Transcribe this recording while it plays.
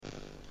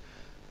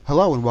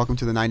Hello and welcome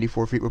to the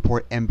 94 Feet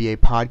Report NBA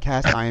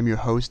podcast. I am your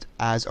host,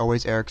 as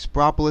always, Eric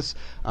Spropoulos.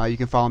 You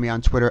can follow me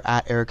on Twitter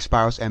at Eric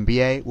Spiros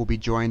NBA. We'll be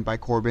joined by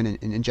Corbin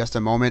in just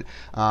a moment.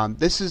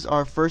 This is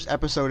our first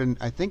episode in,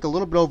 I think, a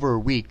little bit over a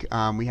week.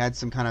 We had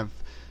some kind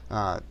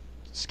of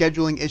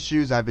scheduling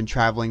issues. I've been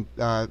traveling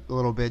a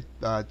little bit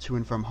to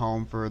and from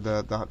home for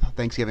the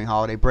Thanksgiving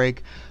holiday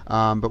break.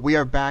 But we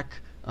are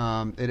back.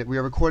 We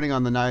are recording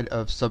on the night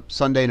of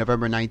Sunday,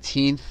 November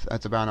 19th.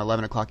 That's around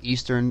 11 o'clock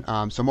Eastern.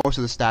 So most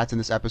of the stats in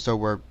this episode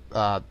were,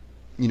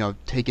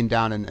 taken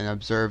down and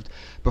observed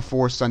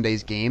before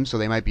Sunday's game. So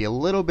they might be a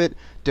little bit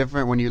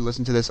different when you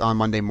listen to this on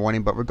Monday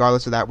morning. But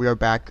regardless of that, we are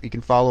back. You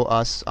can follow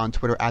us on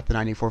Twitter at the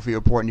 94 Feet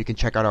Report, and you can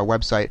check out our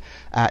website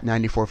at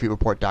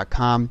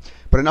 94feetreport.com.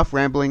 But enough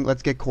rambling.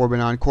 Let's get Corbin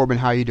on. Corbin,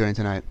 how are you doing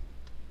tonight?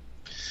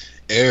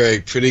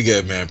 Eric, pretty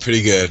good, man.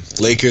 Pretty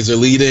good. Lakers are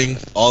leading.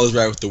 All is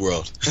right with the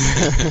world.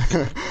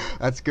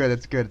 That's good.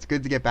 It's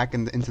good to get back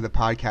into the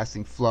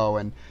podcasting flow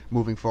and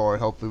moving forward.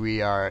 Hopefully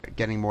we are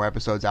getting more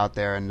episodes out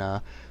there. And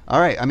all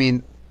right. I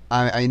mean,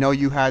 I know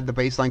you had the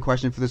baseline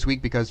question for this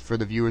week because for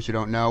the viewers who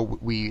don't know,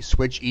 we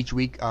switch each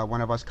week.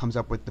 One of us comes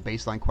up with the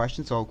baseline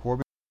question. So,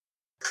 Corbin.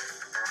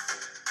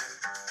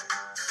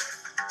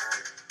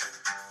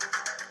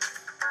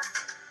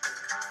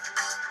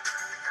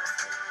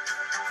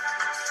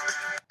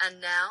 And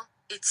now,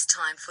 it's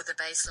time for the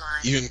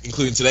baseline. Even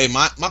including today,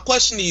 my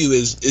question to you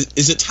is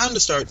it time to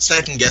start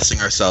second-guessing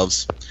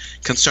ourselves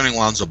concerning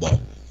Lonzo Ball?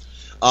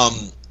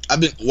 I've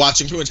been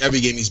watching pretty much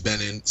every game he's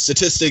been in.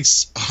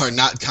 Statistics are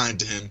not kind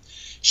to him.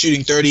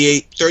 Shooting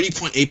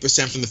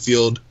 30.8% from the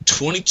field,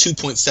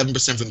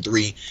 22.7% from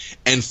three,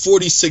 and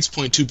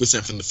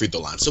 46.2% from the free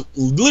throw line. So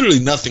literally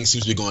nothing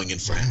seems to be going in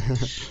for him.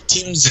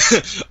 Teams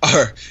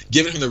are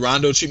giving him the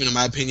Rondo treatment, in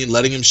my opinion,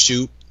 letting him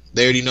shoot.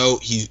 They already know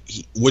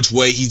which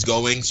way he's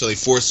going, so they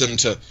force him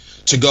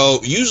to go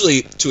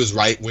usually to his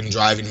right when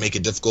driving to make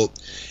it difficult.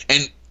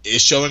 And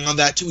it's showing on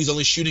that, too. He's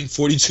only shooting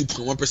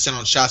 42.1%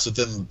 on shots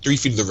within 3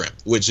 feet of the rim,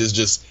 which is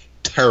just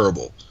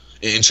terrible.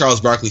 And Charles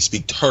Barkley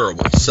speak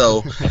terrible.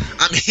 So,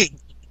 I mean,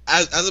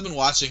 as I've been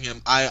watching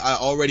him, I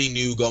already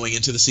knew going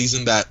into the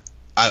season that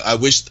I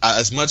wish,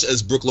 as much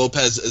as Brook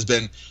Lopez has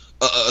been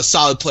a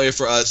solid player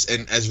for us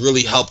and has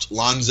really helped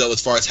Lonzo as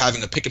far as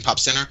having a pick-and-pop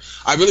center.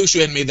 I really wish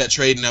we had made that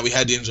trade and now we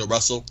had D'Angelo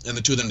Russell and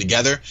the two of them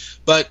together.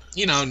 But,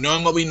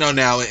 knowing what we know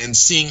now and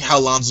seeing how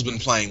Lonzo's been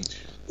playing,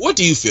 what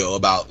do you feel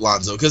about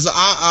Lonzo? Because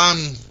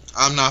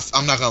I'm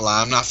not gonna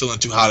lie, I'm not feeling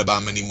too hot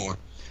about him anymore.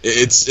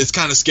 It's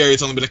kind of scary.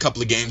 It's only been a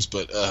couple of games,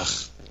 but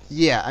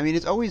Yeah, I mean,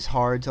 it's always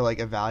hard to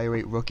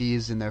evaluate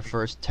rookies in their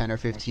first 10 or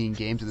 15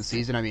 games of the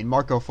season. I mean,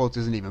 Marco Fultz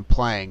isn't even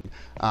playing.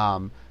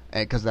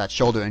 Because of that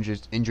shoulder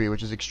injury,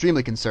 which is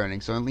extremely concerning.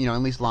 So, at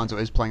least Lonzo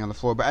is playing on the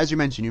floor. But as you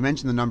mentioned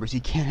the numbers. He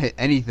can't hit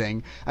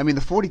anything. I mean,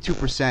 the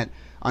 42%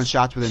 on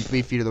shots within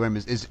 3 feet of the rim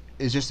is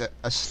just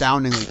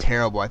astoundingly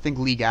terrible. I think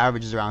league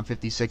average is around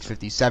 56,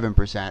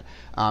 57%.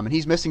 And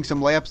he's missing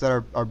some layups that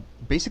are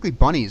basically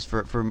bunnies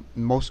for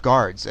most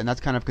guards, and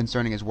that's kind of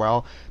concerning as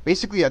well.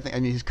 Basically, I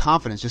mean, his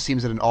confidence just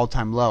seems at an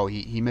all-time low.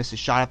 He misses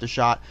shot after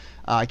shot.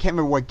 I can't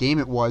remember what game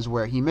it was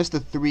where he missed a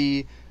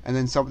three, and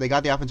then they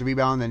got the offensive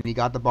rebound, and he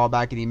got the ball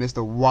back, and he missed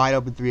a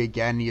wide-open three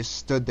again, and he just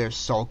stood there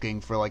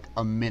sulking for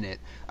a minute.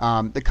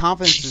 The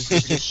confidence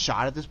is just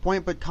shot at this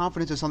point, but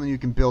confidence is something you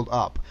can build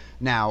up.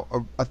 Now,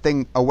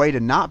 a way to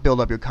not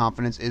build up your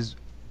confidence is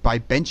by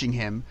benching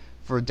him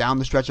for down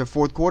the stretch of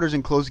fourth quarters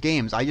and close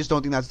games. I just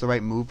don't think that's the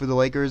right move for the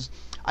Lakers.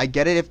 I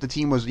get it if the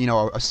team was,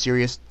 a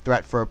serious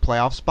threat for a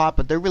playoff spot,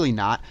 but they're really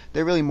not.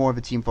 They're really more of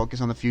a team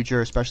focused on the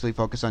future, especially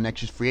focused on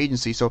next year's free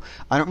agency. So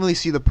I don't really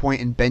see the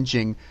point in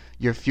benching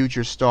your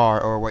future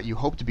star or what you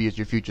hope to be as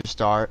your future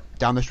star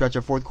down the stretch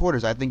of fourth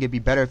quarters. I think it'd be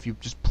better if you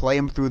just play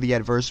him through the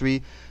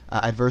adversity,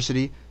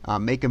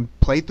 make him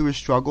play through his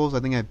struggles. I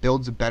think it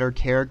builds a better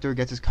character,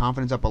 gets his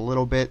confidence up a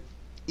little bit.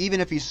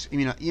 Even if he's,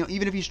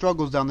 even if he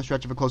struggles down the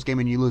stretch of a close game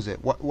and you lose it,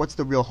 what's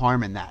the real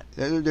harm in that?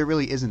 There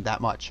really isn't that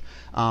much.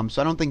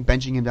 So I don't think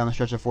benching him down the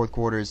stretch of fourth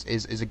quarters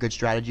is a good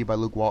strategy by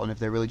Luke Walton if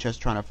they're really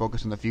just trying to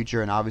focus on the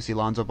future. And obviously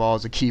Lonzo Ball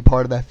is a key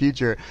part of that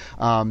future.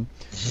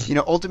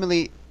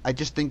 Ultimately, I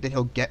just think that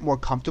he'll get more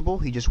comfortable.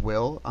 He just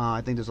will.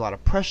 I think there's a lot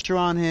of pressure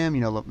on him.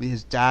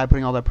 His dad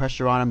putting all that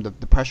pressure on him,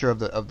 the pressure of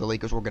the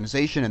Lakers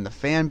organization and the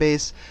fan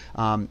base.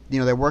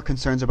 There were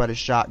concerns about his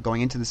shot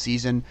going into the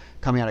season,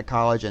 coming out of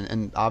college,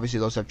 and obviously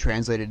those have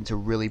translated into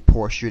really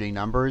poor shooting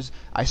numbers.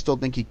 I still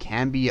think he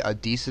can be a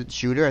decent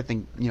shooter. I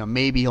think,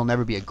 maybe he'll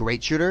never be a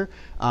great shooter,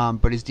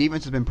 but his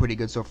defense has been pretty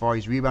good so far.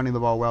 He's rebounding the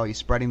ball well. He's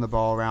spreading the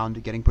ball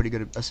around, getting pretty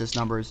good assist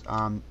numbers.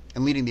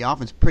 And leading the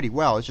offense pretty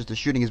well. It's just the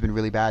shooting has been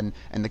really bad,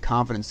 and the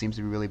confidence seems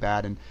to be really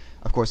bad. And,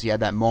 of course, he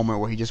had that moment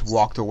where he just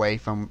walked away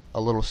from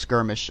a little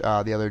skirmish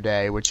the other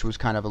day, which was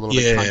kind of a little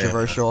bit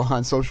controversial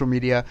on social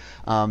media.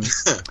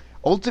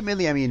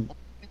 Ultimately, I mean,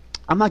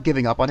 I'm not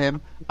giving up on him.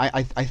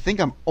 I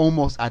think I'm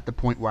almost at the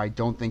point where I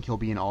don't think he'll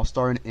be an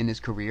all-star in his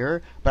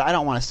career, but I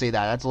don't want to say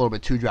that. That's a little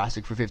bit too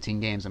drastic for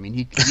 15 games. I mean,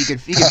 he could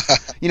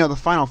the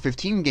final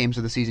 15 games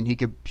of the season, he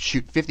could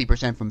shoot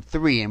 50% from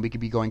three, and we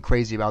could be going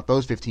crazy about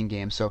those 15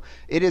 games. So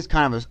it is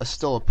kind of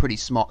still a pretty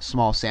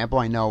small sample.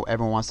 I know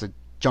everyone wants to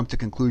jump to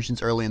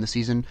conclusions early in the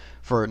season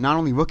for not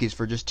only rookies,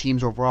 for just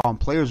teams overall and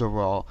players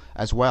overall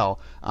as well.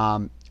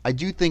 I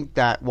do think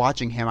that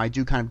watching him, I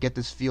do kind of get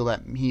this feel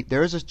that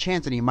there is a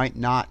chance that he might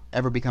not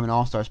ever become an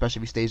all-star, especially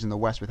if he stays in the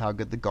West with how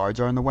good the guards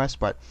are in the West.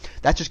 But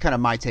that's just kind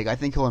of my take. I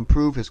think he'll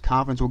improve. His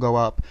confidence will go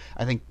up.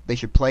 I think they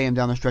should play him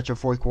down the stretch of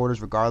fourth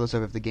quarters, regardless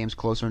of if the game's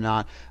close or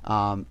not.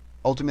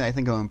 Ultimately, I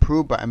think he'll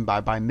improve, but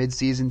by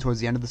mid-season, towards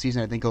the end of the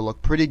season, I think he'll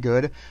look pretty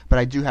good. But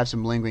I do have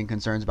some lingering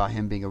concerns about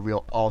him being a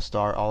real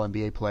all-star,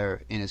 all-NBA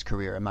player in his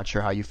career. I'm not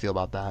sure how you feel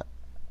about that.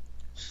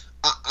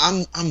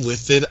 I'm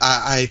with it.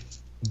 I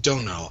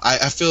don't know.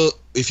 I feel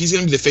if he's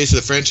going to be the face of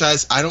the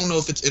franchise, I don't know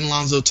if it's in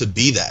Lonzo to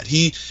be that.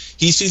 He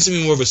seems to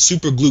be more of a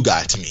super glue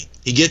guy to me.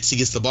 He gets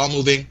the ball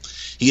moving.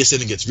 He gets in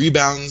and gets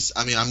rebounds.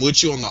 I mean, I'm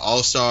with you on the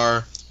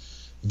all-star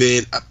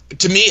bid.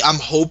 To me, I'm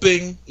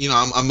hoping,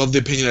 I'm of the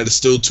opinion that it's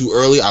still too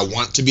early. I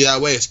want to be that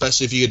way,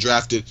 especially if you get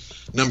drafted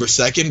number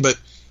second. But,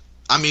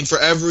 I mean, for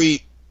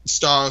every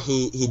star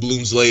who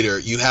blooms later,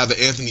 you have an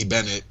Anthony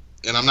Bennett.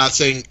 And I'm not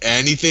saying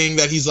anything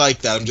that he's like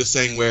that. I'm just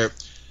saying where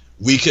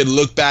we could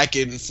look back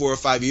in 4 or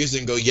 5 years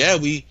and go, yeah,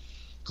 we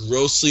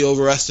grossly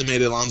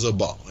overestimated Lonzo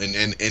Ball and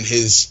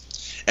his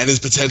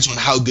potential and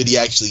how good he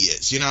actually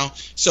is,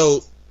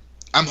 So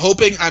I'm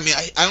hoping. I mean,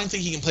 I don't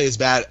think he can play as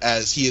bad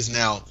as he is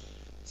now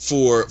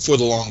for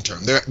the long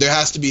term. There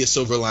has to be a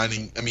silver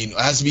lining. I mean, it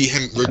has to be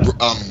him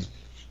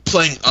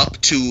playing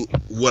up to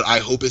what I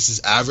hope is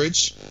his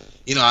average.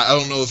 I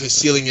don't know if his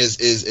ceiling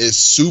is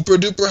super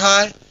duper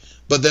high.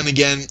 But then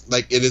again,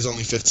 like, it is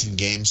only 15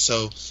 games,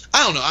 so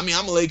I don't know. I mean,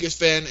 I'm a Lakers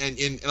fan,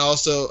 and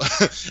also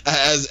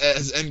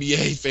as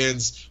NBA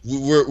fans,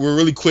 we're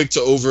really quick to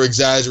over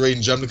exaggerate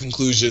and jump to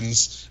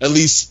conclusions. At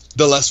least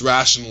the less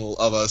rational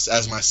of us,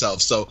 as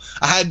myself. So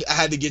I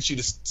had to get you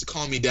to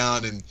calm me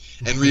down and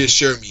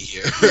reassure me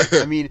here.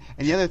 I mean,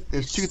 and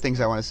there's two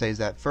things I want to say. Is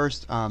that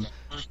first,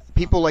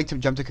 people like to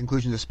jump to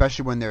conclusions,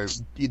 especially when they're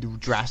either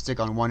drastic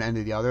on one end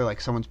or the other,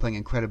 like someone's playing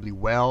incredibly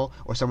well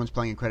or someone's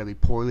playing incredibly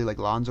poorly, like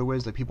Lonzo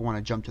is. Like, people want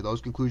to jump to those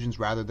conclusions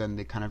rather than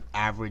the kind of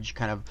average,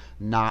 kind of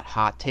not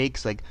hot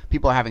takes. Like,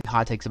 people are having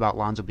hot takes about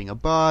Lonzo being a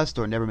bust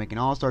or never making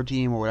an all-star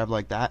team or whatever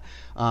like that.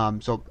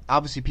 So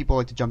obviously people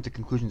like to jump to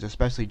conclusions,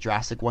 especially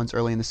drastic ones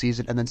early in the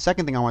season. And then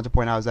second thing I wanted to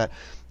point out is that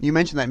you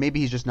mentioned that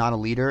maybe he's just not a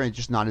leader and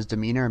just not his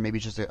demeanor, and maybe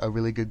he's just a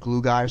really good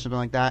glue guy or something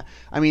like that.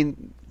 I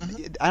mean,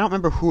 I don't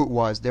remember who it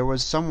was. There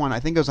was someone, I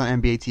think it was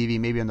on NBA TV,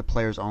 maybe on the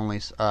Players Only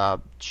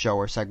show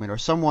or segment, or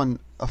someone,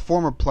 a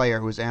former player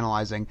who was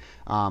analyzing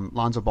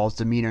Lonzo Ball's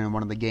demeanor in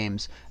one of the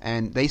games,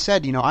 and they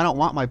said, I don't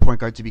want my point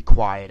guard to be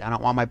quiet. I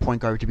don't want my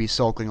point guard to be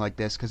sulking like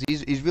this, because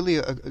he's really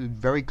a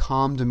very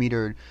calm,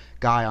 demeanored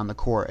guy on the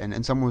court.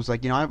 And someone was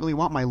like, I don't really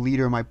want my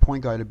leader, my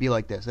point guard, to be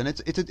like this. And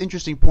it's an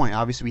interesting point.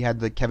 Obviously, we had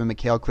the Kevin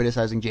McHale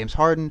criticizing James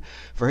Harden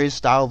for his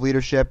style of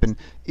leadership, and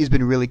he's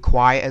been really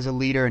quiet as a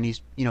leader, and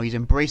he's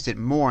embraced it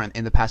more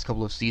in the past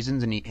couple of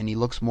seasons, and he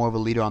looks more of a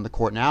leader on the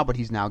court now. But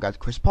he's now got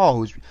Chris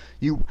Paul,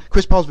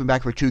 Chris Paul's been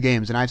back for 2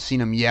 games, and I've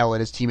seen him yell at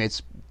his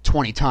teammates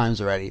 20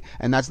 times already,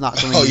 and that's not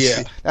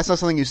something that's not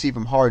something you see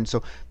from Harden.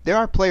 So there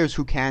are players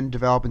who can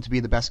develop into be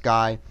the best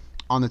guy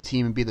on the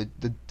team and be the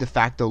de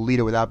facto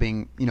leader without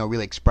being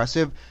really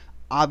expressive.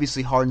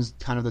 Obviously, Harden's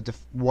kind of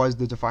was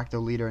the de facto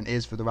leader and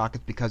is for the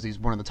Rockets because he's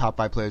one of the top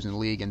 5 players in the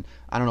league, and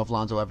I don't know if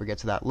Lonzo ever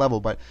gets to that level,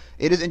 but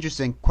it is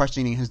interesting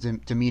questioning his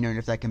demeanor and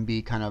if that can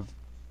be kind of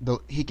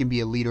he can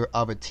be a leader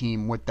of a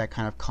team with that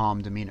kind of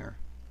calm demeanor.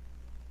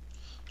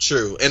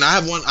 True, and I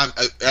have one. I'm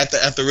at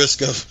the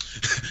risk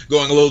of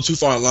going a little too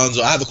far on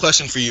Lonzo. I have a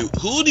question for you.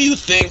 Who do you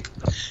think,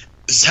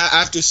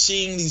 after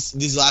seeing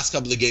these last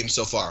couple of games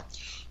so far,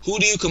 who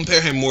do you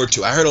compare him more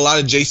to? I heard a lot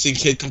of Jason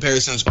Kidd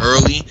comparisons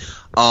early.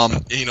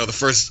 The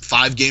first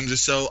 5 games or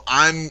so.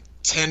 I'm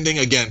tending,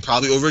 again,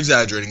 probably over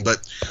exaggerating,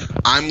 but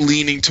I'm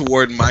leaning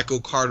toward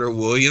Michael Carter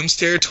Williams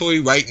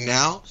territory right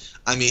now.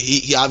 I mean,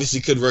 he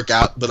obviously could work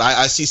out, but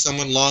I see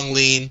someone long,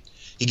 lean.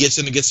 He gets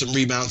in to get some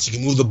rebounds. He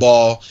can move the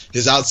ball.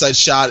 His outside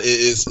shot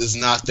is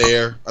not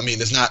there. I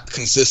mean, it's not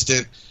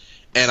consistent.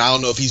 And I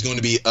don't know if he's going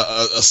to be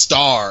a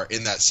star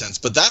in that sense.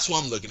 But that's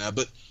what I'm looking at.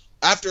 But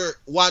after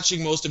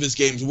watching most of his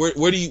games,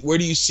 where do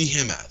you see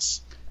him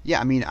as? Yeah,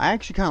 I mean, I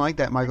actually kind of like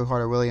that Michael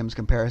Carter Williams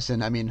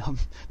comparison. I mean,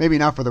 maybe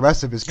not for the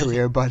rest of his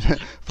career, but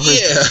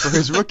for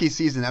his rookie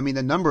season. I mean,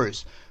 the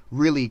numbers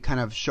really kind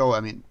of show.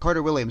 I mean,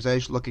 Carter Williams, I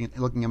was looking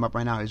him up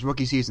right now. His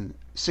rookie season,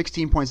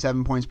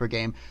 16.7 points per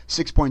game,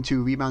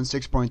 6.2 rebounds,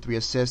 6.3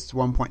 assists,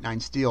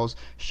 1.9 steals,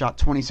 shot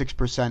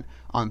 26%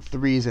 on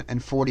threes and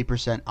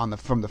 40%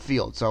 from the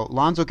field. So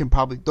Lonzo can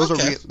probably those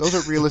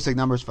are realistic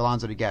numbers for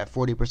Lonzo to get.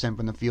 40%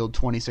 from the field,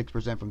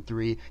 26% from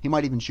three. He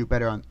might even shoot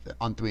better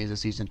on threes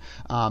this season.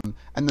 And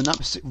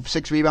the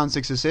 6 rebounds,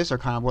 6 assists are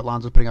kind of what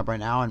Lonzo's putting up right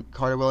now. And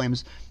Carter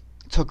Williams,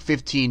 took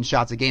 15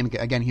 shots a game.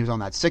 Again, he was on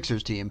that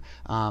Sixers team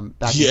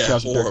back in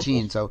 2013,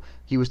 horrible. so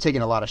he was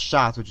taking a lot of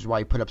shots, which is why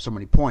he put up so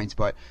many points.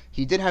 But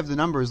he did have the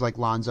numbers like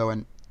Lonzo,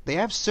 and they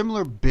have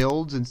similar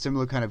builds and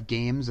similar kind of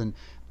games, and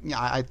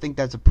I think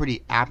that's a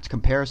pretty apt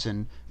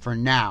comparison for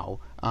now.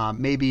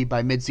 Maybe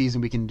by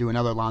midseason we can do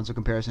another Lonzo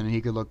comparison, and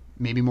he could look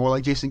maybe more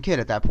like Jason Kidd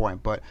at that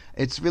point. But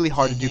it's really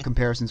hard to do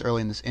comparisons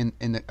early in this in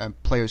the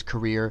player's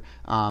career.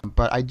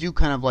 But I do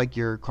kind of like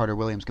your Carter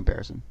Williams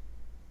comparison.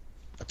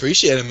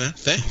 Appreciate it, man.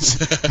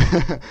 Thanks.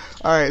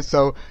 All right,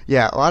 so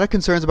yeah, a lot of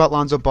concerns about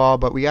Lonzo Ball,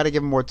 but we got to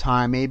give him more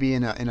time. Maybe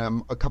in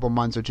a couple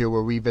months or two,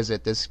 we'll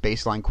revisit this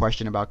baseline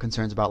question about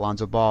concerns about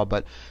Lonzo Ball.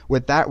 But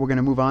with that, we're going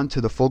to move on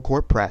to the full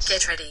court press.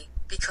 Get ready,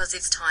 because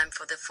it's time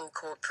for the full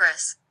court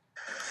press.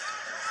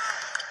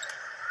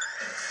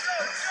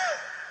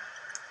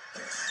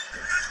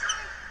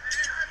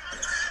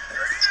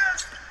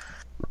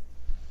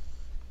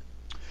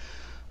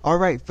 All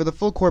right, for the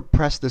full court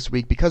press this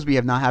week, because we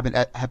have not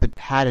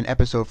had an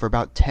episode for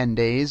about 10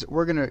 days,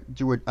 we're going to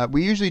do it.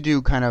 We usually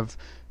do kind of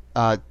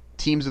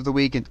teams of the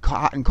week and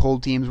hot and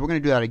cold teams. We're going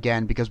to do that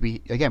again because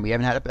we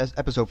haven't had an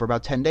episode for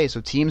about 10 days.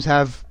 So teams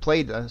have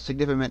played a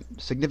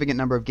significant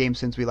number of games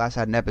since we last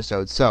had an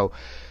episode. So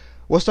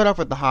we'll start off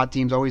with the hot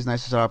teams. Always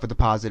nice to start off with the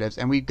positives.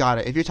 And we've got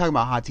it. If you're talking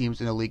about hot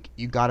teams in the league,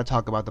 you got to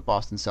talk about the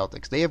Boston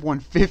Celtics. They have won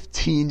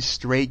 15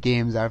 straight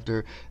games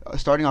after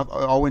starting off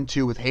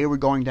 0-2 with Hayward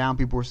going down.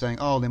 People were saying,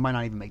 oh, they might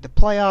not even make the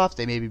playoffs.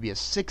 They maybe be a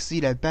 6th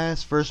seed at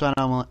best, first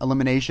round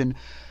elimination.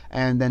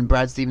 And then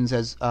Brad Stevens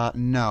says,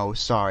 no,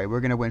 sorry, we're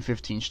going to win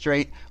 15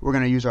 straight. We're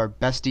going to use our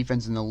best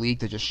defense in the league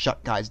to just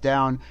shut guys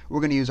down.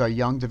 We're going to use our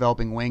young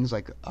developing wings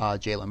like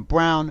Jaylen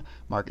Brown,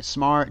 Marcus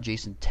Smart,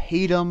 Jason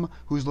Tatum,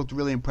 who's looked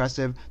really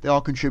impressive. They're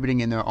all contributing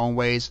in their own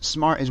ways.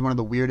 Smart is one of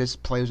the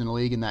weirdest players in the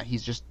league in that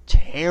he's just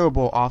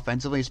terrible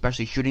offensively,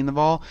 especially shooting the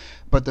ball.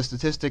 But the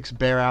statistics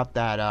bear out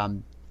that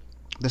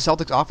the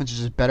Celtics offense is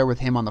just better with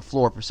him on the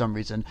floor for some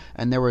reason.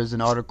 And there was an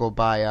article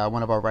by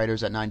one of our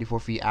writers at 94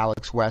 Feet,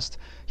 Alex West.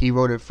 He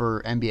wrote it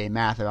for NBA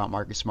Math about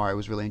Marcus Smart. It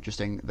was really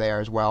interesting there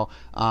as well.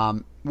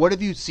 What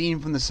have you seen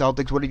from the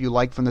Celtics? What have you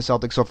liked from the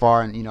Celtics so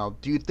far? And,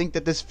 do you think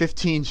that this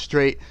 15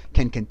 straight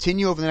can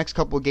continue over the next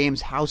couple of games?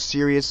 How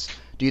serious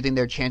do you think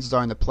their chances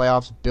are in the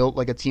playoffs, built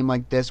like a team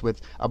like this with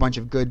a bunch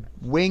of good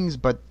wings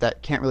but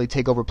that can't really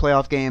take over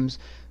playoff games?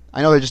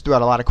 I know they just threw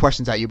out a lot of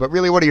questions at you, but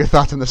really, what are your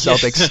thoughts on the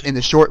Celtics in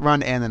the short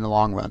run and in the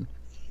long run?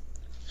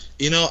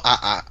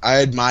 I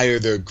admire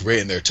their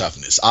grit and their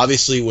toughness.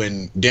 Obviously,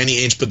 when Danny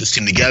Ainge put this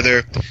team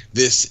together,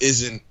 this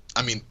isn't –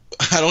 I mean,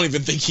 I don't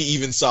even think he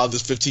even saw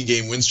this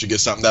 15-game win streak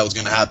as something that was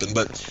going to happen.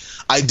 But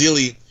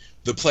ideally,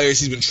 the players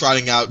he's been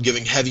trotting out,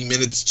 giving heavy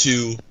minutes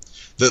to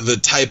the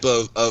type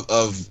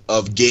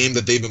of game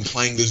that they've been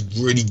playing, this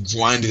gritty,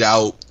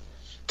 grinded-out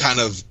kind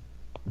of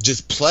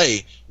just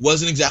play,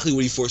 wasn't exactly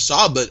what he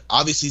foresaw, but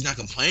obviously he's not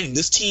complaining.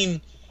 This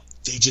team,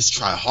 they just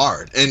try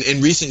hard. And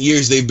in recent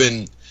years, they've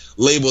been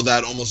labeled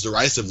that almost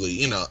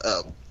derisively,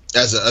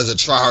 as a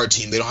try-hard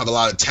team. They don't have a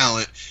lot of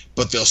talent,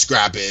 but they'll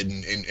scrap it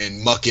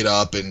and muck it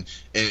up and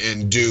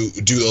do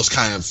those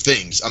kind of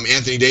things.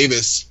 Anthony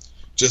Davis,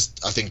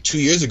 just I think 2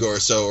 years ago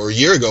or so, or a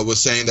year ago, was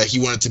saying that he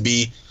wanted to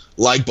be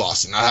like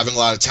Boston, not having a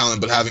lot of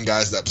talent, but having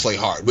guys that play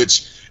hard,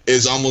 which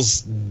is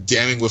almost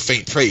damning with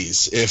faint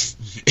praise,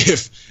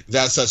 if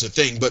that's such a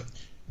thing. But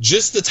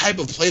just the type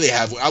of play they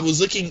have. I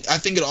was looking, I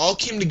think it all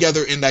came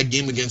together in that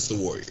game against the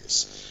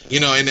Warriors.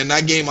 And in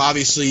that game,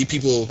 obviously,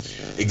 people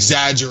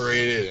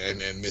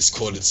exaggerated and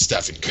misquoted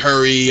Stephen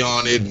Curry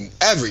on it and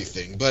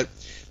everything. But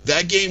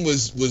that game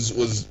was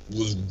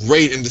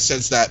great in the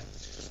sense that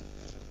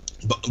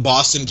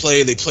Boston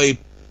played. They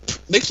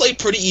played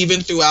pretty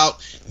even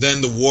throughout.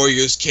 Then the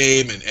Warriors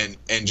came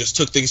and just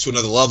took things to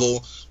another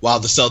level, while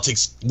the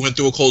Celtics went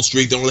through a cold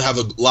streak. They don't really have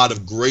a lot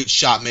of great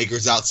shot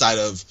makers outside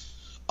of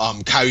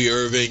Kyrie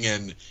Irving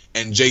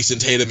and Jason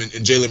Tatum and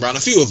Jaylen Brown, a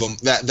few of them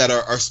that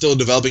are still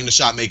developing the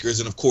shot makers,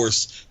 and of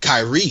course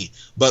Kyrie.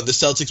 But the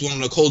Celtics went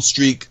on a cold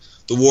streak.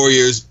 The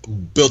Warriors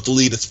built the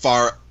lead as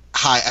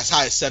high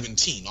as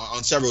 17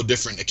 on several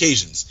different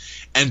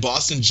occasions, and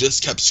Boston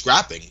just kept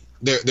scrapping.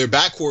 Their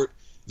backcourt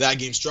that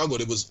game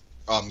struggled. It was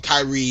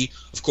Kyrie,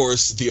 of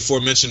course, the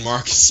aforementioned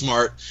Marcus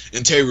Smart,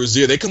 and Terry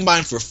Rozier. They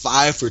combined for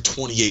 5 for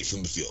 28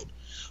 from the field.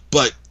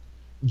 But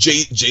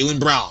Jaylen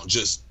Brown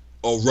just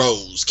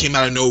arose, came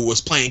out of nowhere, was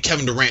playing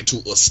Kevin Durant to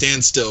a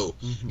standstill,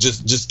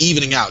 just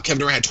evening out. Kevin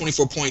Durant had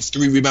 24 points,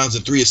 3 rebounds,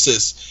 and 3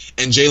 assists,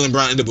 and Jaylen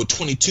Brown ended up with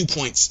 22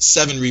 points,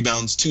 7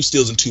 rebounds, 2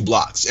 steals, and 2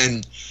 blocks.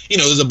 And,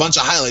 there's a bunch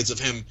of highlights of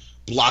him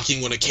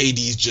blocking one of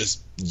KD's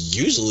just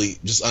usually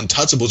just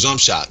untouchable jump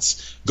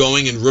shots,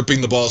 going and ripping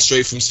the ball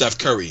straight from Steph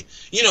Curry.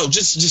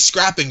 Just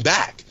scrapping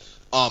back.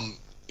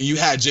 You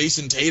had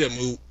Jason Tatum,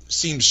 who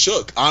seemed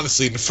shook,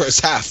 honestly, in the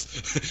first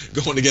half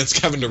going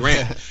against Kevin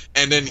Durant.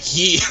 And then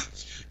he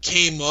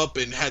came up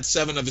and had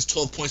 7 of his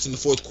 12 points in the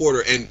fourth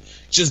quarter and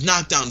just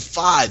knocked down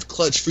 5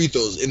 clutch free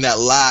throws in that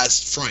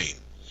last frame.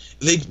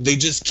 They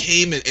just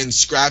came and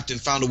scrapped and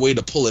found a way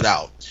to pull it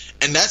out.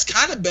 And that's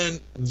kind of been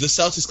the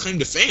Celtics' claim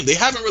to fame. They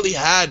haven't really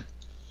had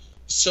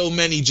so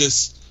many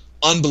just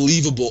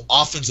unbelievable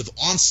offensive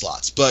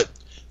onslaughts, but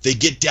they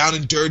get down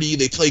and dirty.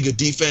 They play good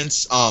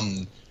defense.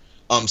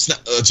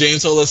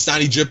 James Hola,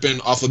 Snotty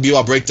Drippin off of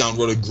BWL Breakdown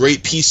wrote a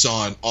great piece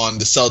on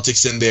the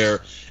Celtics and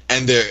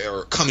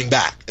their coming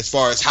back as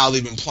far as how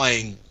they've been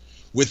playing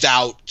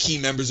without key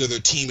members of their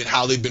team and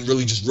how they've been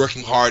really just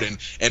working hard and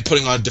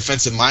putting on a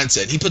defensive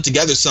mindset. He put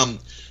together some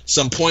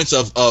points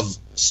of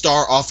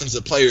star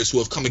offensive players who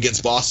have come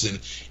against Boston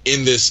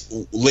in this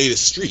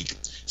latest streak.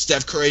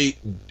 Steph Curry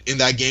in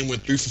that game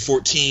went 3 for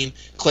 14.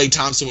 Klay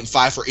Thompson went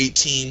 5 for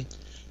 18.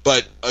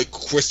 But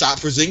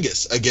Kristaps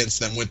Porzingis against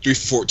them went 3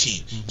 for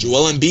 14. Mm-hmm.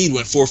 Joel Embiid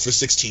went 4 for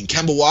 16.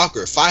 Kemba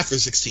Walker 5 for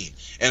 16.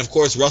 And of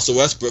course Russell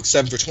Westbrook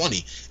 7 for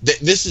 20.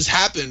 This has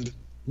happened.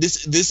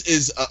 This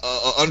is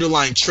a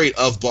underlying trait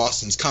of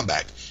Boston's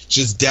comeback.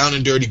 Just down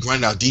and dirty,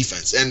 grind out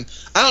defense. And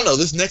I don't know,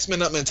 this next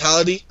man up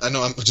mentality. I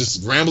know I'm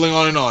just rambling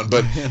on and on,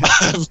 but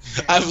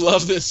I've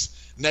loved this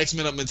next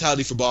man up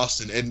mentality for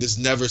Boston and this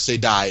never say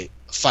die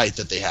fight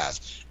that they have.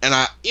 And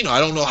I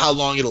don't know how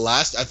long it'll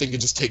last. I think it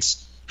just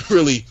takes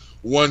really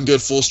one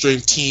good full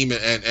strength team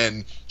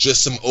and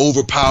just some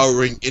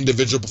overpowering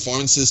individual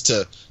performances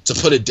to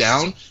put it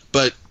down.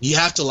 But you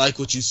have to like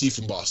what you see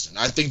from Boston.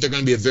 I think they're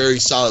going to be a very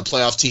solid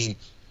playoff team,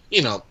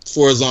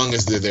 for as long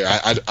as they're there.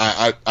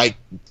 I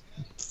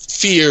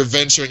fear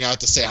venturing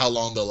out to say how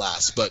long they'll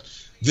last, but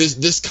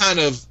this kind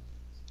of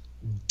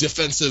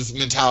defensive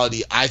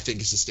mentality I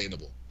think is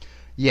sustainable.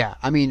 Yeah,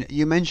 I mean,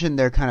 you mentioned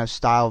their kind of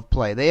style of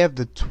play. They have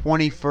the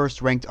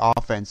 21st ranked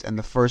offense and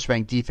the first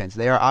ranked defense.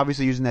 They are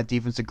obviously using that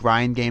defense to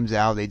grind games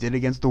out. They did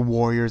against the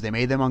Warriors. They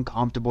made them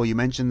uncomfortable. You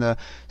mentioned the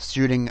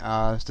shooting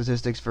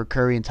statistics for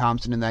Curry and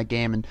Thompson in that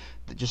game, and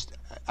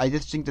I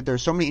just think that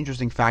there's so many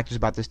interesting factors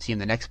about this team.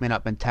 The next man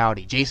up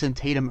mentality, Jason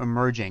Tatum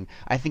emerging.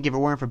 I think if it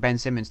weren't for Ben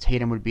Simmons,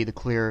 Tatum would be the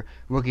clear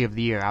rookie of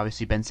the year.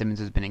 Obviously, Ben Simmons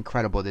has been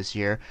incredible this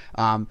year.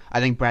 I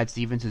think Brad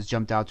Stevens has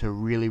jumped out to a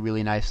really,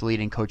 really nice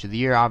leading coach of the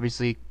year.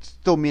 Obviously,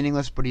 still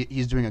meaningless, but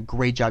he's doing a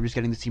great job just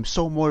getting this team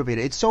so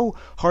motivated. It's so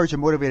hard to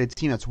motivate a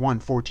team that's won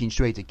 14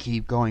 straight to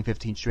keep going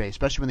 15 straight,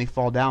 especially when they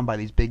fall down by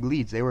these big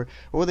leads. What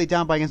were they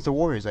down by against the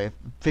Warriors? Like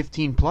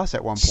 15 plus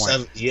at one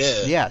point.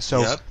 Yeah.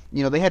 So. Yep.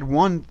 They had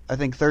won, I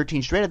think,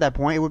 13 straight at that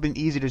point. It would have been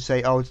easy to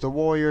say, oh, it's the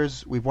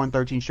Warriors. We've won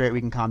 13 straight.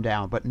 We can calm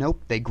down. But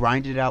nope, they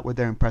grinded it out with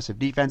their impressive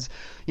defense.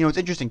 It's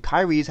interesting.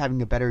 Kyrie's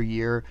having a better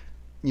year,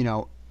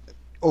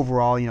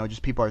 overall.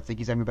 Just people are thinking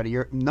he's having a better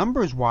year.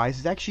 Numbers-wise,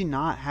 he's actually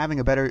not having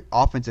a better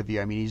offensive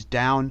year. I mean, he's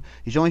down.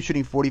 He's only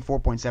shooting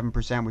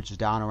 44.7%, which is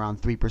down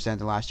around 3%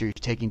 than last year.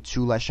 He's taking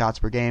 2 less shots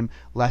per game,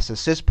 less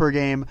assists per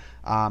game.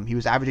 He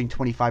was averaging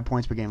 25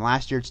 points per game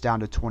last year. It's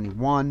down to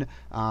 21.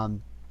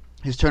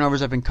 His turnovers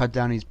have been cut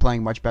down. He's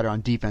playing much better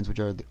on defense, which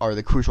are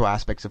the crucial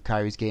aspects of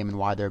Kyrie's game and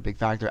why they're a big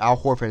factor. Al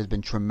Horford has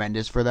been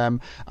tremendous for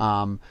them.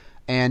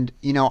 And,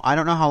 I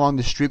don't know how long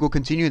the streak will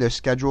continue. Their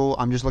schedule,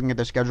 I'm just looking at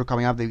their schedule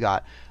coming up. They've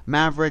got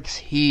Mavericks,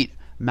 Heat,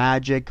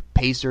 Magic,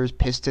 Pacers,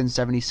 Pistons,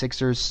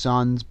 76ers,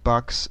 Suns,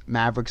 Bucks,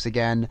 Mavericks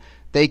again.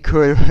 They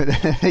could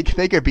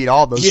they could beat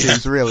all those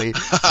teams, really.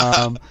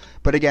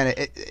 But again,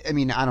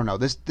 I don't know.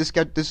 This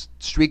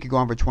streak could go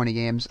on for 20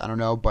 games. I don't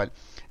know, but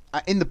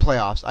in the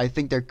playoffs, I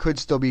think there could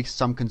still be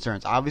some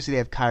concerns. Obviously, they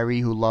have Kyrie,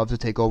 who loves to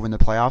take over in the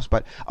playoffs,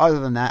 but other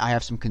than that, I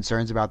have some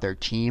concerns about their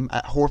team.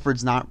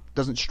 Horford's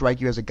doesn't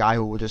strike you as a guy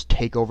who will just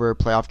take over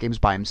playoff games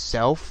by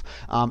himself.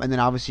 And then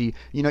obviously,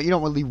 you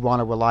don't really want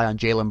to rely on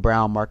Jaylen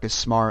Brown, Marcus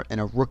Smart, and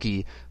a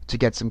rookie to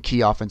get some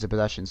key offensive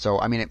possessions. So,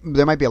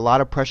 there might be a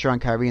lot of pressure on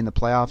Kyrie in the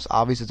playoffs.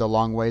 Obviously, it's a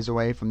long ways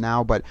away from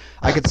now, but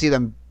I could see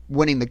them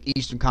winning the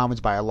Eastern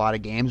Conference by a lot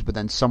of games, but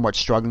then somewhat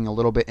struggling a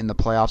little bit in the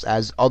playoffs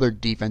as other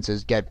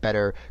defenses get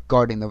better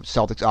guarding the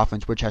Celtics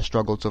offense, which has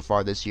struggled so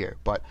far this year.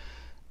 But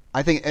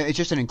I think it's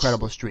just an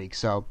incredible streak.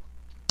 So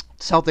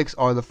Celtics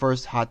are the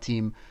first hot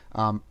team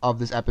of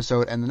this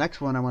episode. And the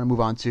next one I want to move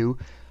on to,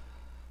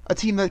 a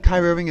team that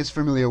Kyrie Irving is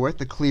familiar with,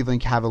 the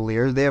Cleveland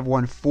Cavaliers. They have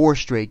won 4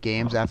 straight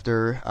games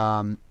after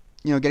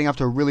getting off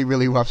to a really,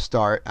 really rough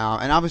start.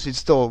 And obviously it's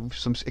still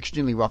some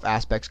extremely rough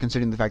aspects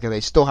considering the fact that they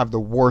still have the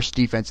worst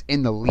defense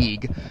in the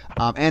league.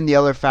 And the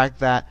other fact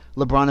that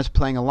LeBron is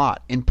playing a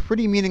lot in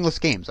pretty meaningless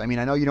games. I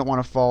know you don't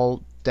want to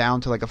fall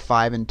down to like a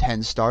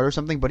 5-10 start or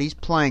something, but he's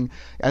playing.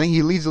 I think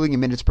he leads the league in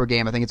minutes per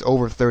game. I think it's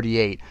over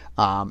 38.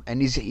 And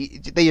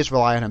they just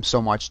rely on him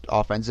so much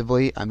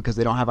offensively because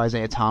they don't have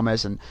Isaiah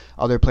Thomas and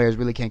other players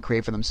really can't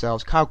create for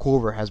themselves. Kyle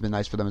Korver has been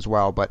nice for them as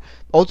well, but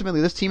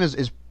ultimately this team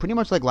is pretty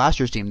much like last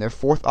year's team. They're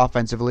 4th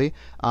offensively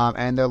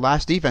and they're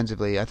last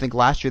defensively. I think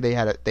last year they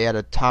had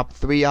a top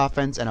 3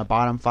 offense and a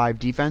bottom 5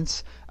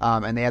 defense.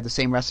 And they have the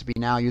same recipe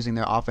now, using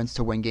their offense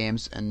to win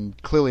games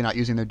and clearly not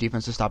using their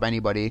defense to stop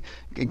anybody,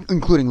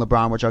 including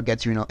LeBron, which I'll get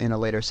to in a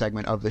later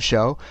segment of the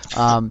show.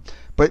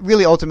 But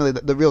really, ultimately,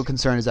 the real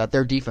concern is that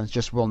their defense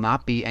just will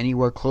not be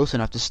anywhere close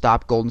enough to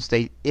stop Golden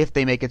State if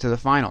they make it to the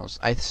finals.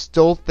 I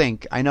still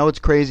think, I know it's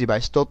crazy, but I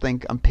still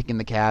think I'm picking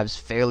the Cavs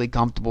fairly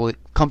comfortably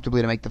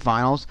to make the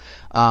finals.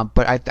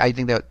 But I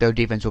think that their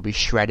defense will be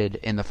shredded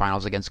in the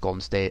finals against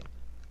Golden State.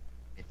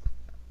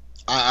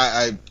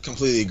 I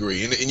completely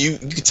agree, and you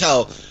can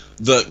tell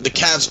the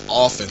Cavs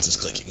offense is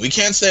clicking. We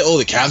can't say, oh,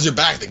 the Cavs are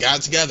back, they got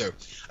it together.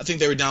 I think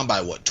they were down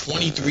by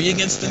 23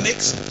 against the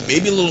Knicks,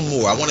 maybe a little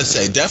more. I want to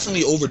say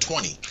definitely over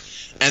 20,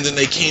 and then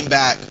they came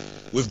back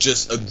with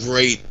just a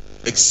great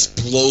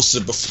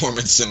explosive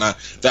performance. And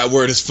that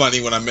word is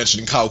funny when I'm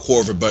mentioning Kyle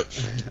Korver, but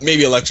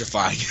maybe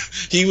electrifying.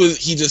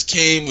 He just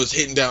came, was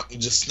hitting down,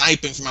 just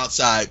sniping from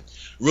outside.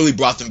 Really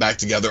brought them back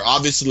together.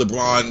 Obviously,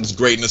 LeBron's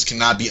greatness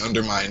cannot be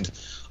undermined.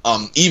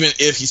 Even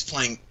if he's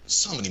playing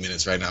so many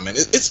minutes right now, man.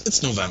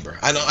 It's November.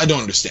 I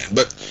don't understand,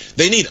 but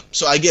they need him.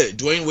 So I get it.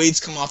 Dwayne Wade's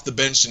come off the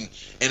bench and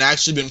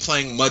actually been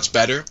playing much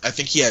better. I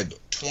think he had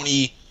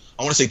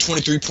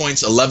 23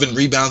 points, 11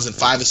 rebounds, and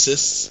 5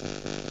 assists.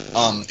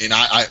 And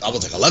I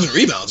was like, 11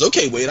 rebounds?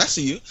 Okay, Wade, I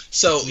see you.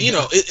 So,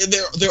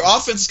 their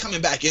offense is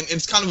coming back, and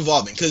it's kind of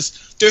evolving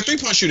because their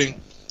three-point shooting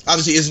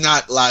obviously is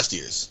not last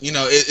year's.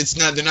 It's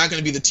not. They're not going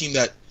to be the team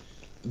that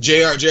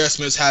J.R.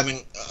 Smith's having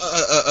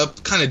a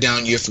kind of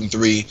down year from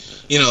three.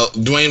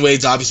 Dwayne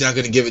Wade's obviously not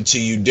going to give it to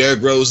you.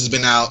 Derrick Rose has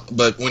been out,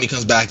 but when he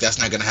comes back, that's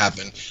not going to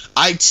happen.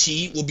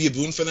 IT will be a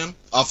boon for them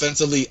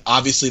offensively.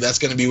 Obviously, that's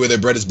going to be where their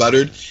bread is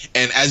buttered.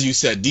 And as you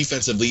said,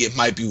 defensively, it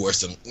might be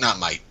worse than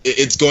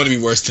it's going to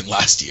be worse than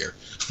last year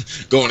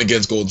going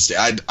against Golden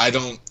State. I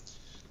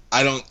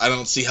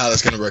don't see how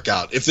that's going to work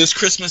out. If this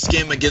Christmas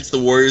game against the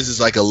Warriors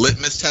is like a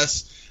litmus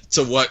test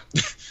to what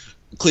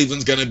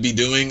Cleveland's going to be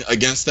doing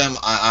against them,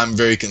 I'm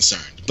very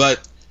concerned.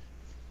 But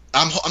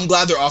I'm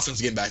glad their offense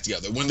is getting back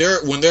together. When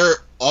they're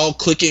all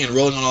clicking and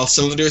rolling on all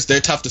cylinders, they're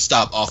tough to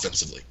stop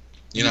offensively.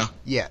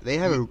 Yeah, they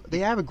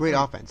have a great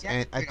offense,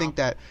 and I think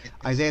that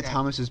Isaiah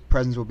Thomas's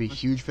presence will be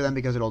huge for them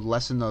because it'll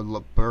lessen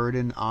the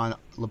burden on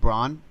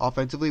LeBron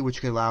offensively,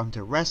 which could allow him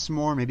to rest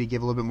more, maybe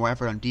give a little bit more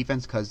effort on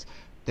defense because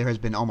there has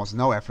been almost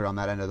no effort on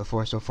that end of the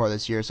floor so far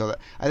this year. So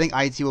I think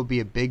IT will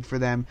be a big for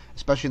them,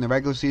 especially in the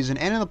regular season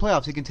and in the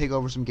playoffs. He can take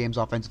over some games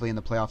offensively in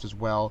the playoffs as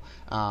well.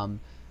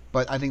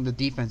 But I think the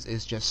defense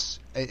is just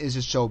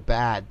so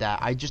bad that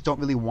I just don't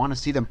really want to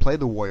see them play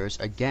the Warriors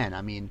again.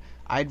 I mean,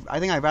 I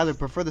think I'd rather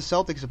prefer the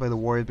Celtics to play the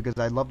Warriors because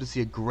I'd love to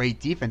see a great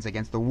defense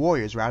against the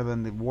Warriors rather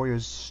than the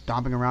Warriors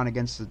stomping around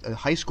against a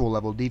high school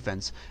level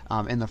defense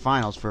in the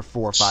finals for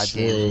 4 or 5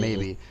 games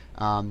maybe.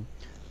 I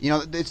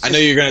know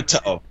you're going to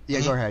tell.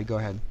 Yeah, go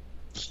ahead.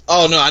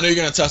 Oh, no, I know you're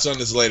going to touch on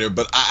this later,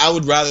 but I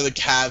would rather the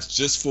Cavs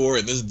just for,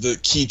 and this is the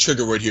key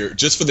trigger word here,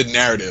 just for the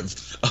narrative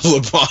of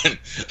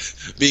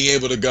LeBron being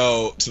able to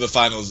go to the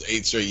finals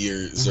 8 straight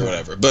years or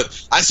whatever.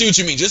 But I see what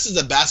you mean. Just as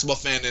a basketball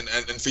fan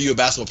and for you a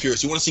basketball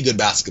purist, you want to see good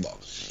basketball.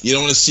 You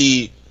don't want to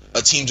see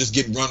a team just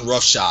get run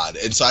roughshod.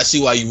 And so I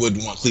see why you would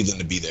want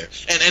Cleveland to be there.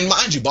 And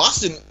mind you,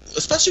 Boston,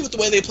 especially with the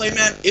way they play,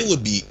 man, it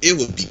would be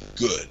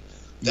good.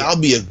 That'll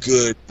be a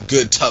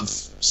good tough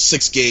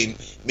 6-game,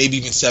 maybe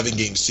even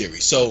 7-game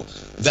series. So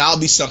that'll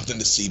be something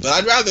to see. But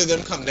I'd rather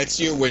them come next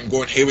year when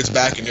Gordon Hayward's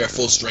back and they're at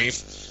full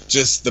strength.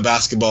 Just the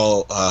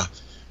basketball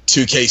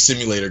 2K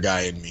simulator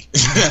guy in me.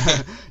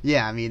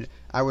 Yeah, I mean,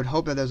 I would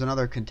hope that there's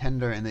another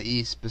contender in the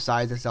East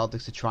besides the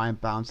Celtics to try and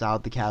bounce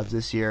out the Cavs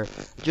this year.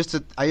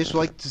 I just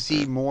like to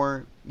see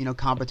more,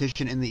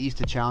 competition in the East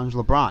to challenge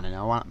LeBron, and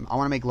I want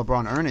to make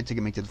LeBron earn it to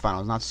get me to the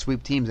finals, not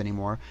sweep teams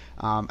anymore.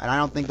 And I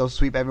don't think they'll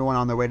sweep everyone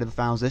on their way to the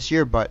finals this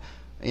year, but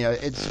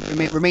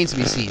it remains to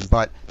be seen.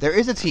 But there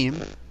is a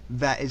team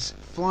that is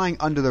flying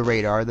under the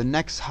radar. The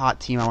next hot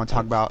team I want to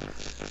talk about,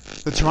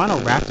 the Toronto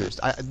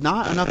Raptors.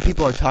 Not enough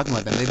people are talking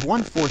about them. They've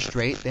won 4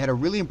 straight. They had a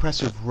really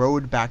impressive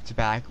road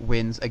back-to-back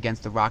wins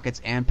against the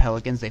Rockets and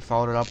Pelicans. They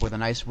followed it up with a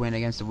nice win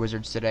against the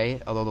Wizards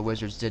today, although the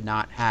Wizards did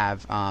not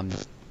have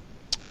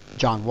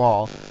John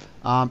Wall.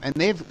 And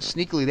they're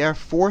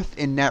 4th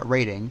in net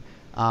rating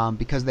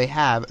because they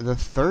have the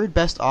 3rd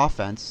best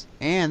offense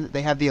and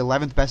they have the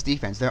 11th best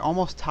defense. They're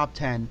almost top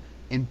 10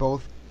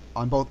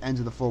 on both ends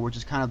of the floor, which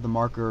is kind of the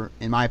marker,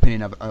 in my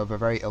opinion, of a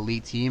very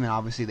elite team. And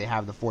obviously they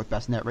have the 4th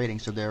best net rating,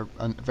 so they're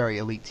a very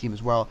elite team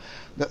as well.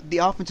 The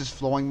offense is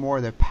flowing more,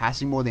 they're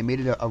passing more. They made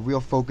it a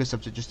real focus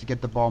of just to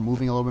get the ball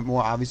moving a little bit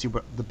more. Obviously,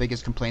 the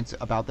biggest complaints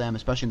about them,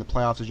 especially in the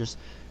playoffs, is just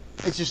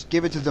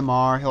give it to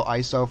DeMar, he'll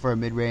ISO for a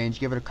mid-range.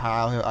 Give it to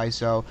Kyle, he'll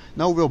ISO.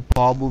 No real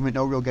ball movement,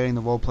 no real getting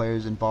the role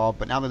players involved.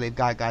 But now that they've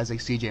got guys like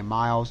CJ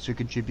Miles to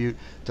contribute,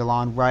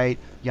 DeLon Wright,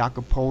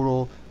 Jakob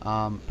Poeltl,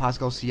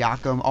 Pascal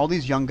Siakam, all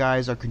these young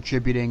guys are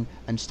contributing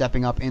and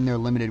stepping up in their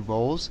limited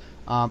roles.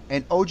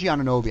 And OG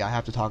Anunoby I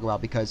have to talk about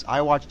because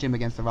I watched him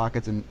against the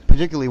Rockets, and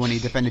particularly when he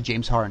defended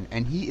James Harden,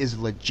 and he is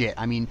legit.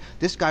 I mean,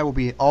 this guy will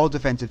be an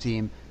all-defensive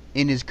team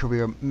in his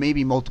career,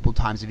 maybe multiple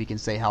times if he can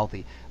stay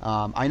healthy.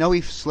 I know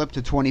he slipped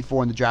to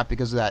 24 in the draft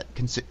because of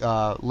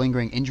that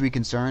lingering injury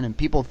concern, and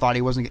people thought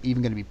he wasn't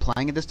even going to be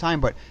playing at this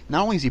time. But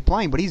not only is he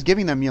playing, but he's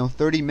giving them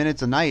 30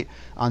 minutes a night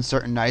on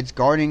certain nights,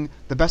 guarding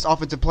the best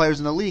offensive players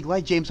in the league,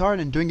 like James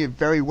Harden, doing it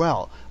very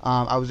well.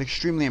 I was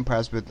extremely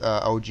impressed with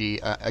OG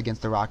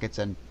against the Rockets,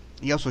 and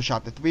he also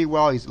shot the 3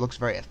 well. He looks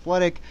very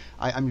athletic.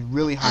 I'm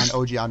really high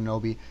on OG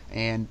Anunoby.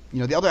 And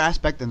the other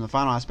aspect, and the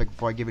final aspect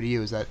before I give it to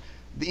you, is that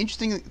the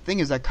interesting thing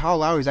is that Kyle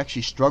Lowry's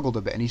actually struggled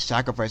a bit, and he's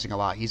sacrificing a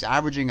lot. He's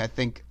averaging, I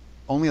think,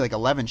 only like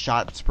 11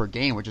 shots per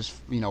game, which is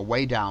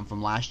way down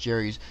from last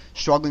year. He's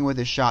struggling with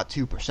his shot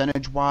too,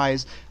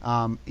 percentage-wise.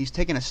 He's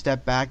taken a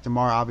step back.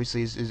 DeMar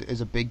obviously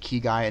is a big key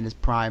guy in his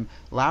prime.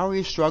 Lowry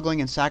is struggling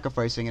and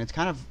sacrificing, and it's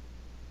kind of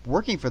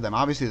working for them.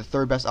 Obviously, the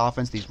third best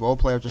offense. These role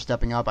players are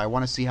stepping up. I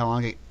want to see how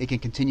long it can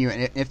continue,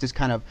 and if this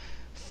kind of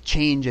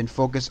change and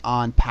focus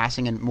on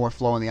passing and more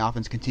flow in the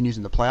offense continues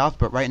in the playoffs.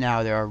 But right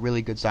now, there are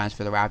really good signs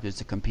for the Raptors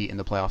to compete in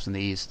the playoffs in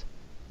the East.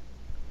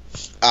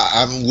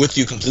 I'm with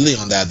you completely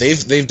on that.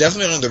 They've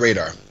definitely been on the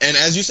radar. And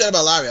as you said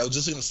about Lowry, I was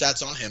just looking at the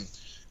stats on him.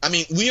 I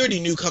mean, we already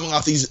knew coming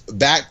off these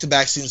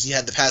back-to-back seasons he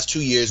had the past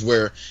 2 years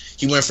where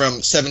he went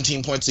from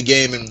 17 points a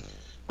game in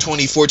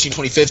 2014,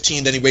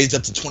 2015, then he raised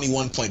up to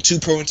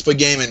 21.2 points per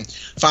game and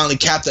finally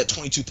capped at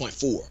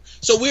 22.4.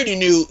 So we already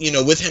knew,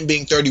 with him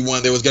being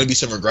 31, there was going to be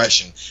some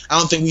regression. I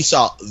don't think we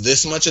saw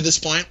this much at this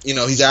point.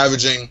 He's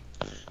averaging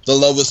the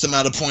lowest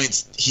amount of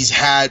points he's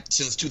had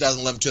since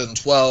 2011,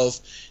 2012.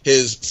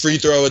 His free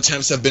throw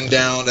attempts have been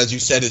down. As you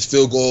said, his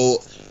field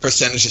goal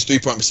percentage, his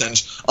three-point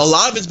percentage. A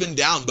lot of it's been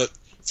down, but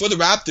for the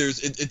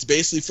Raptors, it's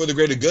basically for the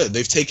greater good.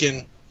 They've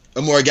taken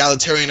a more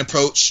egalitarian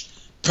approach,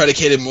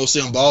 predicated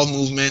mostly on ball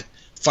movement,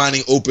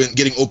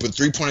 getting open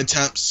three-point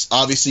attempts.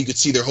 Obviously, you could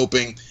see they're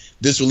hoping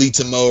this will lead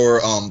to more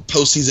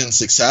postseason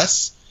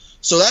success.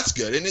 So that's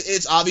good. And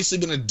it's obviously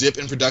been a dip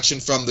in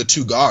production from the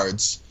two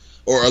guards,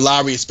 or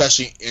Lowry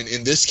especially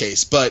in this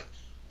case. But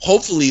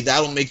hopefully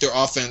that will make their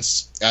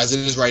offense, as it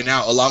is right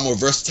now, a lot more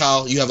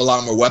versatile. You have a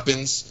lot more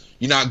weapons.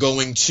 You're not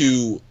going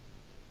to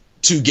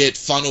get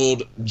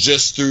funneled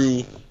just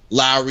through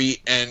Lowry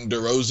and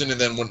DeRozan,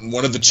 and then when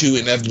one of the two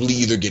inevitably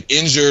either get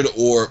injured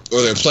or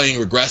their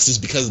playing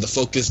regresses because of the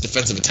focused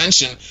defensive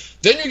attention,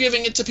 then you're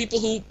giving it to people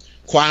who,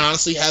 quite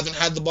honestly, haven't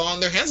had the ball in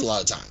their hands a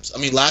lot of times. I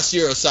mean, last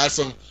year, aside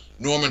from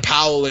Norman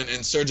Powell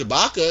and Serge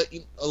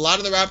Ibaka, a lot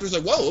of the Raptors are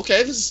like, whoa,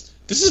 okay, this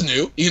is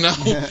new,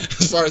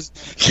 as far as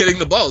getting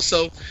the ball.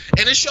 So,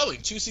 and it's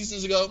showing. 2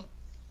 seasons ago,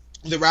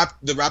 the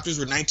Raptors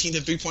were 19th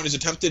in three-pointers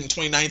attempted and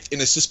 29th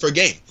in assists per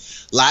game.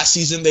 Last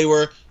season, they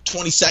were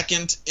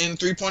 22nd in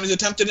three-pointers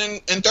attempted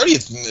and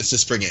 30th in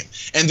assists per game.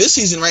 And this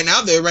season, right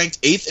now, they're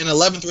ranked 8th and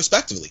 11th,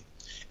 respectively.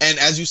 And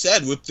as you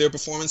said, with their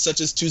performance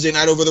such as Tuesday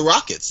night over the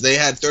Rockets, they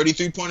had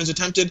 33 pointers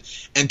attempted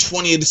and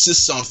 28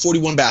 assists on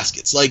 41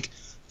 baskets. Like,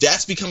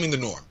 that's becoming the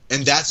norm,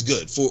 and that's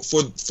good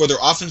for their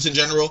offense in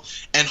general,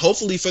 and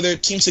hopefully for their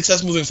team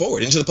success moving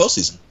forward into the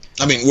postseason.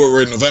 I mean,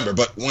 we're in November,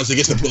 but once they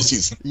get to the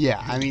postseason.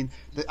 Yeah, I mean,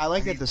 I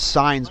like that the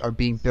signs are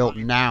being built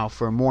now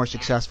for a more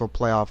successful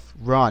playoff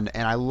run,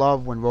 and I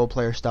love when role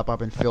players step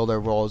up and fill their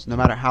roles, no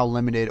matter how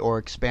limited or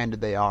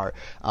expanded they are.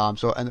 And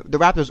the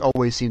Raptors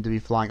always seem to be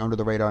flying under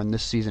the radar, and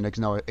this season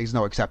is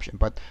no exception.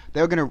 But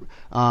they're going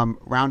to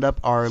round up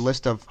our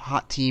list of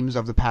hot teams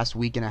of the past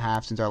week and a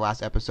half since our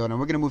last episode, and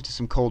we're going to move to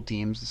some cold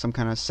teams, some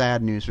kind of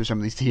sad news for some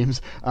of these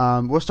teams.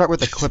 We'll start with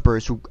the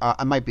Clippers, who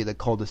might be the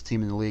coldest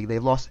team in the league.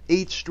 They've lost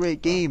 8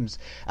 straight games.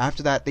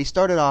 After that, they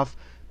started off.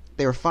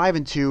 They were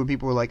 5-2, and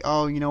people were like,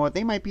 "Oh, you know what?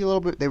 They might be a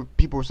little bit."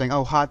 People were saying,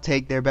 "Oh, hot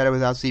take, they're better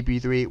without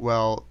CP3."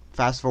 Well,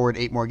 fast forward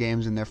 8 more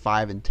games, and they're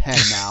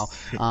 5-10 now.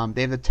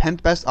 They have the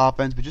 10th best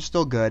offense, which is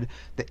still good.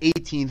 The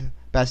 18th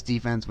best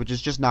defense, which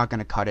is just not going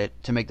to cut it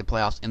to make the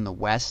playoffs in the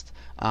West.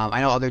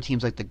 I know other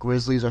teams like the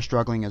Grizzlies are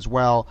struggling as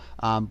well,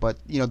 but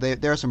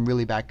there are some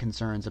really bad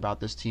concerns about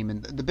this team.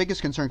 And the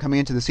biggest concern coming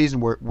into the season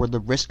were the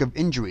risk of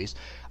injuries.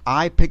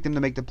 I picked them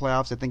to make the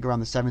playoffs, I think around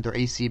the 7th or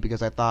 8th seed,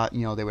 because I thought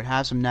they would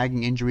have some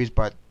nagging injuries,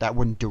 but that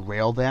wouldn't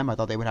derail them. I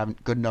thought they would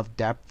have good enough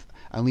depth,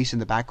 at least in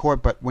the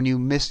backcourt. But when you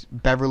miss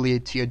Beverly,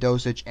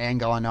 Teodosic,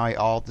 and Gallinari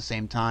all at the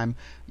same time,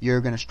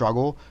 you're going to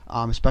struggle,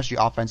 especially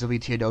offensively.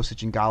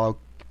 Teodosic and Gallo.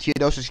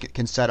 Teodosic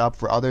can set up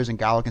for others, and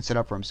Gallo can set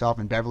up for himself.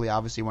 And Beverly,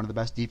 obviously, one of the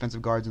best defensive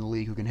guards in the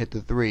league who can hit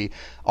the three.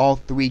 All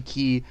 3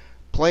 key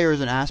players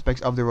and aspects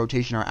of the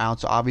rotation are out,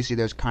 so obviously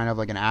there's kind of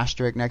like an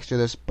asterisk next to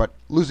this. But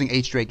losing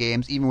 8 straight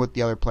games, even with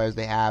the other players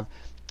they have,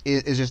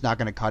 is just not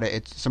going to cut it.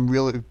 It's some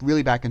really,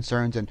 really bad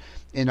concerns. And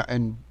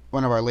in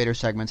one of our later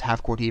segments,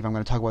 Half Court Eve, I'm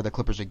going to talk about the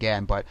Clippers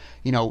again. But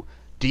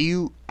do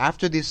you,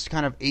 after this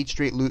kind of 8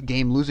 straight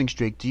game losing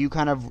streak, do you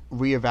kind of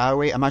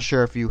reevaluate? I'm not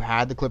sure if you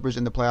had the Clippers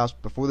in the playoffs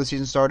before the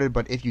season started,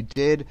 but if you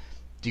did,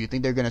 do you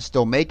think they're going to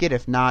still make it?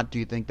 If not, do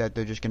you think that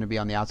they're just going to be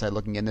on the outside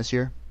looking in this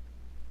year?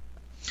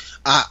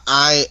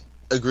 I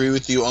agree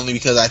with you only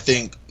because I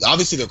think,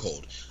 obviously they're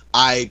cold.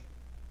 I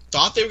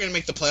thought they were going to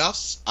make the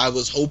playoffs. I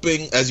was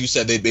hoping, as you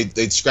said,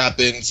 they'd scrap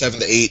in 7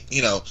 to 8,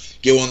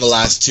 get one of the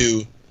last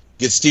 2,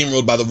 get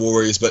steamrolled by the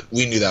Warriors, but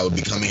we knew that would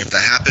be coming if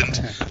that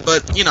happened.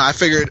 But, I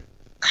figured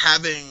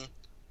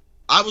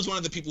I was one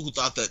of the people who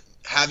thought that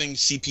having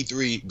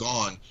CP3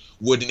 gone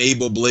would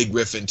enable Blake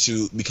Griffin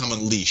to become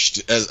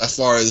unleashed as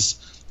far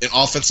as an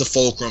offensive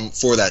fulcrum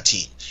for that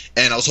team.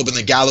 And I was hoping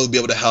that Gallo would be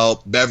able to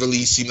help. Beverly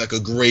seemed like a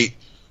great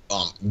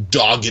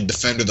dogged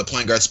defender, the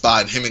point guard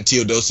spot. Him and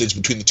Teodosic,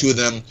 between the two of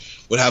them,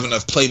 would have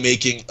enough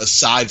playmaking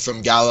aside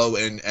from Gallo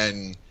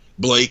and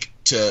Blake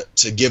to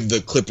give the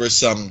Clippers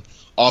some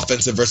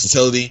offensive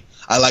versatility.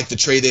 I liked the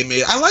trade they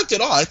made. I liked it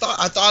all. I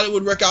thought it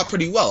would work out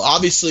pretty well.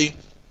 Obviously,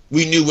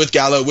 we knew with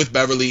Gallo, with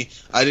Beverly,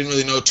 I didn't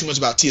really know too much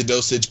about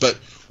Teodosic, but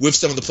with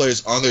some of the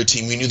players on their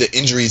team, we knew that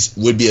injuries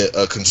would be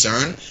a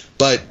concern.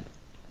 But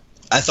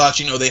I thought,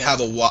 they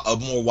have a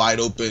more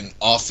wide-open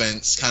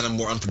offense, kind of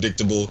more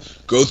unpredictable.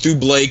 Go through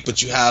Blake,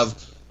 but you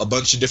have a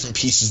bunch of different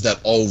pieces that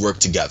all work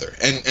together.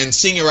 And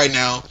seeing it right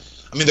now,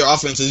 I mean, their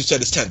offense, as you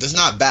said, is 10th. It's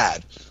not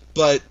bad,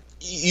 but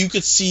you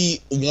could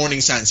see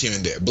warning signs here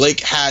and there. Blake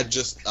had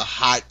just a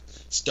hot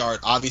start,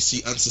 obviously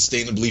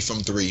unsustainably from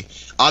three.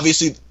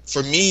 Obviously,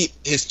 for me,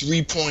 his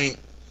three-point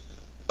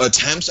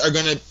attempts are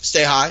going to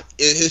stay high.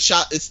 His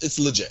shot, it's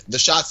legit. The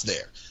shot's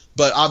there.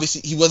 But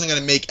obviously, he wasn't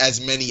going to make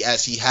as many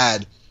as he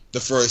had the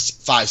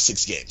first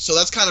 5-6 games. So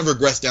that's kind of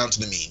regressed down to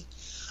the mean.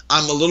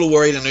 I'm a little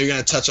worried, I know you're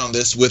going to touch on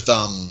this, with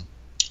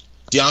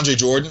DeAndre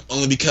Jordan,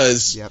 only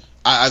because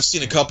I've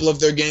seen a couple of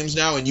their games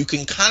now, and you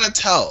can kind of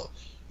tell.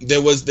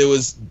 There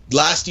was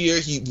last year,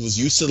 he was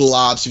used to the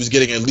lobs. He was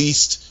getting at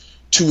least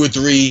 2 or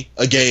 3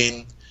 a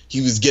game. He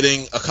was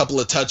getting a couple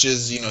of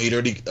touches. He'd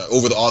already,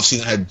 over the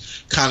offseason, had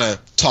kind of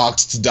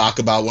talked to Doc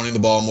about wanting the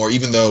ball more,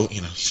 even though,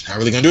 he's not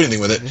really going to do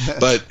anything with it.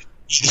 But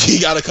he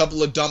got a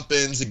couple of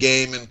dump-ins a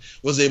game and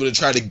was able to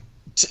try to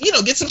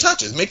get some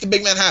touches, make the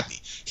big man happy.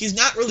 He's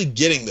not really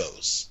getting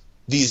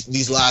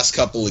these last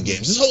couple of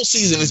games. This whole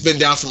season has been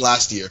down from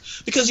last year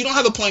because you don't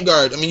have a point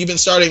guard. I mean, you've been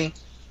starting,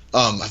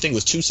 I think it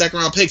was 2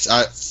 second-round picks.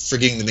 I'm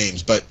forgetting the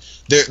names, but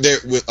they're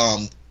with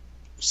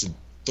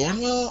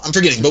Thornwell? I'm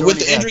forgetting, but with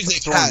the injuries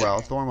they've had.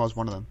 Thornwell's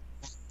one of them.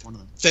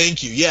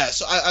 Thank you. Yeah,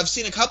 so I've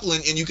seen a couple,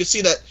 and you can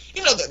see that,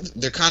 that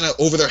they're kind of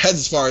over their heads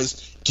as far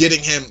as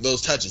getting him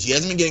those touches. He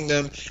hasn't been getting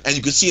them, and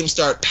you can see him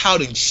start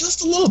pouting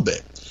just a little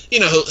bit.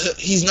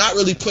 He's not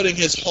really putting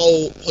his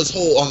whole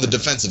on the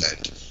defensive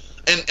end.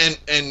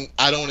 And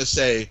I don't want to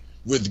say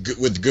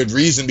with good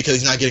reason because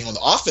he's not getting on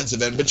the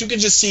offensive end, but you can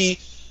just see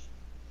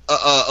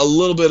a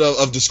little bit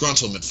of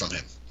disgruntlement from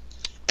him.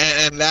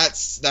 And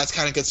that's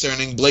kind of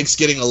concerning. Blake's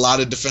getting a lot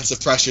of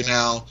defensive pressure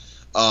now,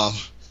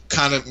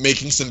 kind of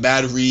making some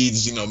bad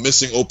reads,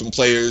 missing open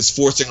players,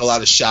 forcing a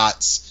lot of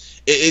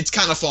shots. It's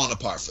kind of falling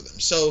apart for them.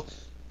 So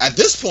at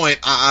this point,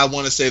 I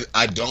want to say that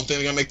I don't think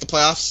they're going to make the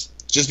playoffs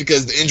just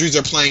because the injuries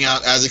are playing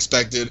out as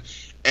expected,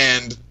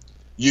 and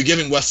you're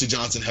giving Wesley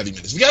Johnson heavy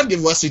minutes. We got to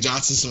give Wesley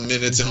Johnson some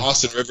minutes and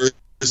Austin Rivers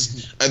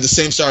at the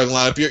same starting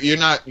lineup.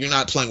 You're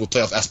not playing with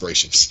playoff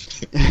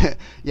aspirations.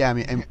 Yeah, I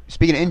mean, and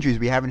speaking of injuries,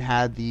 we haven't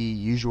had the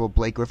usual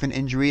Blake Griffin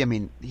injury. I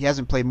mean, he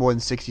hasn't played more than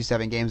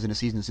 67 games in a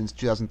season since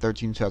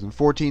 2013,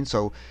 2014,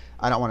 so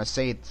I don't want to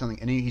say something,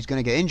 and he's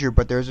going to get injured,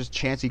 but there's a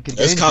chance he could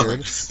get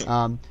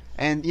injured.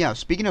 And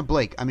speaking of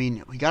Blake, I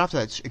mean, he got off to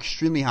that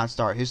extremely hot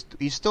start.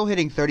 He's still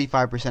hitting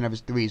 35% of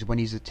his threes when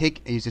he's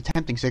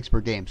attempting 6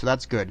 per game, so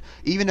that's good.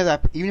 Even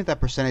if that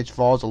percentage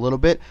falls a little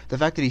bit, the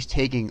fact that he's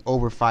taking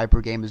over 5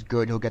 per game is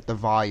good. He'll get the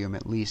volume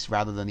at least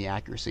rather than the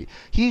accuracy.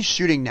 He's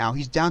shooting now.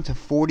 He's down to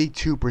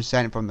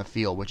 42% from the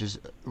field, which is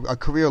a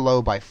career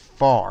low by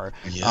far.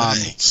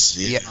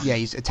 Yikes. Yeah,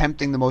 he's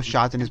attempting the most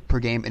shots per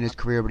game in his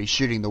career, but he's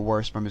shooting the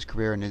worst from his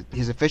career, and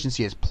his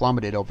efficiency has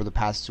plummeted over the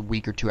past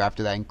week or two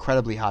after that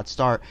incredibly hot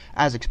start.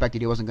 As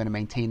expected, he wasn't going to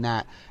maintain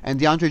that. And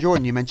DeAndre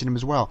Jordan, you mentioned him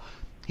as well.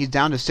 He's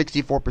down to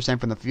 64%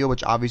 from the field,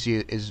 which obviously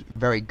is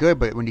very good,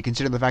 but when you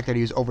consider the fact that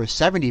he was over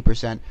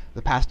 70%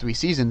 the past 3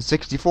 seasons,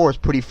 64 is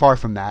pretty far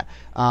from that.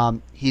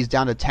 He's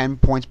down to 10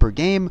 points per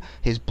game.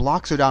 His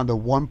blocks are down to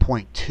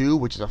 1.2,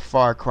 which is a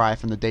far cry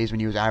from the days when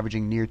he was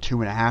averaging near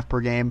 2.5 per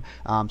game.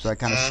 So that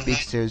kind of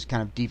speaks to his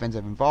kind of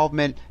defensive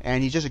involvement,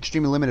 and he's just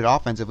extremely limited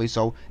offensively,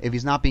 so if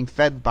he's not being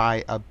fed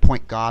by a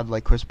point guard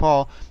like Chris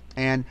Paul,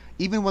 and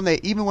even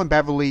when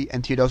Beverly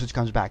and Teodosic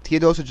comes back,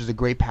 Teodosic is a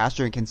great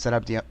passer and can set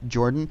up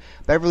Jordan.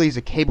 Beverly is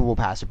a capable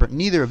passer, but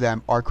neither of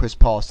them are Chris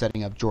Paul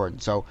setting up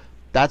Jordan. So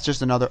that's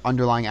just another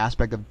underlying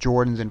aspect of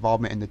Jordan's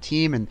involvement in the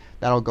team, and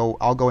I'll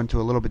go into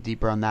a little bit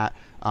deeper on that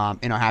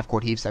in our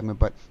half-court heave segment.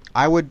 But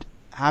I want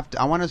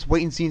to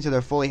wait and see until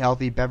they're fully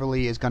healthy.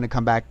 Beverly is going to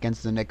come back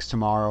against the Knicks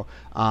tomorrow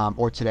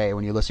or today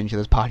when you're listening to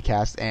this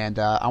podcast, and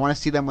I want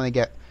to see them when they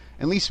get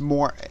at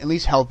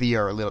least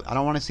healthier a little. I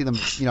don't want to see them,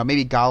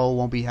 maybe Gallo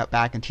won't be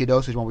back and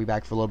Teodosic won't be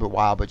back for a little bit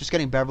while, but just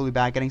getting Beverly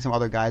back, getting some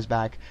other guys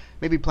back,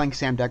 maybe playing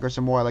Sam Dekker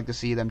some more. I'd like to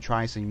see them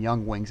try some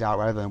young wings out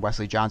rather than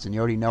Wesley Johnson. You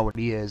already know what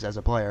he is as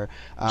a player.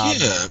 Come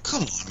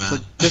on,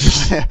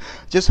 man.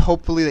 Just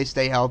hopefully they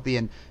stay healthy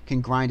and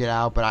can grind it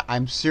out, but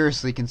I'm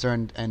seriously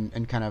concerned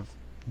and kind of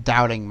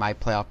doubting my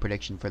playoff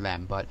prediction for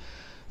them. But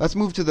let's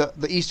move to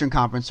the Eastern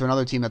Conference, to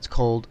another team that's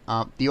cold,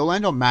 the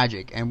Orlando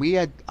Magic. And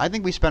I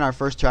think we spent our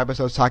first 2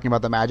 episodes talking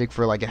about the Magic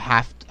for like a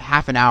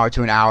half an hour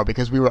to an hour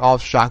because we were all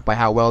shocked by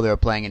how well they were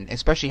playing and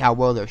especially how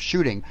well they're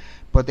shooting.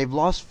 But they've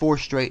lost 4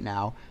 straight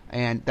now,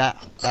 and that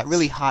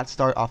really hot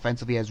start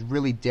offensively has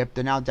really dipped.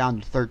 They're now down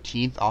to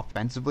 13th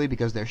offensively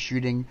because their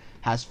shooting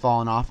has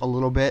fallen off a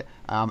little bit,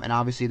 and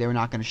obviously they were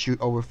not going to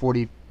shoot over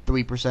 43%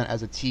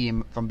 as a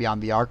team from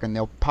beyond the arc, and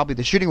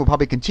the shooting will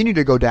probably continue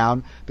to go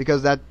down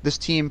because this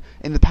team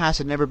in the past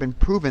had never been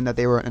proven that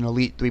they were an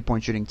elite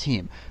 3-point shooting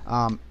team.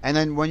 And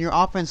then when your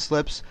offense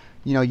slips,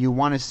 you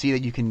want to see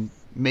that you can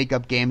make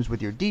up games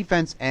with your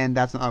defense, and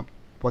that's not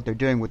what they're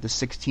doing with the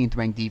 16th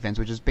ranked defense,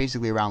 which is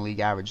basically around league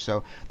average.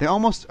 So they're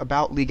almost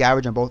about league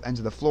average on both ends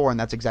of the floor, and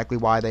that's exactly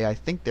why I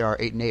think they are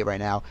 8-8 right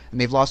now, and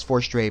they've lost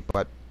 4 straight.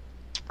 But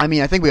I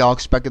mean, I think we all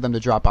expected them to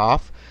drop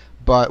off.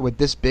 But with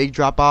this big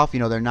drop-off,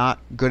 they're not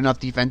good enough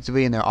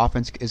defensively, and their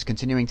offense is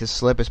continuing to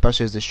slip,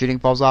 especially as the shooting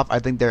falls off. I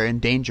think they're in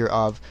danger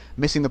of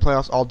missing the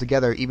playoffs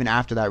altogether, even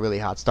after that really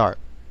hot start.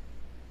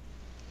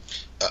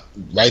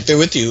 Right there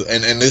with you.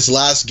 And this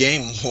last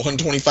game,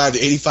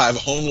 125-85,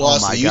 home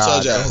loss to the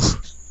Utah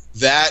Jazz,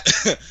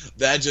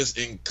 that just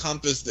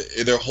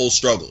encompassed their whole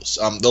struggles.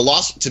 The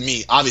loss, to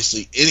me,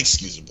 obviously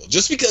inexcusable,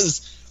 just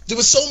because there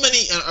was so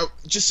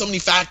many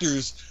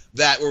factors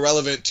that were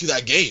relevant to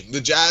that game.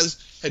 The Jazz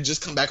had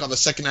just come back on the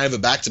second night of a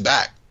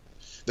back-to-back.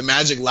 The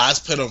Magic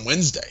last played on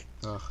Wednesday,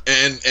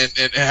 and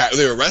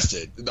they were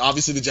rested.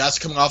 Obviously, the Jazz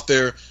coming off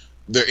their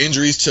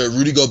injuries to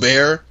Rudy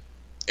Gobert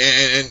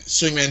and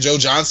swingman Joe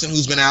Johnson,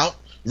 who's been out.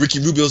 Ricky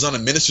Rubio's on a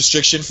minutes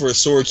restriction for a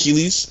sore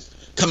Achilles.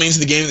 Coming into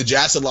the game, the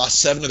Jazz had lost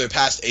 7 of their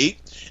past 8,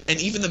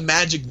 and even the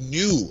Magic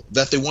knew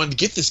that they wanted to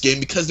get this game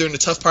because they're in a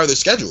tough part of their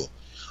schedule.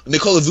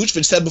 Nikola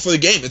Vucevic said before the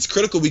game, it's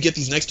critical we get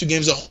these next 2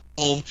 games at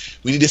home.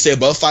 We need to stay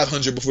above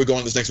 500 before we go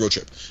on this next road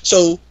trip.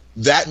 So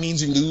that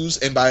means you lose,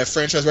 and by a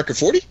franchise record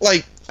 40?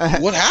 Like,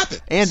 what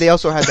happened? And they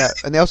also had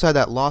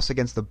that loss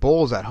against the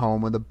Bulls at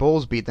home, when the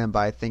Bulls beat them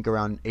by I think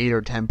around 8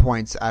 or 10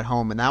 points at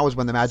home, and that was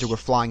when the Magic were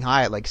flying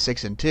high at like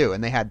 6-2,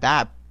 and they had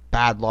that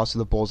bad loss to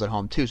the Bulls at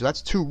home too. So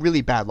that's 2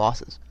 really bad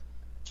losses.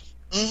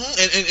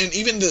 Mm-hmm. And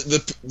even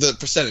the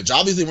percentage.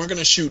 Obviously, we're going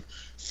to shoot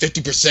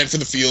 50% from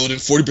the field and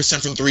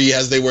 40% from 3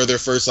 as they were their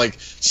first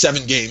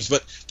 7 games.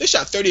 But they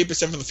shot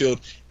 38% from the field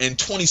and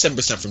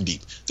 27% from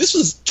deep. This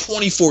was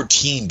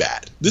 2014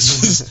 bad.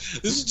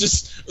 This was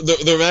just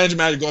the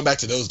Magic going back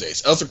to those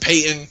days. Elfrid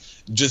Payton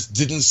just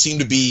didn't seem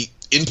to be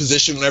in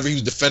position whenever he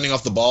was defending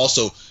off the ball.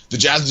 So the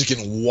Jazz were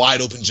getting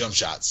wide open jump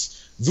shots.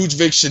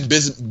 Vucevic and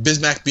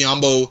Bismack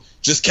Biyombo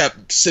just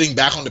kept sitting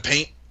back on the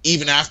paint,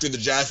 even after the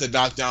Jazz had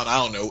knocked down,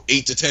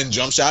 8 to 10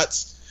 jump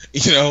shots,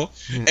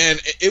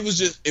 and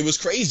it was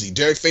crazy.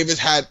 Derek Favors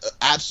had an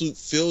absolute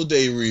field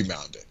day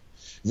rebounding.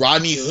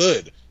 Rodney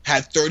Hood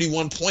had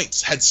 31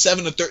 points, had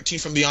 7 of 13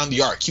 from beyond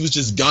the arc. He was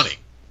just gunning.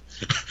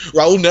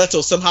 Raul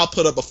Neto somehow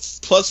put up a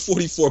plus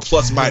 44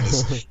 plus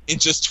minus in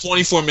just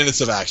 24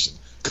 minutes of action.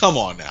 Come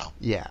on now.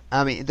 Yeah,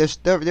 I mean,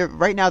 they're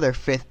right now they're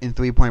 5th in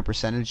 3-point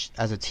percentage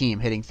as a team,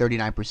 hitting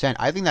 39%.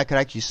 I think that could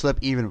actually slip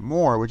even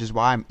more, which is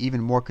why I'm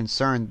even more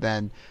concerned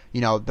than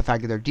the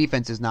fact that their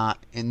defense is not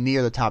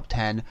near the top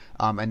 10,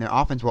 and their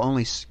offense will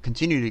only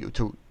continue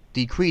to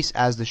decrease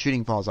as the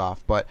shooting falls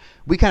off. But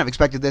we kind of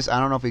expected this.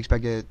 I don't know if we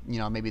expected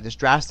maybe this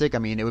drastic. I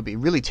mean, it would be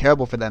really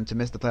terrible for them to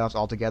miss the playoffs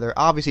altogether.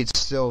 Obviously, it's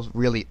still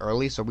really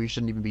early, so we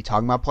shouldn't even be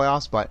talking about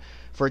playoffs. But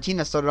for a team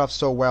that started off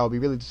so well, it'd be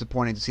really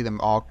disappointing to see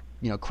them all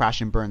crash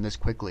and burn this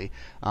quickly.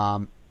 Yeah,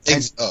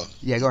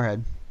 go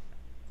ahead.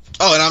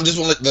 Oh, and I'm just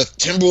want to the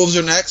Timberwolves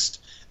are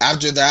next.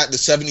 After that, the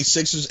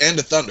 76ers and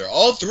the Thunder.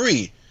 All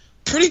 3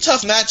 pretty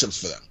tough matchups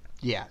for them.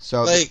 Yeah,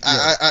 so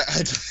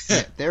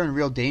they're in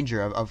real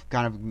danger of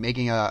kind of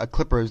making a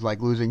Clippers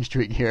losing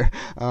streak here.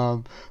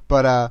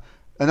 But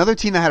another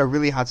team that had a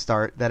really hot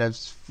start that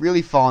has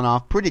really fallen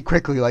off pretty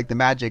quickly, like the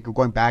Magic,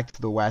 going back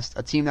to the West.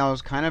 A team that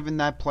was kind of in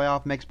that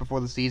playoff mix before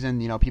the season.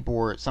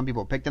 Some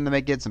people picked them to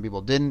make it, some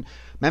people didn't.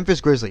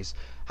 Memphis Grizzlies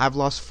have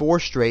lost 4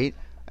 straight,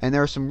 and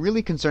there are some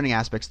really concerning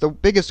aspects. The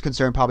biggest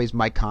concern probably is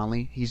Mike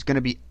Conley. He's going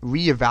to be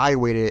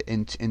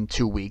reevaluated in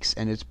 2 weeks,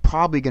 and it's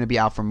probably going to be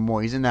out for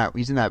more. He's in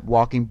that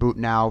walking boot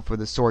now for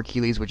the sore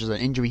Achilles, which is an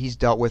injury he's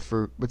dealt with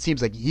for what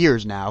seems like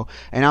years now.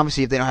 And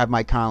obviously, if they don't have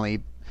Mike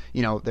Conley,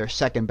 their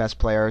second best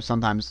player,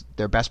 sometimes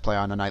their best player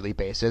on a nightly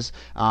basis,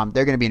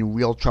 they're going to be in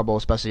real trouble,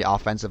 especially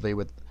offensively,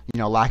 with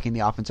lacking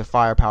the offensive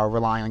firepower,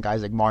 relying on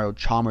guys like Mario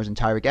Chalmers and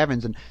Tyreke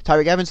Evans. And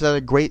Tyreke Evans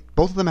had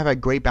both of them have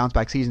had great bounce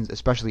back seasons,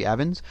 especially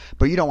Evans,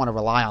 but you don't want to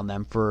rely on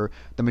them for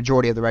the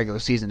majority of the regular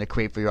season to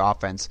create for your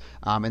offense.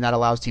 And that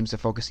allows teams to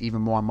focus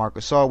even more on Marc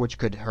Gasol, which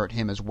could hurt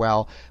him as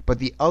well. But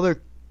the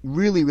other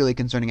really, really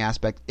concerning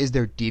aspect is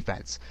their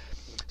defense.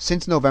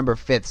 Since November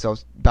 5th, so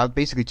about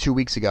basically 2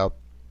 weeks ago,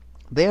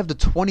 they have the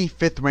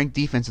 25th ranked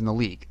defense in the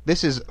league.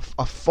 This is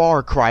a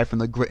far cry from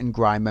the grit and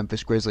grind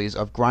Memphis Grizzlies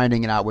of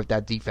grinding it out with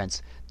that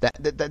defense.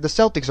 The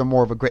Celtics are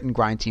more of a grit and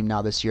grind team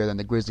now this year than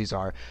the Grizzlies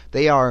are.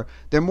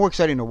 They're more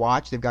exciting to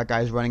watch. They've got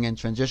guys running in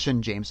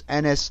transition: James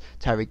Ennis,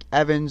 Tyreke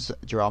Evans,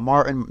 Jarrell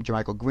Martin,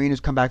 JaMychal Green, who's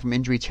come back from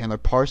injury. Chandler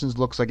Parsons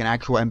looks like an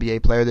actual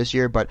NBA player this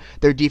year, but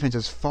their defense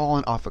has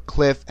fallen off a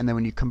cliff. And then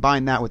when you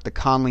combine that with the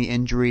Conley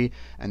injury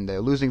and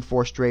they're losing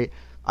 4 straight,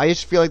 I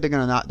just feel like they're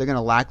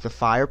gonna lack the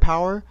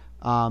firepower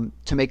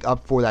to make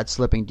up for that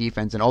slipping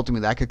defense, and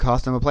ultimately that could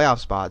cost them a playoff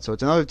spot. So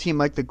it's another team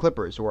like the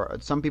Clippers, where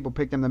some people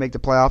picked them to make the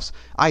playoffs.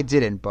 I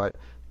didn't, but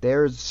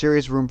there's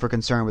serious room for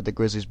concern with the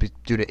Grizzlies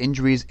due to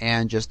injuries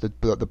and just the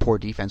poor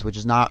defense, which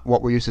is not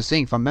what we're used to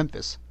seeing from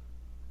Memphis.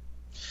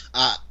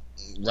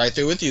 right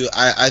there with you.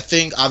 I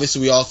think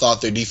obviously we all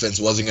thought their defense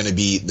wasn't going to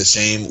be the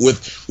same.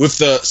 With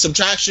the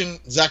subtraction,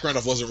 Zach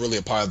Randolph wasn't really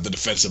a part of the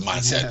defensive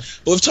mindset. Yeah.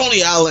 But with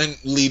Tony Allen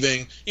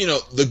leaving,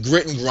 the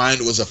grit and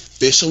grind was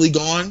officially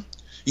gone.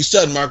 You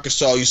still had Marc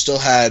Gasol, you still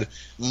had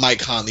Mike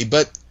Conley,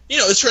 but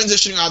it's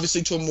transitioning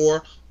obviously to a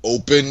more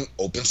open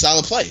style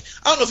of play.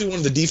 I don't know if he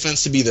wanted the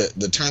defense to be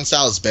the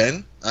turnstile it's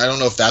been. I don't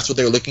know if that's what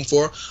they were looking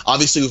for.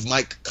 Obviously, with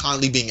Mike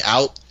Conley being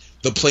out,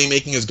 the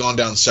playmaking has gone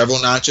down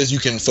several notches. You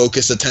can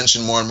focus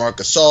attention more on Marc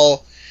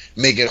Gasol,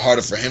 make it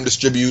harder for him to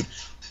distribute.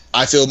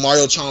 I feel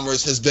Mario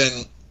Chalmers has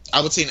been,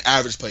 I would say, an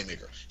average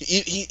playmaker.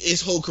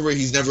 His whole career,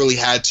 he's never really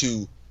had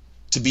to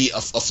be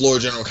a floor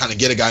general, kind of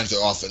get a guy into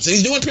their offense. And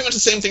he's doing pretty much the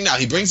same thing now.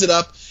 He brings it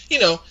up,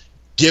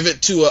 give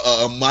it to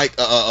a Marc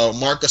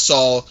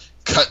Gasol,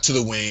 cut to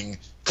the wing,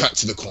 cut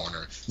to the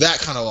corner, that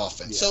kind of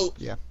offense. So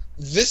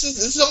this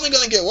is only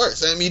going to get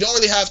worse. I mean, you don't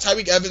really have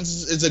Tyreek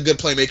Evans is a good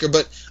playmaker,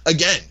 but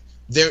again,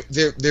 they're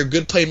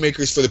good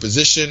playmakers for the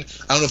position.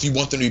 I don't know if you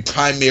want them to be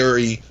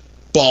primary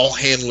ball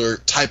handler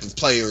type of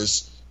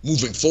players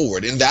moving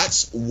forward, and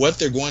that's what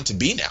they're going to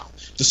be now.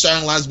 The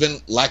starting line's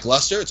been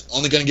lackluster. It's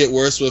only going to get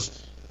worse with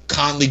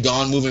Conley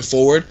gone moving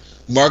forward.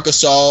 Marc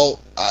Gasol,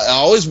 I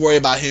always worry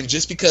about him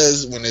just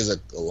because when there's a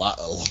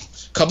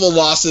couple of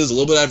losses, a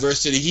little bit of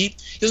adversity, he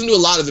doesn't do a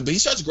lot of it, but he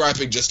starts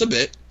griping just a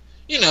bit.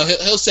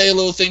 He'll say a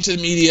little thing to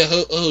the media.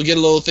 He'll get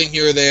a little thing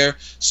here or there.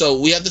 So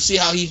we have to see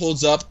how he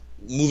holds up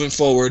moving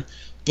forward.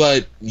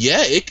 But,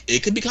 yeah,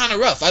 it could be kind of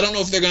rough. I don't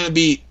know if they're going to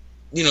be,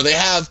 they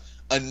have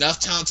enough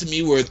talent to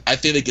me where I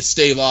think they could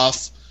stave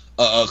off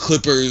a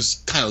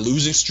Clippers kind of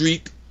losing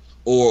streak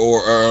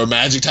or a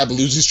Magic type of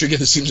losing streak that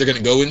the teams are going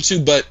to go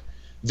into. But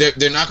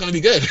they're not going to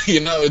be good.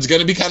 It's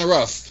going to be kind of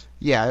rough.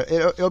 Yeah,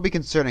 it'll be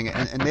concerning,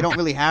 and they don't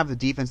really have the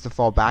defense to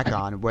fall back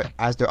on,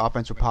 as their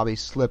offense will probably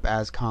slip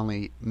as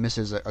Conley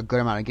misses a good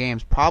amount of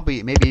games,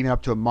 probably maybe even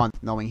up to a month,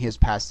 knowing his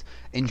past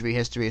injury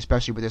history,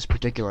 especially with this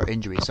particular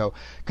injury. So,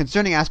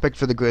 concerning aspect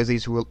for the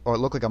Grizzlies, who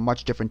look like a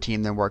much different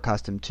team than we're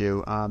accustomed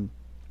to.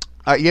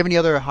 You have any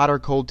other hot or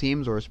cold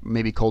teams, or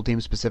maybe cold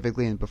teams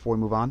specifically, and before we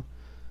move on?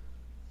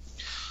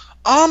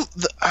 I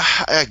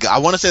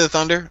want to say the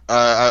Thunder.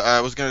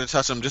 I was going to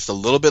touch them just a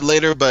little bit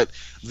later, but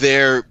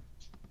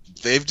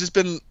they've just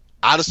been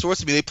out of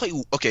sorts. I mean, they play.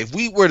 Okay, if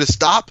we were to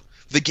stop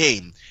the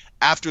game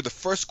after the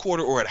first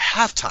quarter or at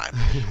halftime,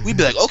 we'd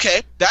be like,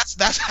 okay,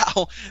 that's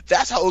how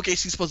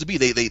OKC's supposed to be.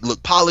 They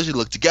look polished, they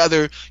look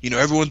together.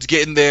 Everyone's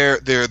getting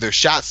their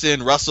shots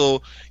in.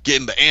 Russell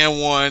getting the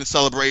and one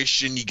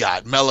celebration. You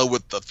got Melo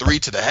with the 3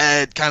 to the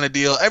head kind of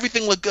deal.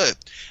 Everything looked good.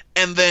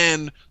 And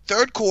then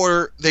third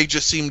quarter, they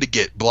just seem to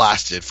get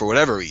blasted for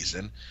whatever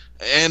reason.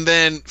 And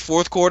then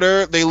fourth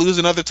quarter, they lose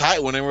another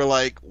tight one, and we're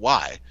like,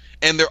 why?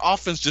 And their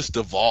offense just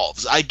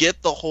devolves. I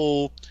get the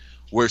whole,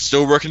 we're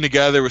still working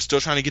together, we're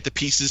still trying to get the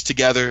pieces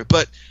together,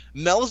 but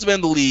Melo's been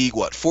in the league,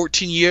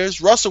 14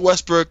 years? Russell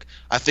Westbrook,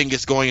 I think,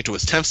 is going into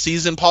his 10th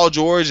season. Paul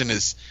George in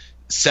his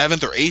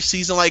 7th or 8th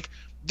season.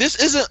 This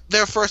isn't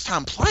their first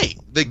time playing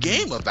the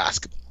game of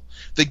basketball,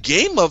 the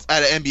game of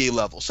at an NBA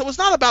level. So it's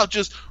not about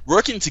just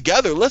working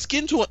together. Let's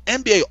get into an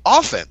NBA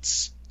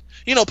offense.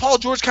 Paul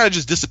George kind of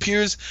just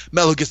disappears.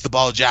 Melo gets the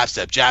ball, jab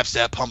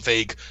step, pump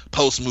fake,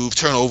 post move,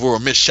 turnover, or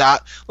missed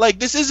shot.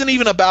 This isn't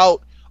even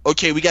about,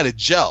 okay, we got to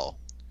gel.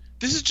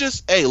 This is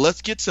just, hey,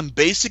 let's get some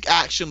basic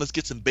action. Let's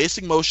get some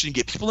basic motion,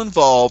 get people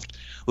involved.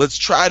 Let's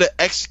try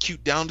to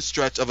execute down the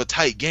stretch of a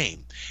tight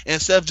game. And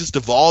instead of just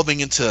devolving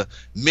into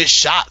missed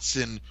shots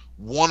and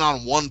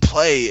one-on-one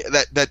play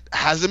that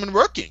hasn't been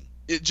working.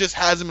 It just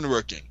hasn't been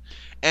working.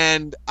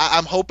 And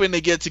I'm hoping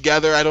they get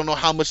together. I don't know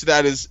how much of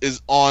that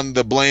is on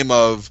the blame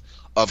of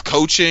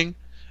coaching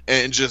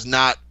and just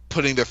not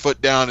putting their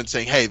foot down and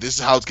saying, hey, this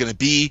is how it's going to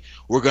be.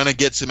 We're going to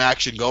get some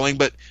action going.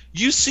 But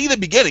you see the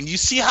beginning. You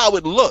see how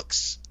it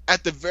looks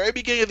at the very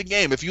beginning of the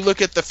game. If you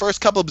look at the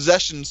first couple of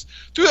possessions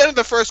through the end of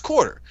the first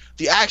quarter,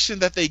 the action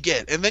that they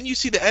get. And then you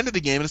see the end of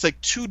the game, and it's like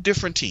two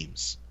different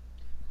teams.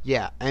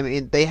 Yeah, I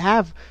mean, they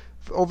have,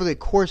 over the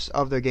course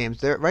of their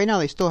games, right now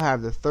they still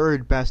have the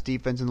third best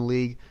defense in the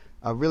league,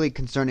 a really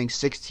concerning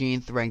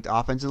 16th ranked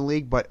offense in the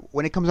league, but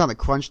when it comes down to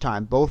crunch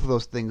time, both of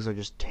those things are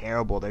just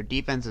terrible. Their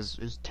defense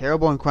is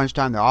terrible in crunch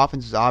time. Their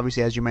offense is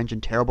obviously, as you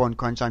mentioned, terrible in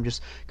crunch time.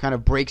 Just kind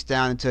of breaks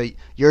down into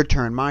your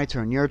turn, my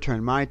turn, your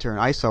turn, my turn,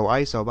 ISO,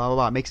 blah, blah,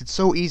 blah. It makes it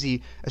so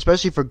easy,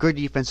 especially for good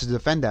defenses to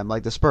defend them,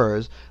 like the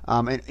Spurs,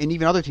 and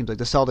even other teams like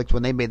the Celtics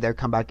when they made their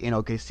comeback in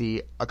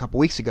OKC a couple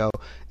weeks ago.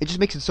 It just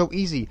makes it so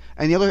easy.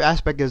 And the other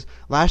aspect is,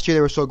 last year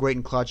they were so great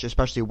in clutch,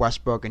 especially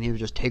Westbrook, and he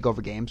would just take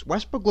over games.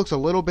 Westbrook looks a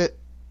little bit,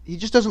 he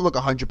just doesn't look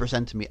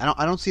 100% to me.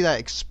 I don't see that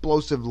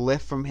explosive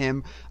lift from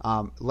him.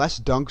 Less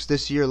dunks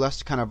this year,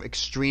 less kind of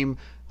extreme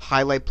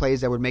highlight plays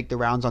that would make the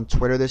rounds on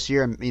Twitter this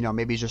year. And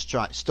maybe he's just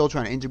still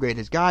trying to integrate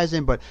his guys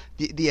in. But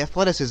the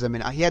athleticism,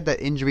 and he had that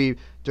injury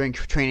during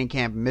training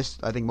camp, missed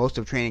I think most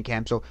of training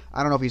camp. So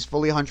I don't know if he's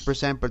fully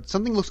 100%, but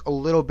something looks a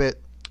little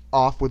bit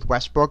off with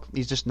Westbrook.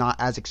 He's just not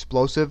as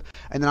explosive.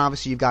 And then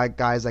obviously you've got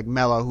guys like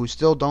Melo who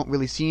still doesn't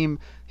really seem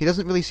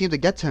to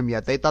get to him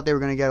yet. They thought they were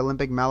going to get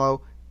Olympic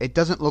Melo, It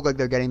doesn't look like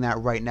they're getting that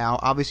right now.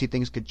 Obviously,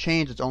 things could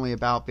change. It's only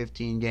about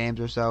 15 games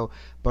or so.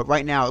 But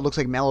right now, it looks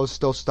like Melo's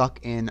still stuck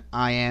in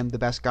I am the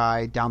best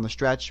guy down the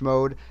stretch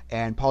mode.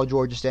 And Paul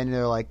George is standing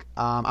there like,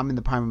 I'm in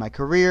the prime of my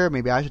career.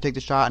 Maybe I should take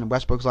the shot. And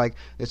Westbrook's like,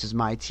 this is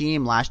my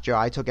team. Last year,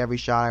 I took every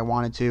shot I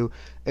wanted to.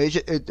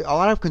 A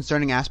lot of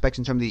concerning aspects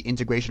in terms of the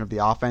integration of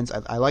the offense.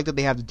 I like that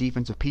they have the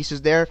defensive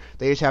pieces there.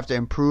 They just have to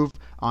improve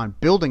on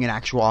building an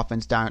actual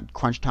offense down at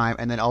crunch time,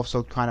 and then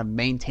also kind of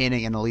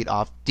maintaining an elite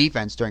off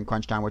defense during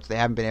crunch time, which they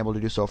haven't been able to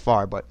do so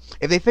far. But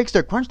if they fix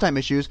their crunch time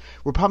issues,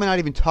 we're probably not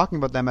even talking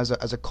about them as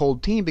a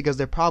cold team, because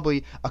they're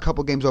probably a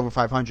couple games over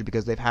 500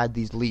 because they've had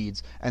these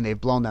leads and they've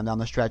blown them down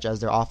the stretch as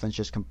their offense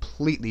just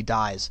completely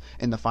dies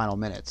in the final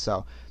minutes.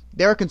 So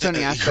there are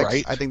concerning aspects.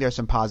 Right. I think there are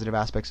some positive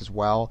aspects as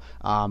well.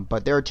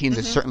 But they're a team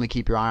to certainly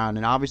keep your eye on.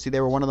 And obviously,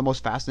 they were one of the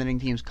most fascinating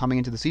teams coming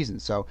into the season.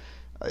 So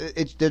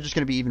they're just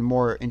going to be even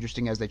more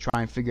interesting as they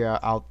try and figure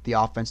out the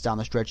offense down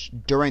the stretch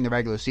during the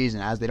regular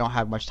season, as they don't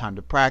have much time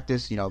to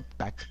practice,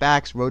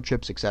 back-to-backs, road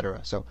trips,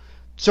 etc.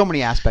 So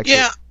many aspects.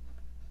 Yeah.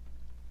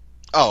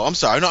 Oh, I'm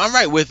sorry. No, I'm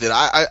right with it.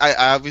 I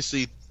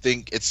obviously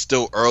think it's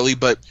still early,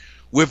 but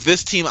with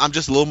this team, I'm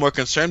just a little more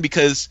concerned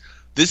because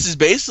this is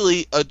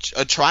basically a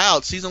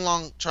tryout,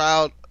 season-long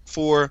tryout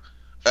for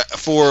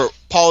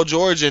Paul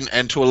George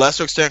and to a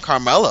lesser extent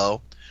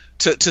Carmelo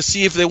to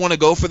see if they want to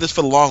go for this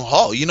for the long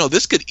haul.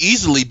 This could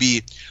easily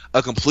be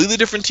a completely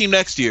different team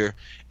next year,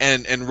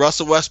 and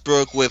Russell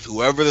Westbrook with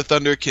whoever the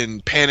Thunder can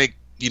panic,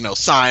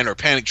 sign or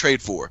panic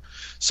trade for.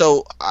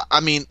 So, I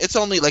mean, it's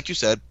only, like you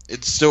said,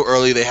 it's still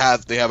early. They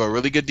have a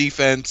really good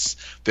defense.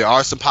 There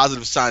are some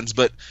positive signs,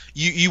 but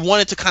you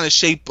want it to kind of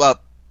shape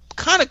up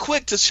kind of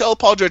quick to show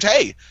Paul George,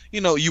 hey,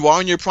 you are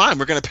in your prime.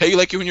 We're going to pay you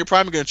like you're in your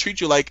prime. We're going to treat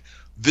you like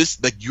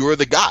this, like you're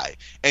the guy,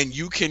 and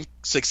you can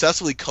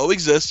successfully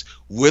coexist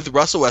with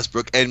Russell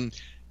Westbrook. And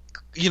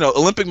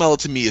Olympic Melo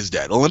to me is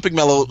dead. Olympic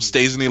Melo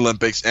stays in the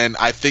Olympics, and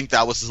I think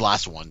that was his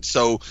last one.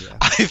 So yeah.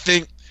 I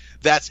think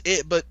that's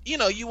it. But you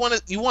want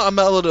a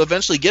Melo to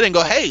eventually get in and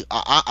go, hey,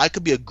 I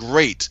could be a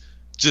great,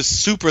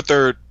 just super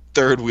third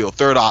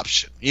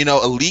option.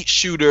 Elite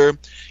shooter.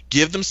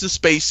 Give them some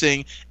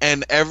spacing,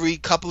 and every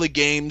couple of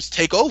games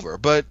take over.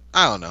 But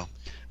I don't know.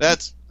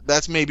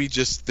 That's maybe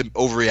just the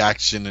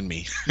overreaction in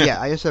me. Yeah,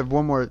 I just have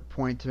one more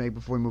point to make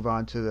before we move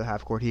on to the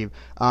half-court heave.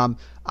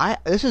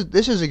 This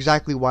is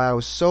exactly why I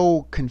was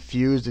so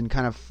confused and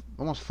kind of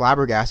almost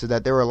flabbergasted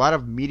that there were a lot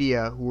of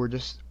media who were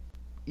just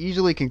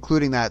easily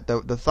concluding that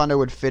the Thunder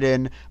would fit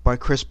in, but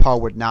Chris Paul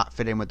would not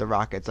fit in with the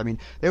Rockets. I mean,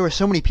 there were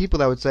so many people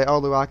that would say,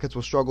 the Rockets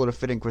will struggle to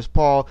fit in Chris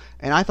Paul,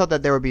 and I thought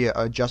that there would be an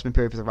adjustment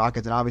period for the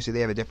Rockets, and obviously they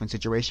have a different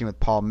situation with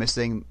Paul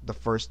missing the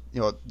first, he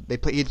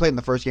played in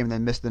the first game and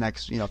then missed the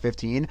next,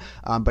 15,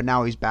 but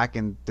now he's back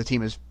and the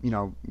team is,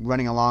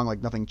 running along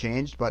like nothing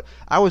changed. But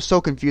I was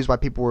so confused why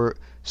people were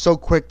so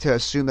quick to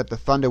assume that the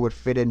Thunder would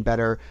fit in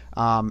better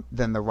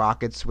than the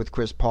Rockets with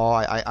Chris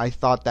Paul. I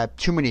thought that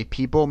too many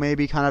people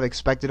maybe kind of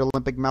expected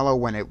Olympic Melo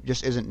when it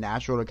just isn't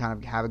natural to kind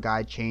of have a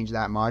guy change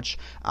that much.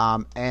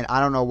 And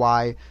I don't know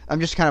why. I'm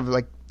just kind of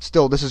like,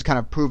 still, this is kind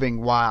of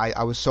proving why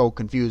I was so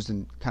confused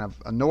and kind of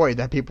annoyed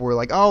that people were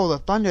like,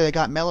 the Thunder, they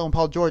got Melo and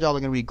Paul George, they're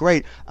going to be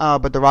great.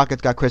 But the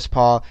Rockets got Chris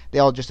Paul. They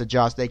all just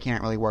adjust. They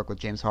can't really work with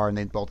James Harden.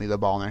 They both need the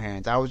ball in their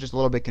hands. I was just a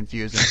little bit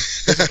confused. And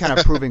this is kind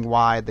of proving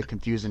why the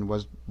confusion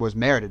was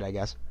merited, I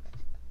guess.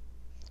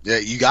 Yeah,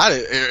 you got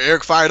it.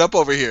 Eric fired up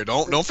over here.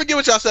 Don't forget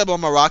what y'all said about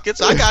my Rockets.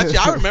 I got you.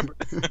 I remember.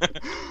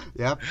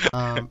 Yep.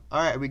 All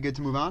right, are we good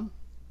to move on?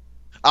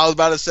 I was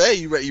about to say,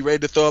 you ready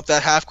to throw up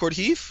that half-court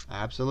heave?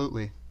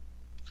 Absolutely.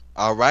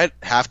 All right,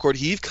 half-court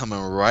heave coming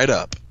right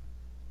up.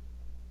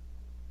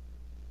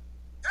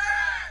 10, 9,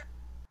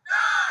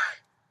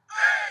 8,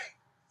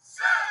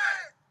 7,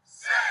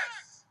 6,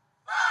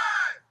 5,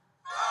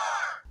 4,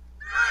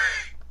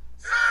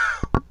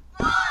 3, 2,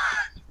 1.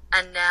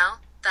 And now,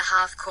 the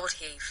half-court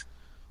heave.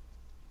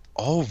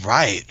 All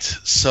right,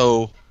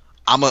 so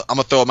I'm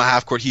gonna throw up my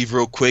half-court heave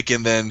real quick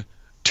and then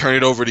turn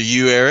it over to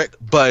you, Eric.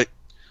 But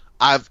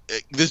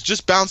this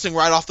just bouncing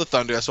right off the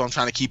Thunder, so I'm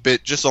trying to keep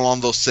it just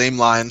along those same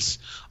lines.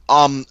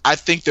 I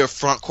think their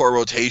front court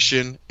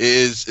rotation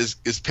is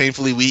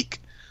painfully weak.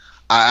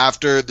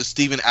 After the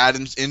Steven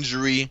Adams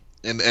injury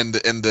and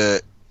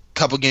the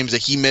couple games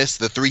that he missed,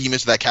 the 3 he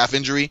missed with that calf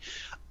injury,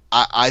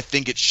 I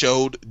think it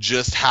showed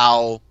just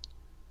how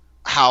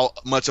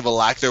much of a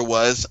lack there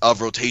was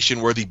of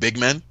rotation-worthy big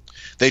men.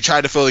 They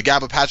tried to fill the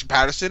gap with Patrick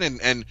Patterson,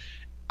 and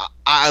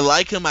I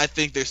like him. I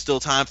think there's still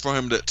time for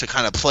him to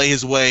kind of play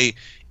his way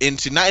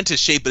not into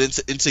shape, but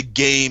into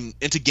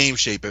game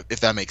shape, if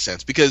that makes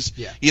sense. Because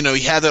he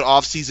had that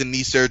off-season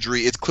knee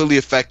surgery. It's clearly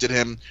affected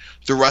him.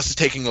 The rust is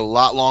taking a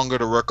lot longer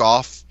to work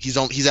off.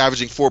 He's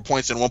averaging 4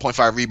 points and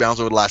 1.5 rebounds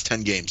over the last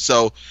 10 games.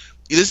 So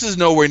this is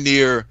nowhere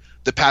near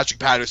the Patrick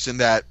Patterson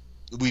that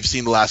we've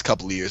seen the last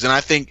couple of years. And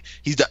I think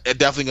he's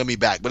definitely going to be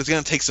back, but it's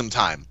going to take some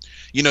time.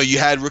 You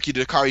had rookie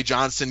Dakari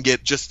Johnson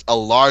get just a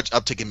large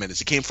uptick in minutes.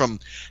 He came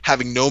from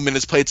having no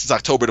minutes played since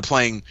October to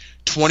playing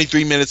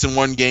 23 minutes in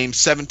one game,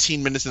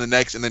 17 minutes in the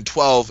next, and then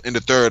 12 in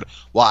the third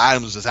while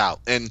Adams was out.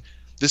 And,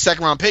 the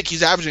second round pick,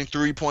 he's averaging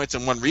 3 points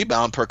and 1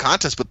 rebound per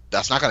contest, but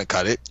that's not going to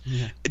cut it.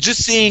 Yeah.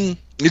 Just seeing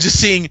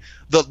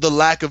the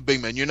lack of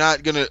big men. You're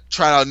not going to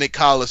try out Nick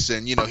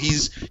Collison. You know,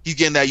 he's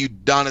getting that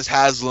Udonis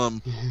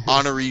Haslem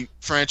honorary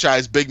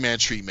franchise big man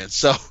treatment.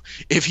 So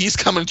if he's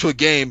coming to a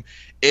game,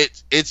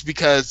 it's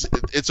because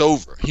it's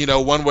over. You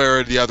know, one way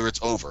or the other,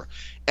 it's over.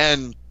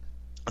 And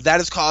that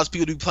has caused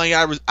people to be playing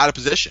out of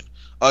position.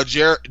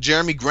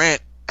 Jeremy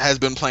Grant has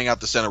been playing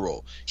out the center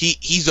role.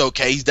 He's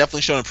okay. He's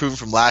definitely shown improvement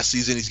from last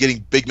season. He's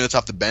getting big minutes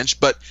off the bench,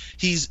 but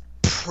he's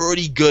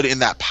pretty good in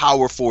that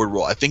power forward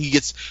role. I think he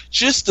gets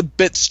just a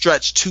bit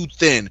stretched too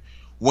thin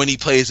when he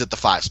plays at the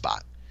 5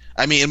 spot.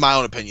 I mean, in my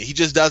own opinion, he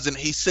just doesn't.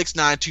 He's 6'9",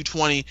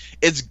 220.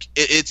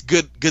 It's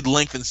good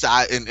length and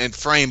size and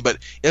frame, but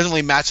it doesn't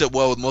really match up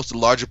well with most of the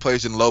larger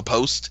players in low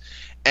post.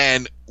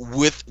 And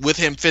with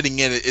him fitting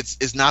in,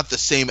 it's not the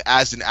same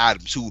as an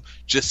Adams, who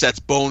just sets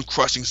bone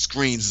crushing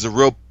screens, is a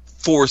real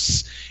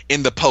force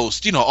in the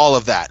post, you know, all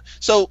of that.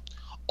 So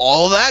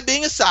all that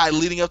being aside,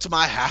 leading up to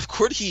my half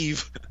court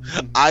heave,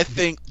 I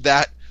think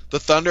that the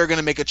Thunder are going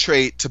to make a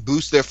trade to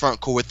boost their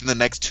front court within the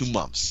next 2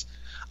 months.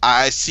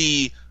 I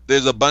see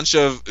there's a bunch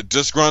of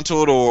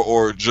disgruntled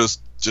or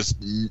just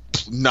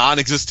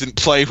non-existent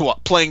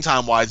playing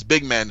time wise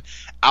big men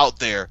out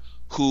there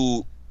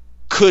who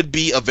could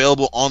be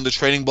available on the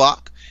trading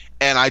block,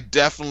 and I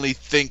definitely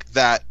think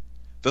that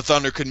the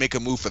Thunder could make a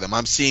move for them.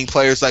 I'm seeing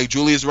players like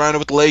Julius Randle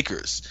with the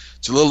Lakers,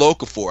 Jahlil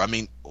Okafor. I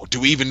mean, do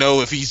we even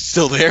know if he's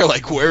still there?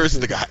 Like, where is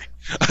the guy?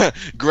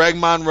 Greg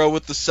Monroe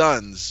with the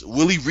Suns,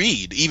 Willie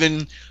Reed,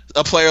 even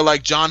a player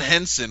like John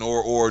Henson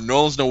or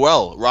Nerlens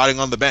Noel rotting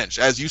on the bench.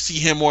 As you see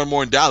him more and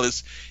more in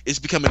Dallas, it's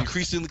becoming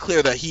increasingly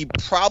clear that he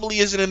probably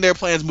isn't in their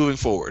plans moving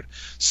forward.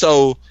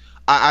 So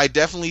I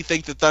definitely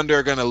think the Thunder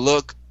are going to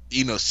look,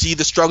 you know, see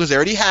the struggles they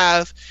already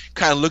have,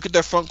 kind of look at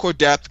their front court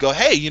depth, go,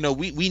 hey, you know,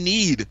 we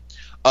need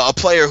a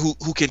player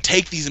who can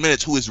take these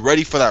minutes, who is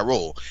ready for that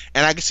role.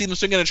 And I can see them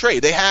swinging a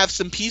trade. They have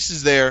some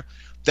pieces there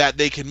that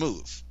they can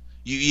move.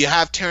 You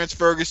have Terrence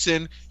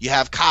Ferguson, you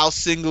have Kyle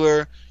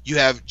Singler, you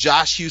have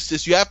Josh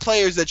Hustis, you have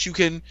players that you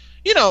can,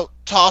 you know,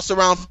 toss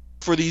around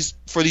for these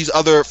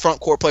other front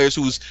court players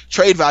whose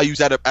trade value's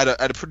at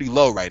a pretty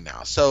low right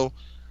now. So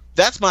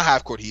that's my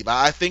half court heave.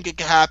 I think it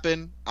can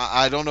happen.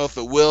 I don't know if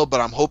it will, but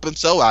I'm hoping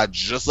so. I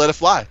just let it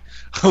fly.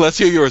 Let's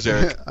hear yours,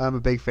 Eric. I'm a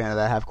big fan of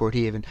that half-court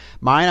heave. And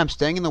mine, I'm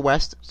staying in the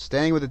West,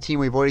 staying with the team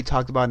we've already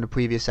talked about in the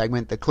previous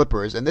segment, the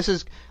Clippers. And this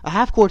is a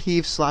half-court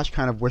heave /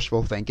 kind of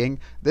wishful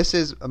thinking. This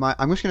is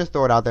I'm just going to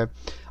throw it out there.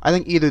 I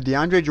think either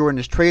DeAndre Jordan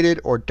is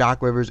traded or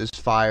Doc Rivers is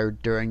fired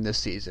during this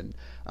season.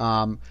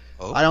 I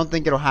don't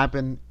think it'll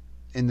happen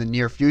in the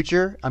near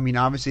future. I mean,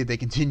 obviously, if they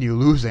continue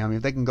losing, I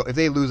mean, if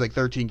they lose like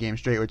 13 games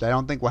straight, which I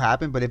don't think will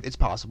happen, but if it's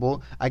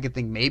possible, I could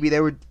think maybe they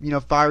would, you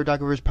know, fire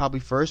Doc Rivers probably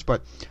first.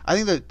 But I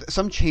think that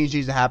some change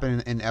needs to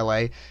happen in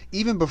LA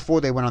even before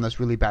they went on this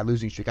really bad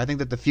losing streak. I think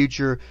that the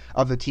future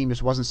of the team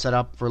just wasn't set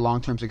up for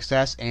long-term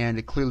success, and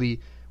it clearly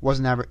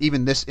wasn't ever,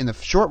 even this in the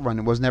short run,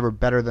 it was never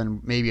better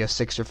than maybe a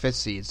 6th or 5th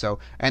seed. So,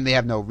 and they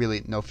have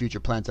no future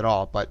plans at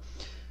all. But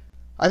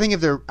I think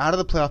if they're out of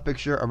the playoff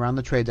picture around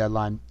the trade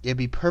deadline, it'd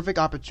be perfect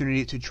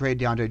opportunity to trade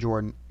DeAndre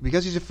Jordan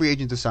because he's a free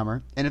agent this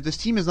summer. And if this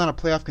team is not a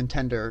playoff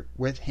contender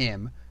with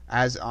him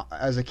as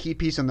a key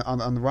piece on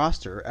the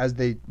roster, as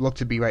they look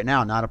to be right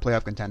now, not a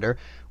playoff contender,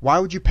 why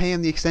would you pay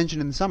him the extension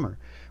in the summer?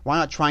 Why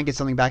not try and get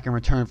something back in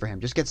return for him?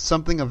 Just get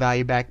something of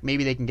value back.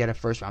 Maybe they can get a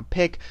first-round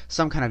pick,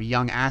 some kind of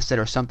young asset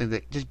or something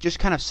that just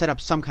kind of set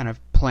up some kind of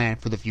plan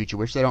for the future,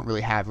 which they don't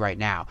really have right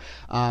now.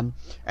 And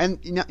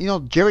you know,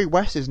 Jerry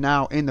West is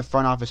now in the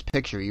front office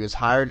picture. He was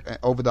hired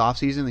over the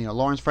offseason. You know,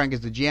 Lawrence Frank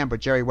is the GM,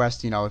 but Jerry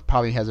West, you know,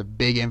 probably has a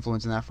big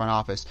influence in that front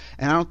office.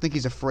 And I don't think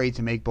he's afraid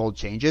to make bold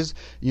changes.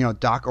 You know,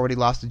 Doc already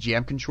lost the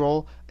GM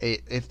control.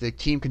 If the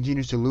team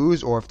continues to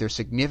lose, or if they're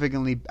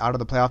significantly out of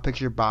the playoff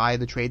picture by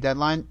the trade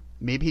deadline,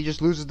 maybe he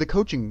just loses the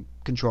coaching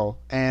control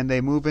and they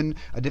move in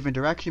a different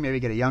direction. Maybe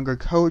get a younger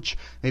coach,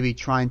 maybe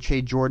try and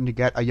trade Jordan to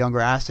get a younger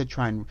asset,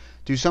 try and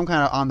do some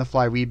kind of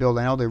on-the-fly rebuild.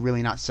 I know they're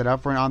really not set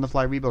up for an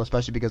on-the-fly rebuild,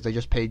 especially because they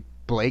just paid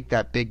Blake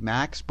that big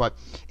max. But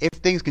if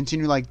things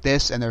continue like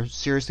this and they're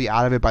seriously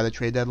out of it by the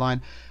trade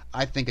deadline,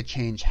 I think a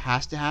change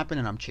has to happen,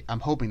 and I'm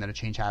hoping that a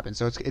change happens.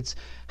 So it's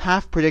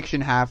half prediction,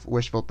 half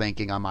wishful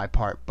thinking on my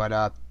part.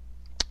 But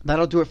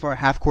that'll do it for our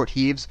half-court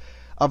heaves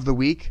of the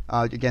week.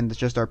 Again, that's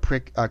just our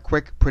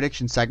quick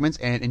prediction segments,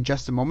 and in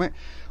just a moment,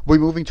 we're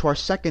moving to our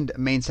second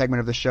main segment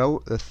of the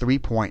show, the 3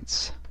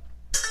 points.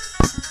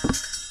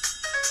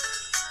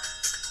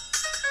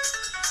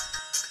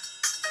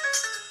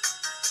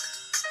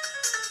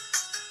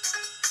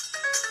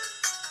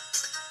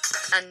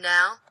 And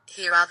now,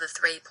 here are the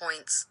 3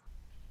 points.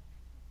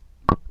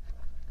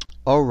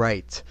 All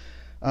right.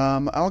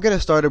 I'll get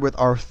us started with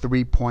our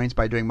 3 points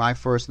by doing my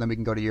first, and then we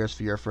can go to yours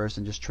for your first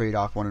and just trade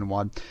off one and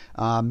one.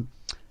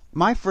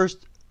 My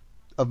first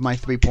of my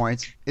 3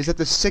 points is that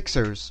the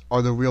Sixers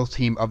are the real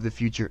team of the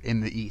future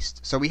in the East.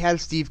 So we had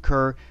Steve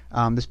Kerr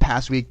this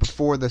past week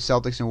before the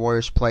Celtics and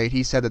Warriors played.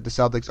 He said that the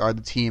Celtics are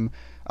the team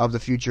of the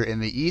future in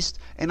the East.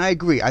 And I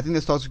agree. I think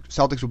the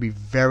Celtics will be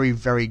very,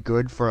 very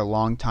good for a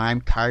long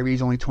time.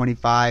 Kyrie's only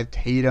 25.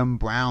 Tatum,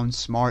 Brown,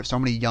 Smart, so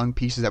many young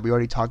pieces that we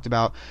already talked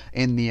about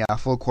in the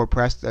full court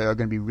press that are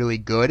going to be really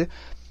good.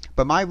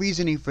 But my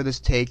reasoning for this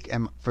take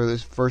and for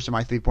this first of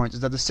my 3 points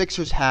is that the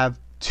Sixers have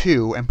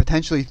 2 and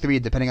potentially 3,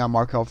 depending on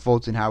Markelle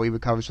Fultz and how he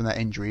recovers from that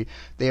injury.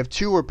 They have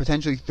 2 or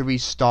potentially 3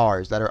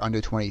 stars that are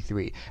under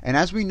 23. And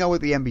as we know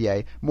with the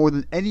NBA, more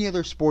than any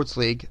other sports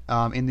league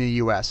in the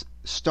U.S.,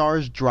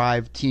 stars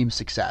drive team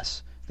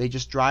success. They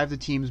just drive the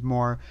teams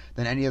more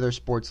than any other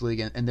sports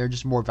league, and they're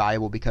just more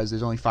valuable because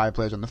there's only 5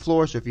 players on the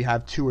floor. So if you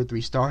have 2 or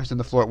 3 stars on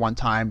the floor at one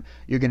time,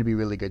 you're going to be a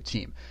really good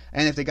team.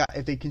 And if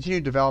they continue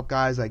to develop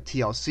guys like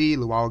TLC,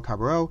 Luau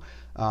Cabarro,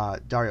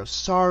 Dario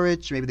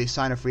Saric, maybe they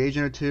sign a free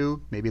agent or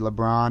 2, maybe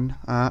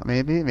LeBron,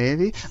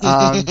 maybe.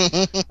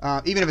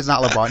 Even if it's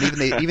not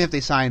LeBron, even if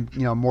they sign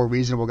more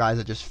reasonable guys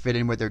that just fit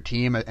in with their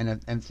team,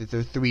 and if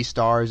they're 3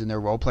 stars and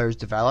their role players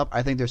develop,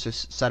 I think they're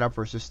set up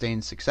for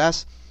sustained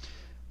success.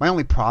 My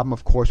only problem,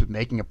 of course, with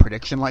making a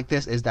prediction like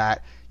this is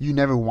that you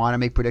never want to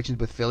make predictions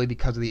with Philly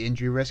because of the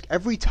injury risk.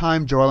 Every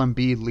time Joel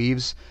Embiid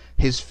leaves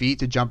his feet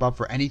to jump up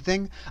for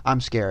anything, I'm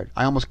scared.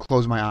 I almost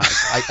close my eyes.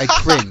 I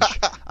cringe.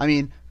 I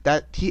mean,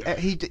 that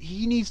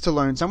he needs to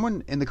learn.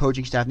 Someone in the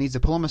coaching staff needs to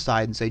pull him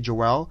aside and say,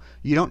 Joel,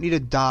 you don't need to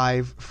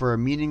dive for a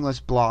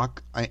meaningless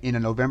block in a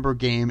November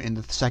game in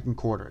the second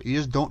quarter. You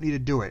just don't need to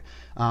do it.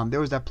 There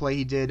was that play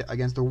he did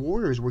against the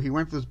Warriors where he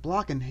went for this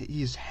block and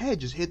his head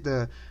just hit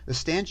the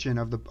stanchion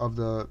of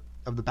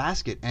the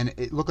basket, and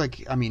it looked like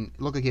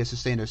he has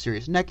sustained a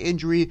serious neck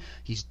injury.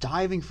 He's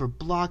diving for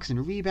blocks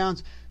and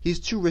rebounds. He's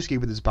too risky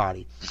with his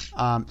body.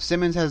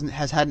 Simmons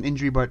has had an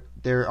injury, but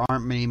there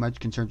aren't much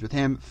concerns with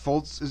him.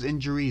 Fultz's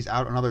injury, he's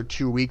out another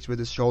 2 weeks with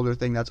his shoulder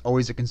thing. That's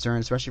always a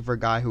concern, especially for a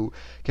guy who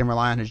can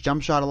rely on his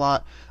jump shot a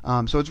lot.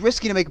 So it's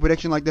risky to make a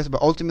prediction like this,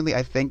 but ultimately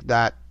I think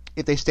that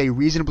if they stay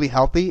reasonably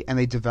healthy and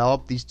they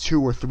develop these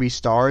 2 or 3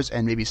 stars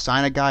and maybe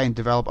sign a guy and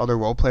develop other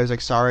role players like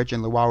Saric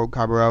and Luau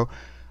Cabarro,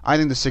 I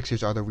think the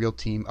Sixers are the real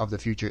team of the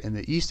future in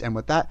the East. And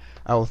with that,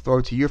 I will throw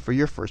it to you for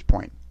your first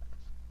point.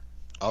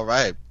 All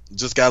right.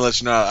 Just got to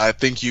let you know, I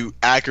think you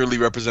accurately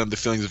represent the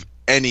feelings of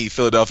any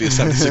Philadelphia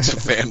 76er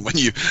fan when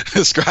you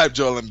describe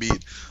Joel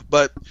Embiid.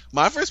 But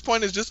my first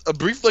point is just a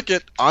brief look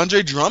at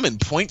Andre Drummond,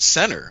 point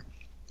center.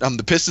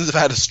 The Pistons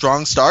have had a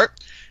strong start,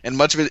 and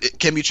much of it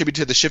can be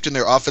attributed to the shift in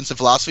their offensive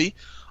philosophy.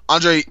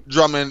 Andre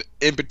Drummond,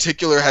 in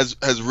particular, has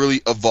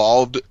really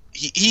evolved.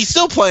 He's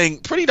still playing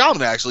pretty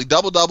dominant, actually.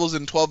 Double-doubles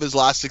in 12 of his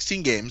last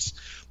 16 games.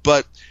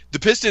 But the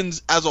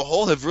Pistons, as a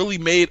whole, have really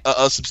made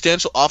a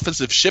substantial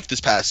offensive shift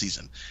this past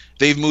season.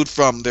 They've moved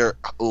from their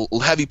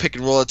heavy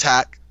pick-and-roll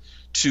attack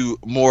to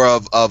more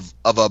of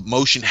a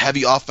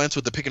motion-heavy offense,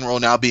 with the pick-and-roll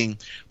now being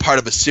part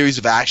of a series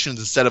of actions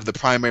instead of the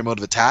primary mode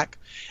of attack.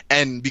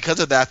 And because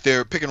of that,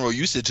 their pick-and-roll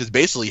usage has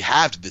basically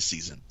halved this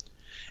season.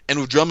 And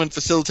with Drummond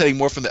facilitating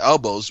more from the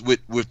elbows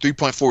with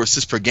 3.4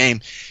 assists per game,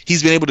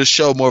 he's been able to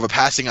show more of a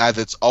passing eye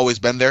that's always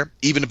been there,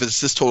 even if his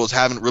assist totals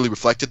haven't really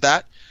reflected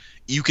that.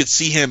 You could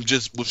see him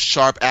just with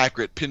sharp,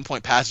 accurate,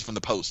 pinpoint passes from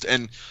the post.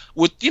 And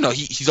with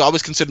he's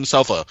always considered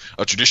himself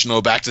a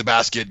traditional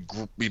back-to-the-basket,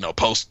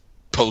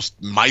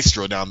 post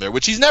maestro down there,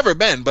 which he's never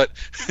been. But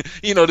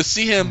to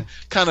see him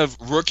kind of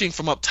working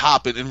from up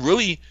top and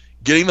really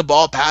getting the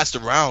ball passed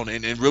around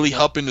and really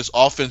helping this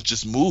offense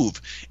just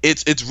move,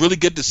 it's really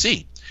good to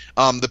see.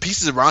 The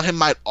pieces around him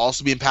might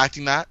also be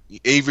impacting that.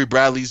 Avery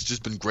Bradley's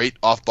just been great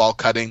off-ball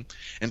cutting,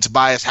 and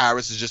Tobias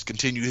Harris has just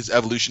continued his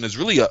evolution as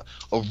really a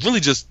really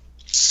just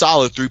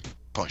solid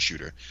three-point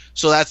shooter.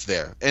 So that's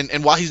there.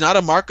 And while he's not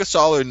a Marc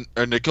Gasol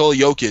or Nikola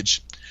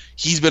Jokic,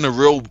 he's been a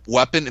real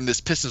weapon in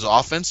this Pistons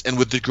offense, and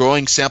with the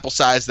growing sample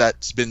size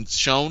that's been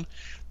shown,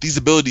 these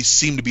abilities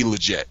seem to be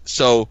legit.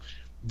 So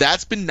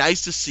that's been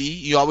nice to see.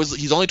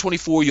 He's only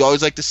 24. You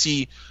always like to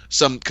see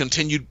some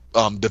continued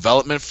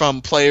development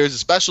from players,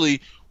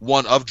 especially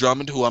one of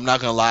Drummond, who I'm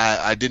not going to lie,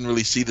 I didn't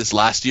really see this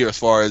last year as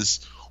far as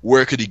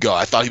where could he go.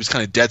 I thought he was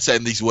kind of dead set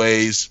in these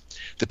ways.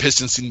 The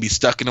Pistons seemed to be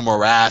stuck in a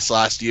morass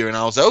last year, and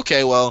I was like,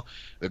 okay, well,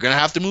 they're going to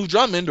have to move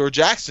Drummond or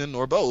Jackson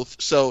or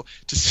both. So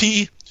to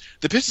see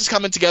the Pistons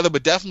coming together,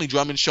 but definitely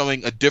Drummond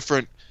showing a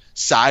different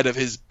side of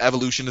his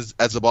evolution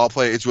as a ball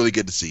player, it's really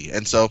good to see.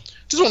 And so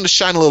just wanted to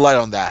shine a little light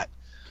on that.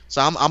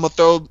 So I'm going to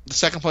throw the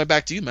second point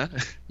back to you, man.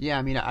 Yeah,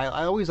 I mean,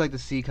 I always like to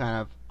see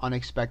kind of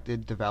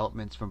unexpected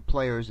developments from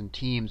players and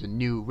teams and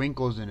new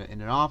wrinkles in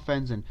an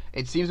offense, and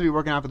it seems to be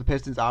working out for the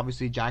Pistons.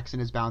 Obviously,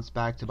 Jackson has bounced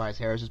back. Tobias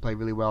Harris has played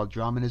really well.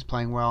 Drummond is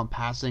playing well and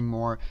passing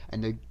more,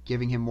 and they're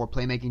giving him more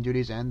playmaking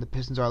duties, and the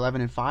Pistons are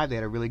 11-5. They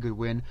had a really good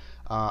win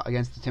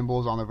against the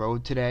Timberwolves on the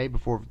road today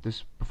before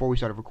we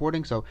started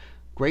recording, so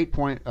great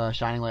point,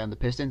 shining light on the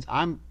Pistons.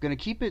 I'm going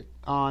to keep it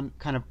on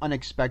kind of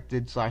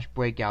unexpected /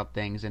 breakout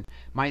things, and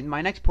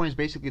my next point is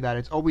basically that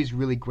it's always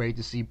really great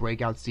to see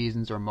breakout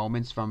seasons or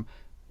moments from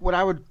what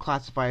I would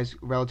classify as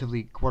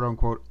relatively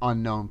quote-unquote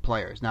unknown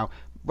players. Now,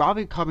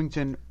 Robert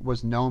Covington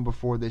was known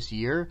before this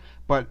year,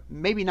 but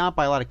maybe not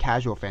by a lot of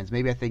casual fans.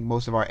 Maybe I think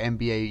most of our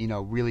NBA,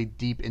 really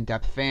deep,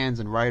 in-depth fans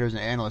and writers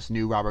and analysts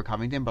knew Robert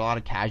Covington, but a lot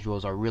of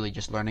casuals are really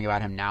just learning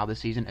about him now this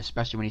season,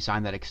 especially when he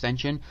signed that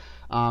extension.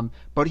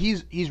 But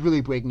he's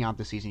really breaking out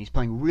this season. He's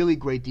playing really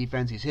great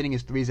defense. He's hitting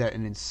his threes at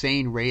an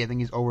insane rate. I think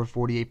he's over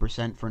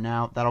 48% for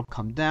now. That'll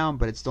come down,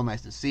 but it's still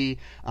nice to see.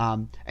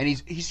 And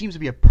he seems to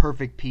be a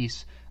perfect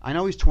piece. I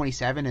know he's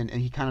 27, and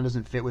he kind of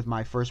doesn't fit with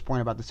my first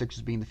point about the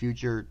Sixers being the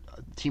future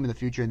team of the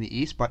future in the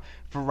East. But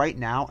for right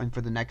now and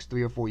for the next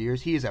 3 or 4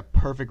 years, he is a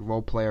perfect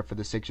role player for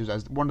the Sixers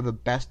as one of the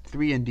best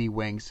 3-and-D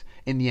wings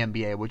in the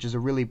NBA, which is a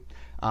really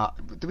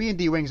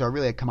 3-and-D wings are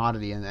really a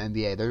commodity in the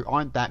NBA. There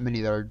aren't that many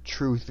that are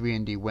true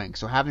 3-and-D wings.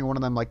 So having one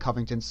of them like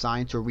Covington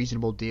signed to a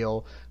reasonable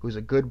deal, who's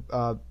a good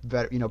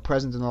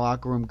presence in the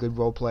locker room, good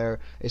role player,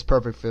 is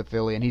perfect for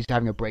Philly, and he's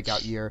having a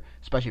breakout year,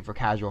 especially for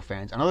casual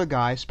fans. Another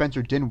guy,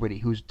 Spencer Dinwiddie,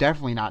 who's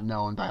definitely not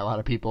known by a lot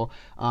of people.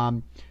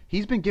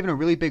 He's been given a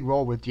really big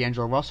role with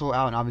D'Angelo Russell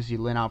out and obviously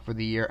Lin out for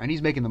the year, and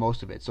he's making the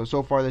most of it.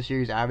 So far this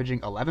year, he's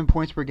averaging 11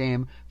 points per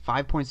game,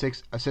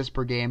 5.6 assists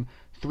per game,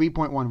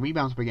 3.1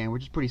 rebounds per game,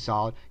 which is pretty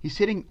solid. He's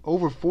hitting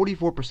over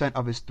 44%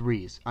 of his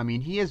threes. I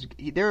mean,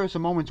 there are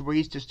some moments where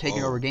he's just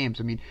taking over games.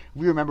 I mean,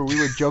 we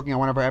were joking on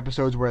one of our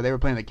episodes where they were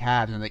playing the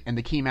Cavs, and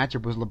the key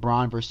matchup was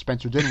LeBron versus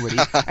Spencer Dinwiddie,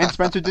 and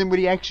Spencer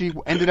Dinwiddie actually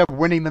ended up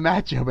winning the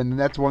matchup, and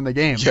that's won the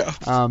game. Yeah.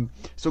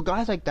 So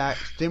guys like that,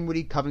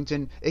 Dinwiddie,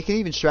 Covington, it can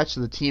even stretch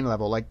to the team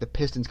level, like the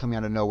Pistons coming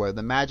out of nowhere,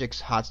 the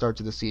Magic's hot start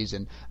to the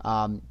season,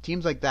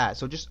 teams like that.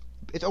 So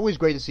it's always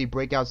great to see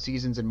breakout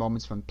seasons and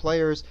moments from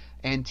players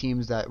and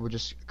teams that were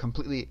just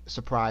completely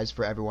surprised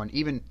for everyone,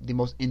 even the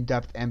most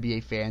in-depth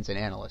NBA fans and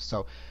analysts.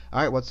 So,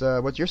 all right, what's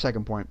your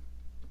second point?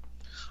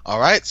 All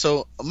right,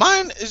 so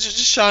mine is just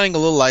shining a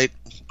little light,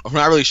 or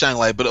not really shining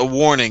light, but a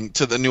warning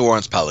to the New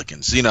Orleans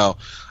Pelicans. I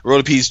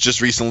wrote a piece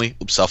just recently,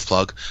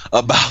 self-plug,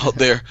 about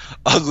their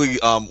ugly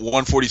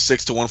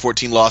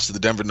 146-114 loss to the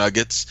Denver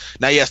Nuggets.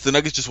 Now, yes, the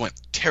Nuggets just went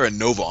Terra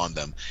Nova on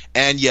them.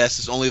 And yes,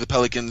 it's only the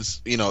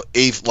Pelicans'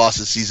 8th loss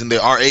this season. They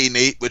are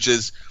 8-8, which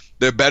is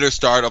their better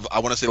start of, I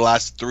want to say, the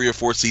last 3 or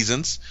 4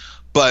 seasons.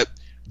 But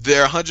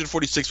their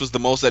 146 was the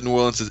most that New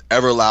Orleans has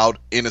ever allowed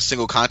in a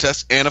single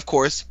contest. And, of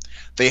course,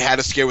 they had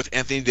a scare with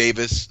Anthony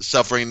Davis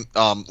suffering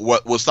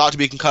what was thought to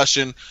be a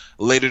concussion,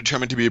 later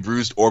determined to be a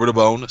bruised orbital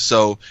bone.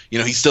 So,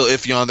 he's still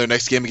iffy on their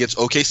next game against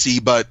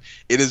OKC, but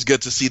it is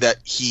good to see that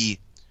he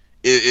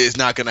is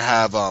not going to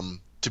have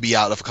to be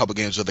out of a couple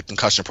games with a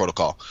concussion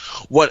protocol.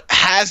 What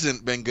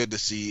hasn't been good to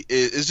see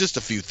is just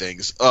a few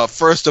things.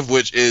 First of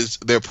which is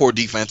their poor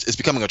defense is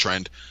becoming a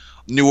trend.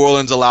 New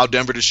Orleans allowed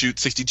Denver to shoot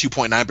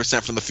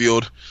 62.9% from the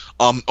field.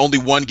 Only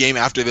one game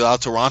after they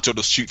allowed Toronto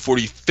to shoot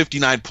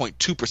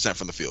 59.2%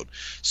 from the field.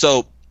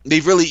 So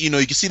they've really, you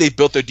can see they've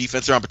built their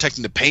defense around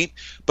protecting the paint,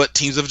 but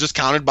teams have just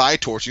countered by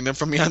torching them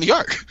from behind the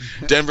arc.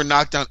 Denver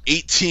knocked down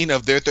 18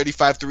 of their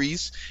 35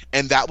 threes,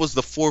 and that was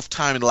the 4th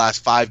time in the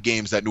last 5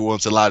 games that New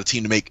Orleans allowed a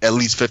team to make at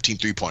least 15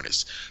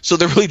 three-pointers. So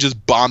they're really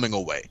just bombing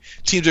away.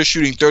 Teams are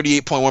shooting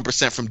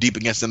 38.1% from deep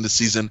against them this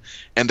season,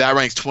 and that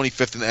ranks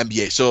 25th in the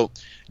NBA. So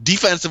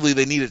defensively,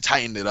 they need to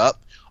tighten it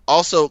up.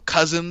 Also,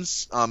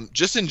 Cousins,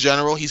 just in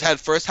general, he's had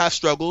first half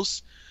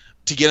struggles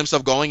to get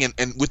himself going,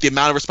 and with the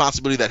amount of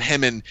responsibility that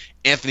him and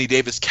Anthony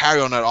Davis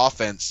carry on that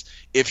offense,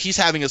 if he's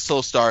having a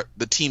slow start,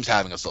 the team's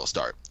having a slow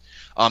start.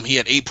 He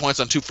had 8 points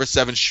on 2 for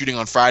 7 shooting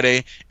on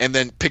Friday, and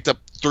then picked up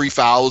 3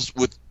 fouls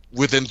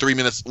within 3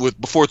 minutes,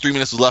 before 3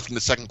 minutes was left in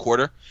the second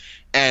quarter.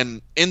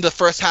 And in the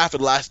first half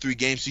of the last 3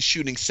 games, he's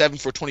shooting 7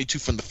 for 22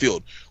 from the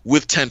field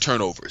with 10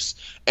 turnovers.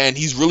 And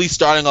he's really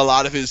starting a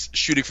lot of his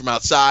shooting from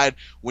outside.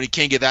 When he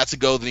can't get that to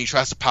go, then he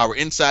tries to power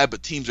inside.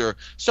 But teams are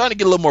starting to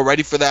get a little more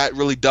ready for that,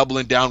 really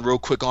doubling down real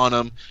quick on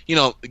him,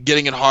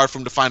 getting it hard for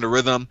him to find a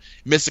rhythm,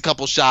 miss a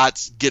couple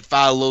shots, get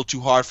fouled a little too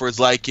hard for his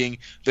liking.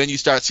 Then you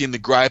start seeing the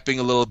griping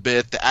a little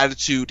bit, the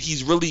attitude.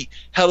 He's really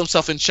held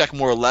himself in check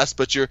more or less,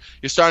 but you're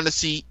starting to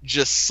see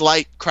just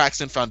slight cracks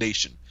in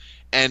foundation.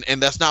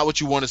 And that's not what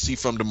you want to see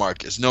from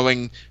DeMarcus,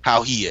 knowing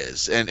how he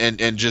is.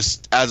 And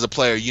just as a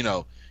player, you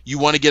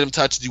want to get him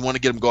touched, you want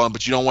to get him going,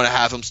 but you don't want to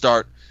have him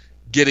start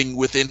getting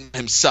within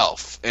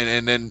himself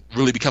and then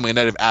really becoming a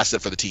negative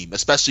asset for the team,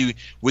 especially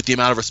with the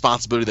amount of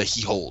responsibility that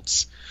he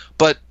holds.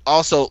 But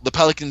also, the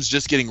Pelicans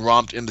just getting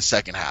romped in the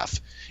second half.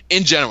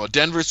 In general,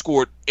 Denver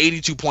scored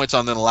 82 points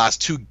on them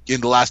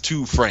in the last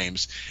two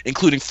frames,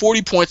 including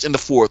 40 points in the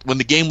fourth when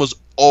the game was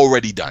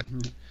already done.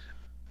 Mm-hmm.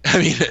 I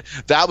mean,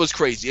 that was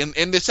crazy. And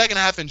in the second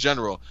half in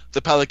general,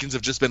 the Pelicans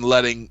have just been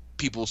letting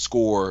people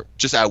score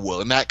just at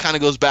will. And that kind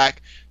of goes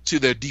back to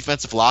their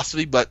defensive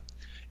philosophy. But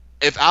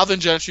if Alvin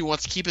Gentry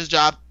wants to keep his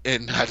job,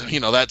 and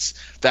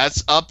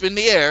that's up in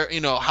the air,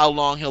 how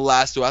long he'll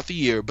last throughout the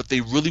year. But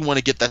they really want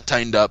to get that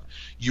tightened up.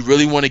 You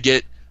really want to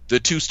get the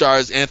 2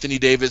 stars, Anthony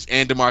Davis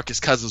and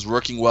DeMarcus Cousins,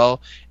 working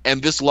well.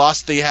 And this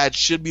loss they had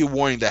should be a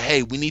warning that,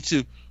 hey, we need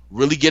to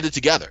really get it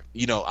together.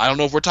 I don't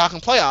know if we're talking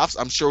playoffs.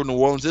 I'm sure New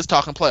Orleans is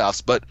talking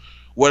playoffs, but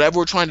whatever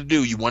we're trying to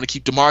do, you want to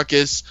keep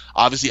DeMarcus.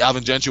 Obviously,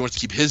 Alvin Gentry wants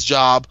to keep his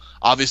job.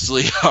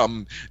 Obviously,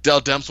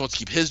 Dell Demps wants to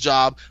keep his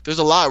job. There's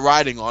a lot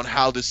riding on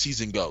how this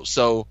season goes.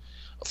 So,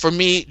 for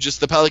me, just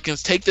the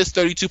Pelicans take this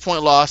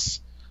 32-point loss,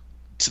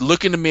 to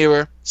look in the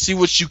mirror, see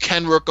what you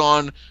can work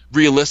on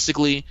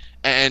realistically,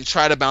 and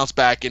try to bounce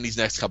back in these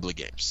next couple of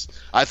games.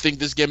 I think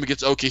this game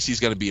against OKC is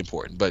going to be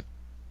important. But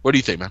what do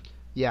you think, man?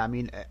 Yeah, I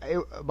mean,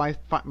 my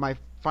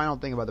final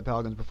thing about the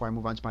Pelicans before I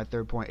move on to my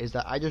third point is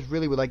that I just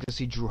really would like to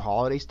see Drew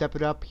Holiday step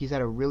it up. He's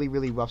had a really,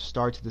 really rough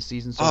start to the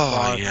season so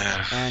far.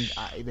 Yeah. And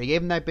they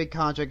gave him that big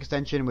contract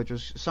extension, which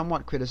was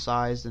somewhat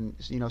criticized and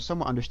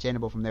somewhat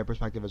understandable from their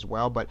perspective as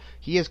well. But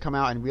he has come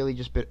out and really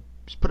just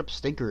put up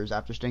stinkers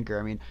after stinker.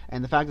 I mean,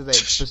 and the fact that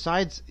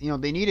besides,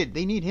 they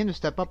need him to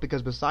step up,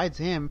 because besides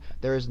him,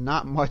 there is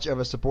not much of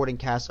a supporting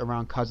cast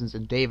around Cousins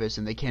and Davis,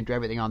 and they can't do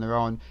everything on their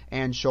own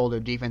and shoulder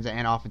defense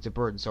and offensive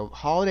burden. So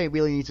Holiday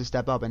really needs to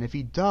step up, and if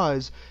he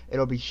does,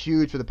 it'll be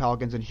huge for the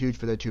Pelicans and huge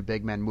for their two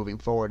big men moving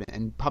forward,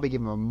 and probably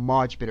give them a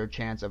much better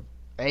chance of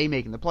A,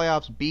 making the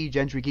playoffs, B,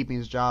 Gentry keeping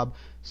his job,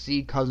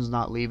 C, Cousins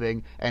not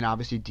leaving, and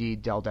obviously D,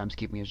 Dell Demps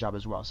keeping his job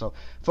as well. So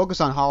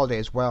focus on Holiday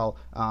as well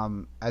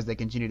as they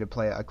continue to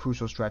play a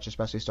crucial stretch,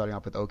 especially starting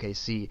off with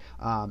OKC.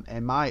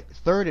 And my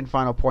third and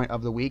final point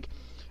of the week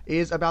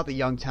is about the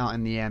young talent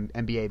in the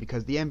NBA,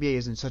 because the NBA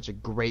is in such a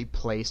great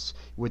place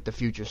with the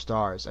future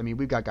stars. I mean,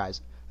 we've got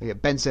guys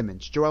like Ben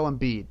Simmons, Joel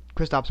Embiid,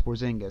 Kristaps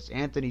Porzingis,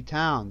 Anthony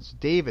Towns,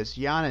 Davis,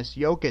 Giannis,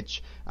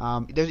 Jokic.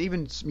 There's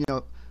even,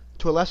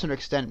 to a lesser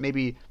extent,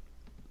 maybe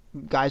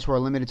guys who are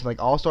limited to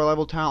like all-star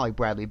level talent, like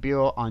Bradley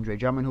Beal, Andre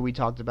Drummond, who we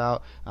talked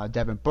about,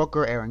 Devin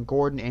Booker, Aaron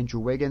Gordon, Andrew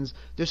Wiggins.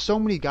 There's so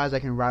many guys I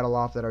can rattle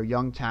off that are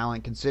young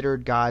talent,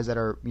 considered guys that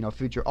are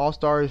future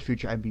all-stars,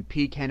 future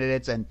MVP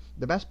candidates. And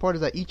the best part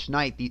is that each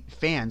night the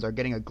fans are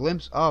getting a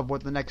glimpse of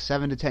what the next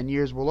 7 to 10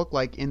 years will look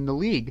like in the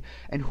league,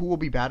 and who will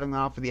be battling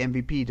out for the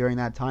MVP during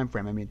that time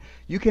frame. I mean,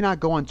 you cannot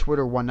go on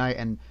Twitter one night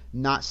and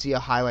not see a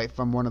highlight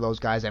from one of those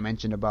guys I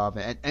mentioned above: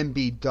 an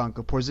Embiid dunk,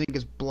 a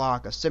Porzingis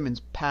block, a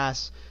Simmons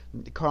pass,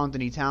 Karl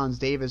Anthony Towns,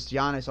 Davis,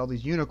 Giannis, all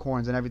these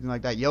unicorns and everything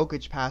like that.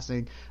 Jokic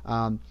passing.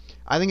 I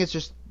think it's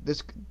just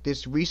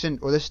this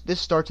recent, or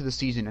this start to the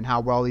season and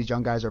how well these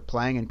young guys are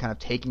playing and kind of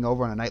taking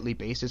over on a nightly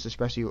basis,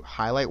 especially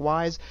highlight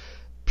wise,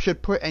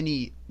 should put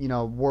any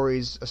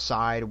worries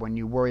aside when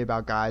you worry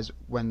about guys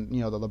when the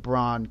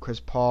LeBron, Chris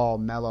Paul,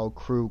 Melo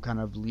crew kind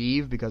of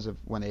leave because of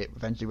when they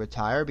eventually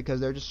retire, because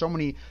there are just so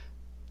many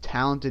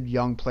talented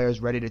young players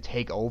ready to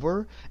take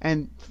over.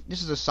 And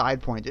this is a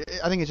side point.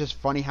 I think it's just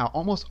funny how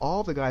almost all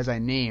of the guys I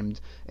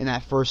named in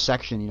that first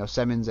section,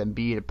 Simmons,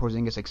 Embiid,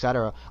 Porzingis,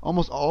 etc.,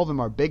 almost all of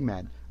them are big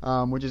men.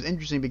 Which is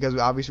interesting because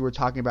obviously we're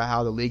talking about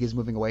how the league is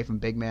moving away from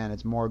big man.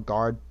 It's more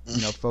guard,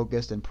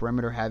 focused and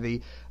perimeter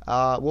heavy.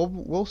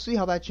 We'll see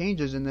how that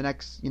changes in the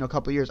next,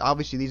 couple of years.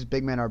 Obviously, these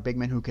big men are big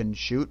men who can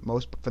shoot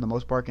for the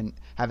most part, can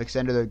have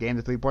extended their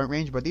game to 3-point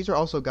range. But these are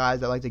also guys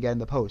that like to get in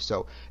the post.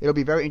 So it'll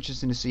be very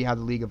interesting to see how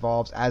the league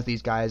evolves as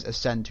these guys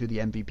ascend to the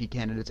MVP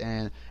candidates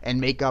and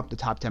make up the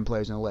top 10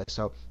 players in the list.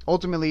 So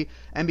ultimately,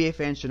 NBA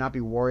fans should not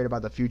be worried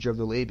about the future of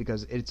the league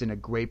because it's in a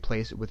great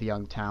place with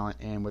young talent.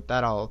 And with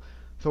that, I'll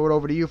throw it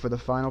over to you for the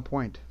final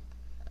point.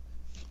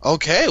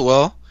 Okay,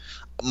 well,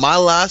 my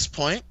last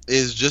point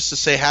is just to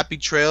say happy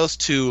trails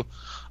to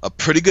a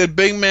pretty good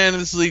big man in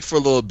this league for a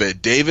little bit.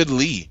 David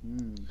Lee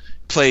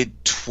played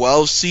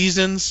 12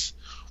 seasons,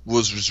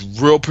 was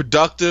real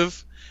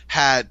productive,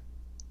 had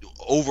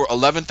over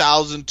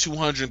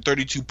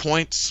 11,232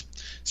 points,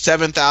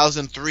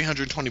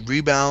 7,320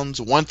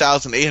 rebounds,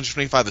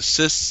 1,825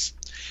 assists,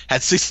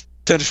 had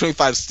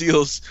 625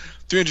 steals,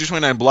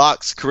 329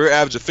 blocks, career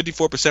average of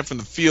 54% from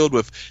the field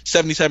with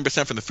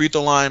 77% from the free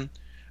throw line,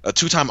 a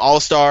two-time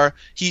All-Star.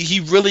 He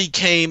really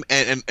came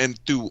and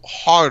through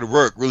hard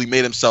work really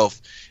made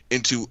himself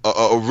into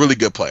a really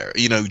good player.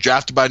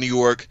 Drafted by New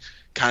York,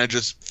 kind of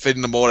just fit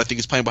in the mold. I think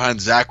he's playing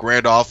behind Zach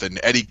Randolph and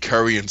Eddie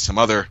Curry and some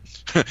other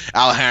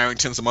Al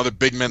Harrington, some other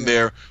big men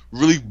there.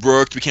 Really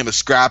worked, became a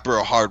scrapper,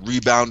 a hard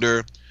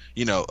rebounder,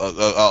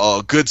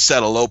 a good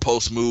set of low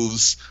post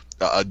moves.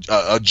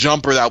 A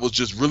jumper that was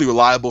just really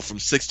reliable from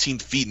 16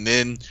 feet and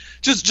in.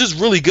 Just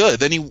really good.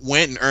 Then he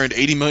went and earned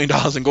 $80 million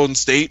in Golden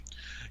State.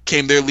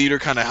 Came their leader,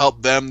 kind of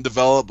helped them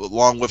develop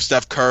along with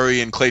Steph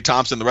Curry and Klay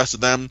Thompson, the rest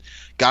of them.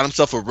 Got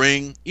himself a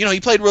ring. He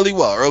played really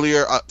well.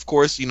 Earlier, of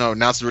course,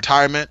 announced his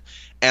retirement.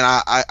 And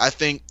I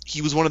think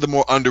he was one of the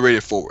more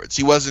underrated forwards.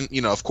 He wasn't,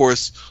 of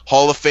course,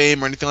 Hall of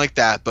Fame or anything like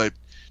that, but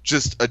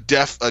just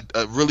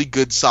a really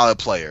good, solid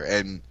player.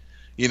 And,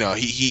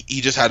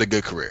 he just had a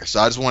good career. So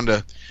I just wanted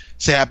to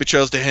say happy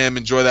trails to him.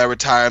 Enjoy that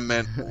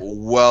retirement.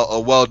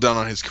 Well done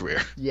on his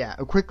career. Yeah.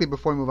 Quickly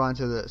before we move on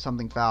to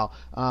something foul,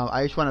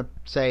 I just want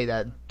to say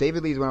that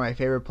David Lee is one of my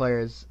favorite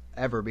players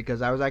ever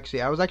because I was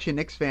actually a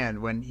Knicks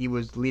fan when he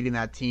was leading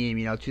that team.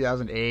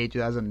 2008,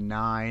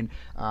 2009.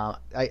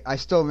 I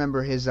still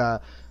remember his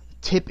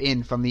tip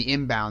in from the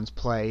inbounds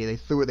play.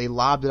 They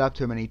lobbed it up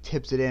to him and he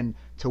tips it in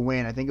to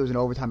win. I think it was in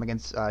overtime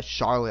against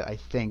Charlotte, I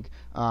think.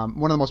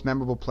 One of the most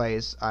memorable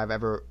plays I've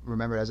ever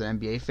remembered as an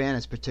NBA fan,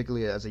 is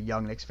particularly as a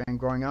young Knicks fan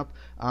growing up.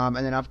 And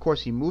then, of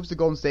course, he moves to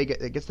Golden State,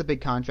 gets the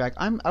big contract.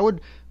 I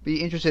would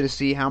be interested to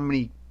see how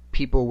many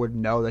people would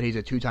know that he's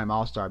a two-time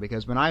All-Star,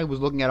 because when I was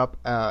looking up,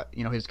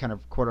 his kind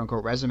of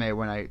quote-unquote resume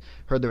when I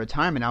heard the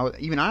retirement, I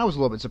was a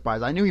little bit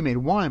surprised. I knew he made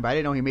one, but I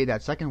didn't know he made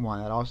that second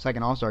one,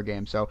 second All-Star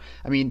game. So,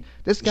 I mean,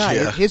 this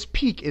guy, his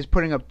peak is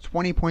putting up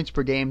 20 points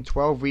per game,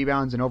 12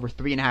 rebounds, and over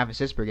 3.5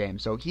 assists per game.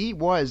 So he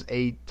was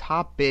a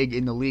top big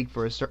in the league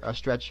for a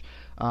stretch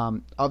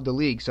of the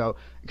league. So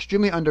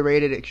extremely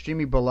underrated,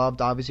 extremely beloved,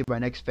 obviously, by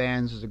Knicks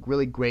fans. He's a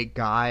really great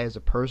guy as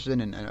a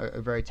person, and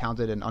a very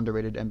talented and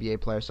underrated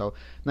NBA player. So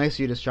nice of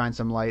you to shine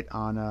some light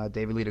on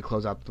David Lee to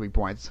close out the 3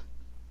 points.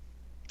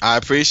 I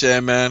appreciate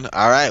it, man.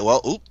 All right,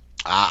 well,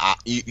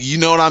 you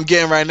know what I'm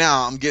getting right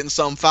now. I'm getting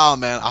something foul,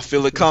 man. I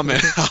feel it coming.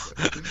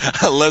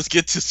 Let's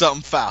get to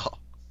something foul.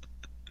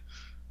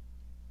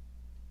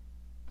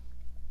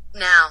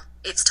 Now,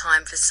 it's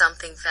time for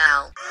something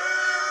foul.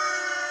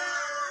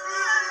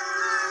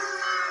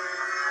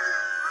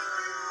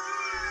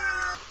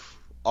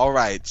 All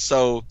right,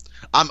 so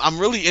I'm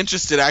really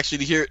interested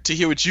actually to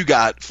hear what you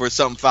got for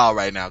something foul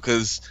right now,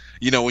 because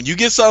when you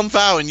get something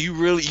foul and you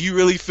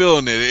really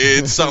feeling it,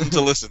 it's something to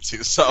listen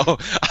to. So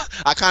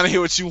I kind of hear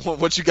what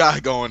you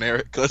got going,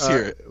 Eric. Let's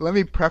hear it. Let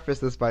me preface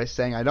this by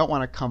saying I don't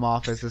want to come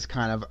off as this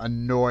kind of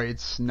annoyed,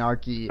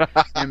 snarky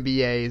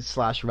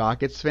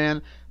NBA/Rockets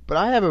fan. But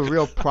I have a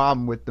real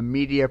problem with the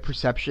media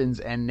perceptions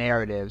and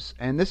narratives,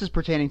 and this is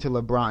pertaining to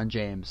LeBron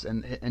James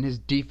and his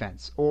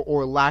defense,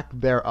 or lack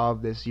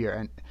thereof this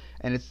year.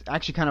 And it's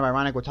actually kind of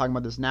ironic we're talking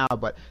about this now,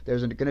 but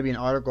there's going to be an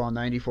article on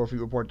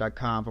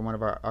 94feetreport.com from one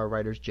of our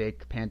writers,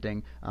 Jake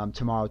Panting,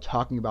 tomorrow,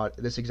 talking about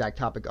this exact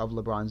topic of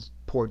LeBron's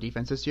poor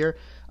defense this year.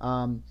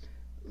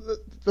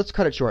 Let's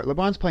cut it short.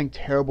 LeBron's playing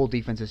terrible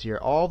defense this year.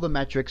 All the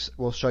metrics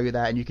will show you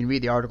that, and you can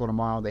read the article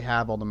tomorrow. They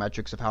have all the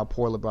metrics of how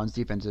poor LeBron's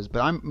defense is.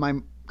 But my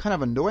kind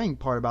of annoying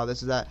part about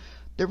this is that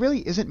there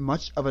really isn't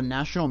much of a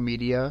national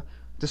media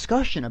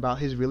discussion about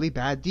his really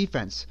bad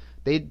defense.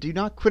 They do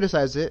not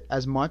criticize it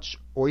as much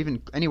or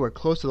even anywhere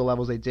close to the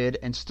levels they did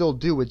and still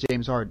do with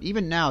James Harden.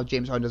 Even now,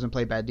 James Harden doesn't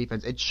play bad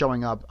defense. It's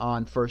showing up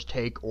on First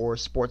Take or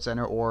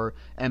SportsCenter or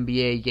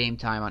NBA Game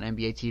Time on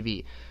NBA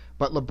TV.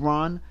 But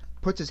LeBron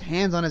puts his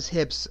hands on his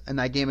hips in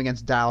that game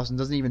against Dallas and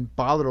doesn't even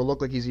bother to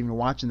look like he's even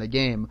watching the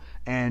game.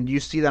 And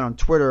you see that on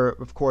Twitter,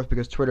 of course,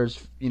 because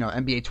Twitter's,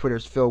 NBA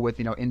Twitter's filled with,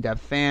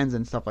 in-depth fans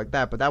and stuff like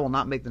that. But that will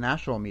not make the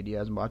national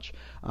media as much.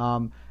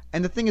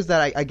 And the thing is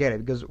that I get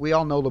it, because we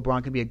all know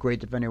LeBron can be a great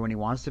defender when he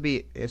wants to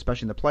be,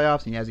 especially in the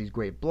playoffs, and he has these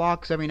great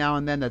blocks every now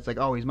and then that's like,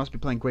 oh, he must be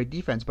playing great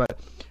defense. But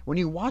when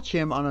you watch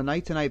him on a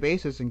night-to-night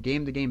basis and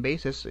game-to-game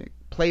basis,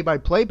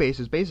 play-by-play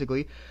basis,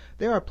 basically,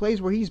 there are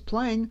plays where he's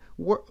playing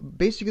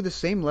basically the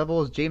same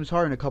level as James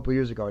Harden a couple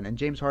years ago. And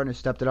James Harden has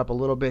stepped it up a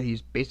little bit.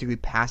 He's basically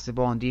passed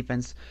on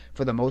defense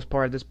for the most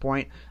part at this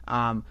point.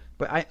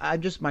 But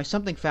my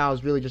something foul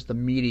is really just the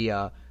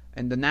media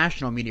and the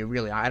national media,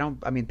 really.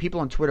 People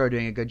on Twitter are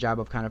doing a good job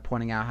of kind of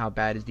pointing out how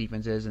bad his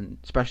defense is, and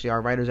especially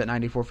our writers at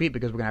 94 Feet,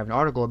 because we're going to have an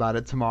article about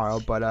it tomorrow.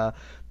 But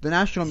the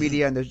national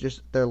media, and there's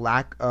just their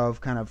lack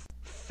of kind of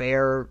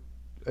fair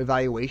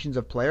evaluations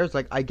of players.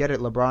 Like, I get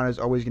it, LeBron is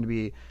always going to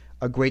be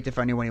a great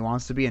defender when he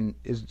wants to be and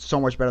is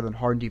so much better than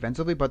Harden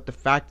defensively, but the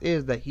fact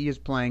is that he is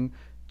playing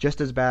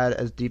just as bad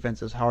as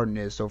defense as Harden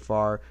is so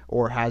far,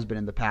 or has been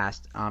in the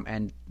past,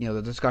 and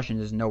the discussion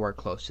is nowhere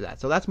close to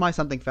that. So that's my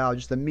something foul,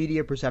 just the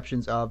media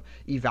perceptions of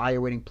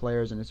evaluating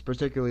players, and it's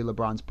particularly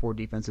LeBron's poor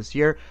defense this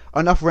year.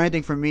 Enough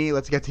ranting from me.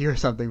 Let's get to your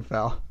something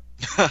foul.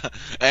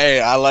 Hey,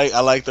 I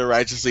like the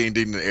righteously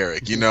indignant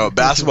Eric.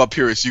 Basketball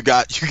purists, you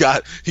got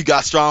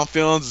strong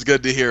feelings. It's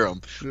good to hear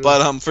them. Yeah.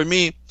 But for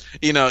me,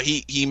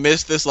 he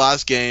missed this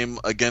last game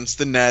against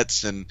the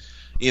Nets, and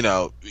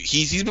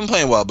he's been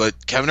playing well.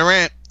 But Kevin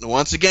Durant,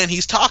 once again,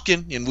 he's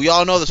talking, and we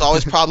all know that's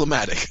always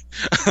problematic.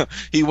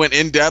 He went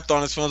in depth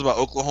on his feelings about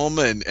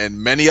Oklahoma and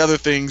many other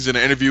things in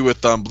an interview with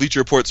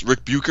Bleacher Report's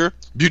Rick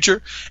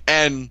Bucher,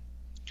 and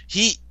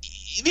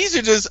these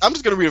are just, I'm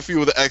just going to read a few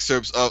of the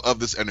excerpts of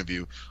this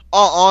interview.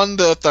 On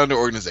the Thunder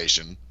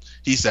organization,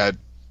 he said,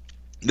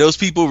 "Those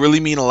people really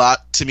mean a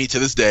lot to me to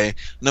this day.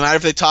 No matter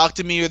if they talk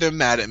to me or they're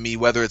mad at me,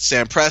 whether it's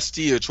Sam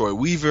Presti or Troy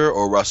Weaver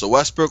or Russell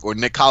Westbrook or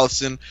Nick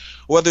Collison,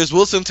 whether it's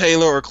Wilson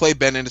Taylor or Clay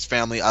Bennett and his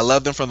family, I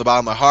love them from the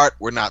bottom of my heart.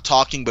 We're not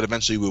talking, but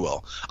eventually we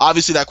will."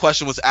 Obviously, that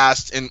question was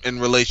asked in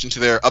relation to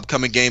their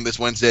upcoming game this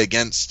Wednesday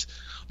against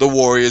the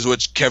Warriors,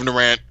 which Kevin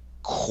Durant,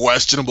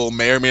 questionable,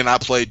 may or may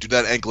not play due to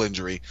that ankle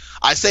injury.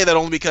 I say that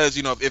only because,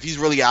 if he's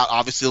really out,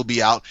 obviously he'll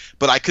be out.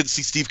 But I could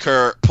see Steve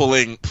Kerr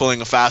pulling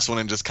a fast one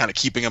and just kind of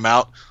keeping him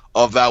out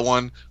of that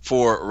one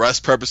for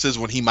rest purposes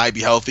when he might be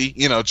healthy,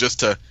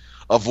 just to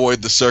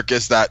avoid the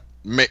circus that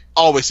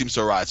always seems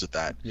to arise with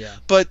that. Yeah.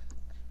 But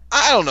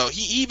I don't know.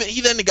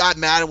 He then got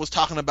mad and was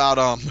talking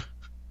about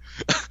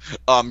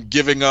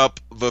giving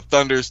up the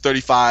Thunder's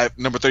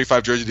number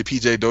 35 jersey to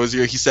PJ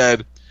Dozier. He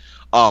said,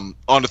 on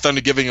the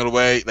Thunder giving it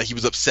away, like he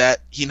was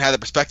upset. He didn't have the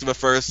perspective at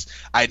first.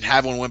 I didn't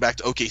have one. Went back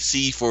to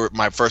OKC for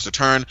my first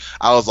return.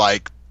 I was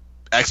like,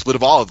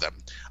 expletive all of them.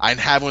 I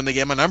didn't have when they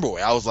gave my number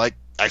away. I was like,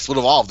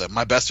 expletive all of them.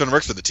 My best friend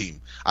works for the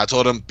team. I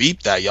told him,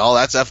 beep that, y'all.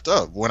 That's effed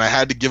up. When I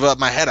had to give up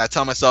my head, I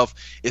tell myself,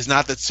 it's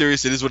not that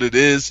serious. It is what it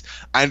is.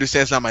 I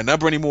understand it's not my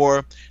number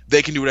anymore.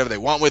 They can do whatever they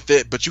want with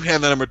it. But you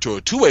hand the number to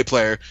a two-way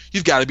player,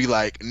 you've got to be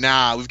like,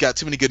 nah, we've got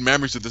too many good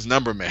memories with this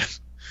number, man.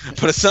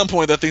 But at some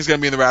point, that thing's going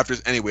to be in the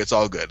rafters anyway. It's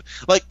all good.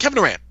 Like, Kevin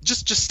Durant,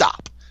 just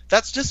stop.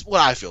 That's just what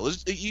I feel.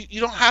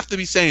 You don't have to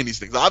be saying these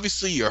things.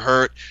 Obviously, you're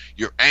hurt.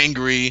 You're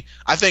angry.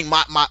 I think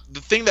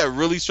the thing that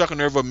really struck a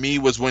nerve with me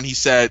was when he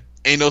said,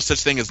 ain't no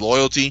such thing as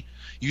loyalty.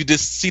 You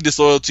just see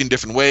disloyalty in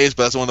different ways,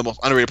 but that's one of the most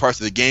underrated parts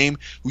of the game.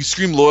 We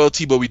scream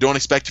loyalty, but we don't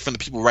expect it from the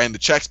people writing the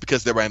checks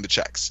because they're writing the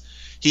checks.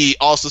 He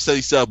also said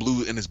he still had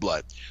blue in his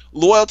blood.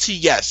 Loyalty,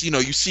 yes.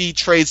 You see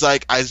trades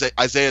like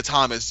Isaiah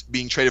Thomas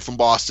being traded from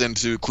Boston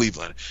to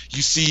Cleveland.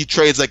 You see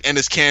trades like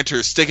Enes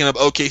Kanter sticking up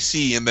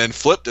OKC and then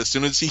flipped as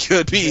soon as he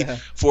could be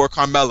for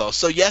Carmelo.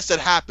 So, yes, that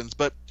happens.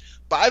 But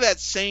by that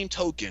same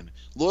token,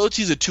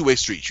 loyalty is a two-way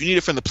street. You need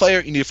it from the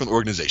player. You need it from the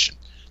organization.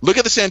 Look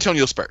at the San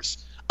Antonio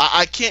Spurs.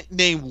 I can't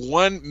name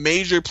one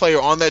major player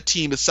on that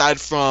team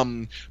aside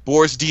from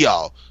Boris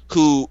Diaw,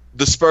 who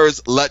the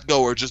Spurs let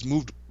go or just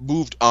moved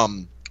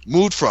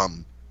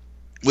from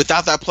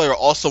without that player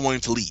also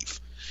wanting to leave.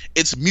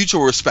 It's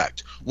mutual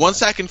respect. One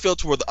side can feel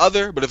toward the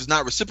other, but if it's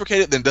not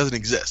reciprocated, then it doesn't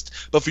exist.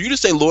 But for you to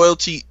say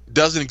loyalty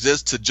doesn't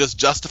exist to just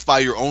justify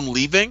your own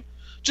leaving,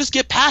 just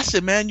get past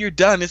it, man. You're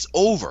done. It's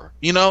over.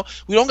 We don't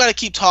got to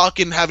keep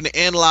talking, having to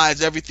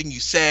analyze everything you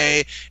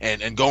say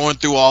and going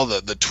through all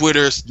the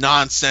Twitter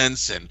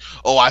nonsense and,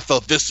 oh, I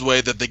felt this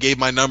way that they gave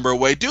my number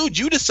away. Dude,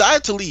 you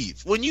decided to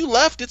leave. When you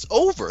left, it's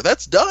over.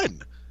 That's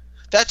done.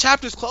 That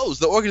chapter's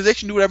closed. The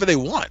organization do whatever they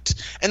want.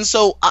 And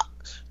so,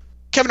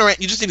 Kevin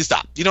Durant, you just need to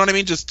stop. You know what I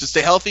mean? Just to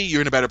stay healthy.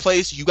 You're in a better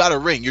place. You got a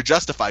ring. You're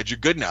justified. You're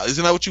good now.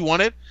 Isn't that what you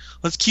wanted?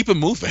 Let's keep it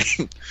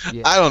moving.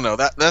 Yeah. I don't know.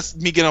 That's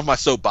me getting off my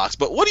soapbox.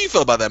 But what do you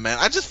feel about that, man?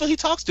 I just feel he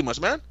talks too much,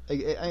 man.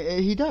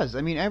 He does.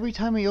 I mean, every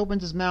time he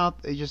opens his mouth,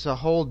 it's just a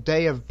whole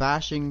day of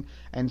bashing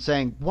and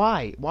saying,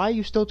 why? Why are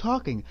you still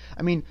talking?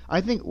 I mean,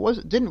 I think,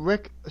 didn't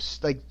Rick,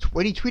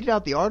 when he tweeted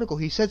out the article,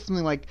 he said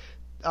something like,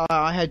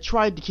 I had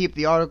tried to keep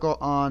the article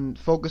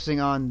focusing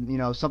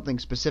on, something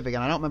specific,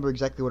 and I don't remember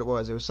exactly what it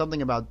was. It was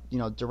something about,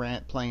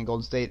 Durant playing in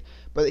Golden State.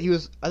 But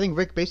I think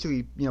Rick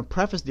basically,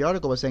 prefaced the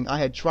article by saying, I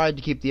had tried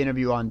to keep the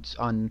interview on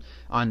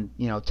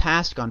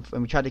task, and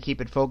we tried to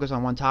keep it focused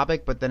on one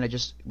topic, but then it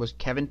just was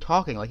Kevin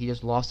talking, like he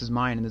just lost his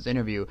mind in this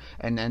interview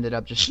and ended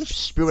up just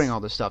spewing all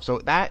this stuff. So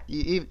that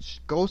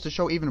goes to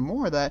show even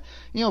more that,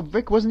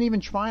 Rick wasn't even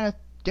trying to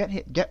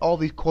get all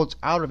these quotes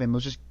out of him. It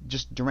was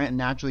just Durant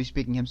naturally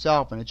speaking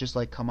himself, and it's just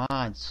like, come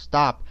on,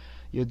 stop.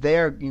 You're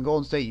there in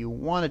Golden State. You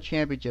won a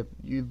championship.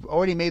 You've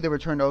already made the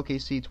return to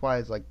OKC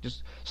twice. Like,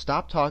 just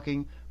stop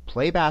talking,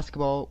 play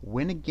basketball,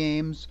 win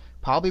games,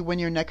 probably win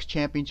your next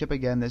championship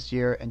again this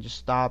year, and just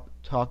stop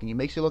talking. It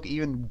makes you look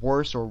even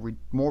worse or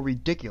more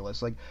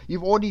ridiculous. Like,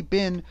 you've already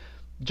been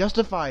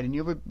justified and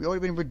you've already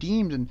been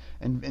redeemed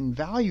and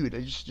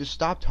valued. Just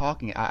stop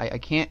talking. I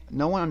can't.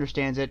 No one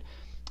understands it.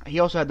 He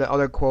also had the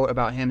other quote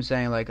about him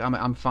saying, like,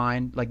 I'm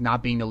fine, like,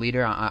 not being the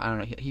leader. I don't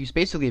know. He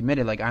basically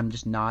admitted, like, I'm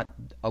just not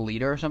a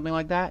leader or something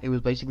like that. It was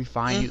basically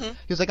fine. Mm-hmm. He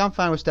was like, I'm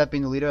fine with Steph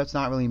being the leader. That's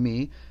not really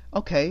me.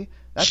 Okay,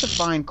 that's a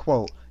fine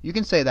quote. You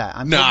can say that.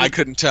 I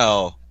couldn't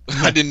tell.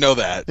 I didn't know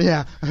that.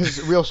 Yeah, it was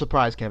a real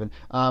surprise, Kevin.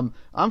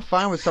 I'm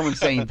fine with someone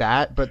saying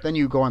that, but then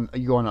you go on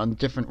a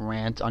different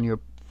rant on your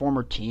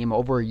former team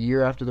over a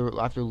year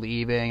after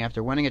leaving,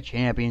 after winning a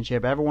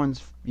championship.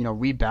 Everyone's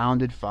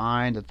rebounded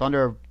fine. The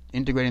Thunder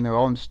integrating their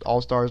own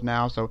all-stars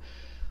now, so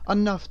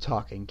enough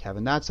talking,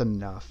 Kevin. That's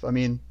enough. I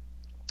mean,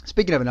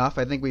 speaking of enough,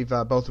 I think we've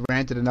both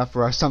ranted enough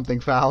for our something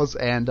fouls,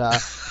 and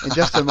in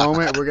just a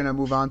moment, we're going to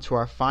move on to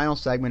our final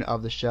segment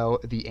of the show,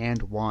 the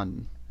and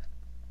one.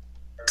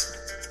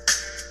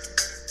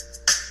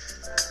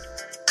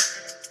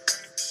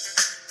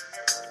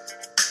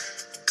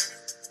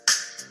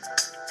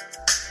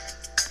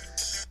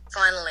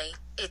 Finally,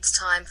 it's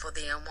time for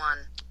the and one.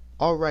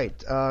 All right,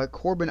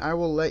 Corbin, I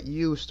will let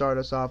you start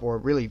us off, or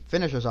really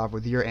finish us off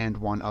with your and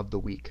one of the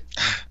week.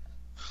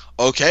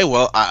 Okay,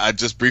 well, I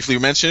just briefly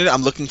mentioned it.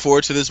 I'm looking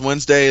forward to this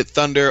Wednesday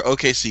Thunder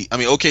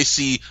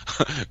OKC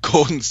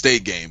Golden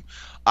State game.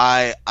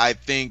 I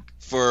think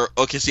for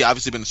OKC,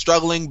 obviously been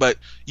struggling, but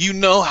you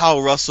know how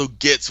Russell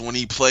gets when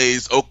he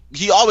plays.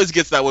 He always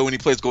gets that way when he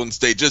plays Golden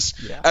State,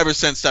 ever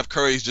since Steph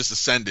Curry's just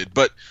ascended.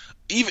 But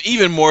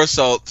even more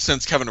so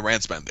since Kevin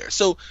Durant's been there.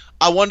 So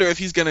I wonder if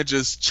he's going to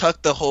just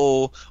chuck the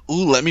whole,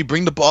 let me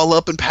bring the ball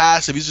up and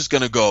pass. If he's just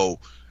going to go,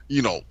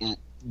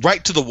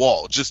 right to the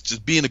wall,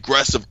 just being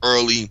aggressive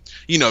early,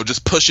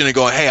 just pushing and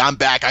going, hey, I'm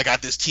back. I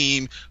got this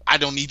team. I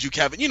don't need you,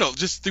 Kevin,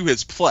 just through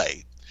his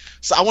play.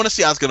 So I want to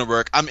see how it's going to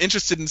work. I'm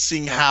interested in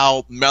seeing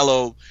how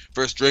Melo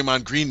versus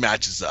Draymond Green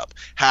matches up.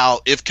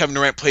 How if Kevin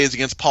Durant plays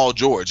against Paul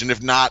George, and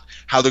if not,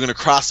 how they're going to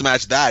cross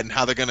match that, and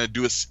how they're going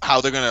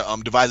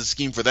to devise a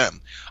scheme for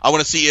them. I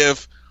want to see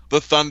if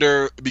the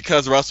Thunder,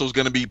 because Russell's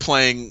going to be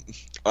playing,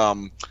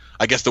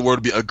 I guess the word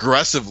would be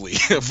aggressively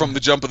from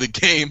the jump of the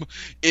game,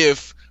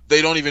 if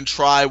they don't even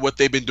try what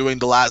they've been doing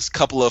the last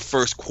couple of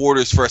first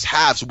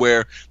halves,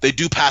 where they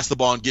do pass the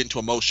ball and get into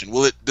a motion?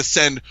 Will it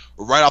descend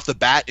right off the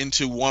bat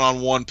into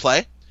one-on-one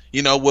play?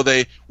 You know, will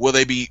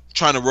they be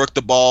trying to work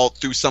the ball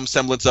through some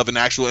semblance of an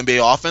actual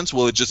NBA offense?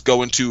 Will it just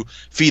go into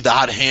feed the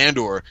hot hand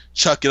or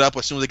chuck it up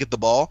as soon as they get the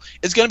ball?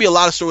 It's going to be a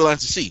lot of storylines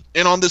to see.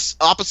 And on this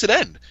opposite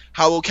end,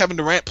 how will Kevin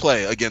Durant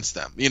play against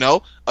them? You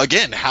know,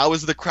 again, how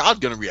is the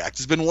crowd going to react?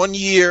 It's been 1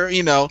 year,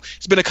 you know,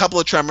 it's been a couple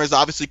of tremors.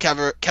 Obviously,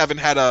 Kevin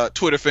had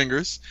Twitter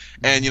fingers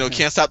and, you know,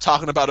 can't stop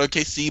talking about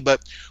OKC,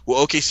 but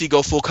will OKC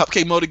go full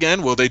cupcake mode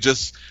again? Will they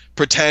just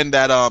pretend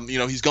that, you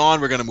know, he's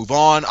gone, we're going to move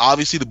on?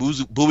 Obviously,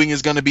 the booing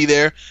is going to be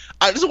there.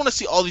 I just want to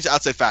see all these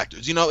outside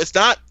factors. You know, it's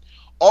not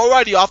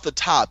already off the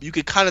top. You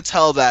could kind of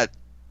tell that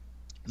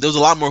there was a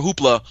lot more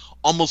hoopla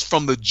almost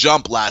from the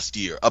jump last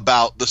year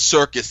about the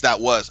circus that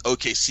was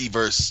OKC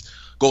versus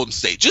Golden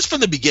State, just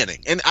from the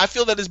beginning. And I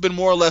feel that it's been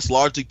more or less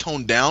largely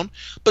toned down.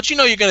 But, you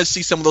know, you're going to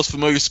see some of those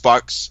familiar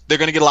sparks. They're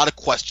going to get a lot of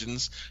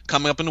questions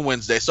coming up on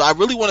Wednesday. So I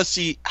really want to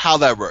see how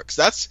that works.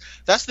 That's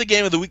the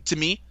game of the week to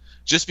me,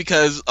 just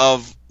because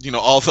of, you know,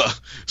 all the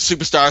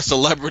superstar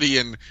celebrity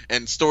and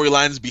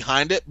storylines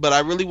behind it. But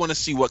I really want to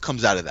see what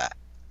comes out of that.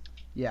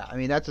 Yeah, I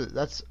mean,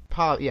 that's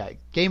probably,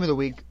 game of the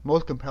week,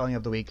 most compelling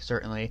of the week,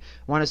 certainly.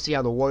 Want to see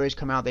how the Warriors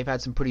come out. They've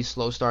had some pretty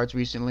slow starts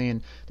recently,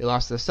 and they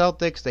lost to the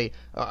Celtics.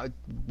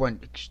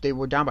 They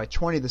were down by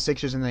 20 to the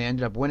Sixers, and they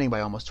ended up winning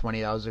by almost 20.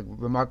 That was a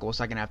remarkable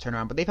second-half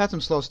turnaround. But they've had some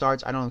slow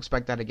starts. I don't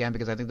expect that again,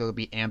 because I think they'll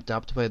be amped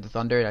up to play the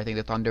Thunder, and I think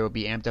the Thunder will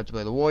be amped up to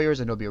play the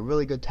Warriors, and it'll be a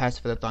really good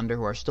test for the Thunder,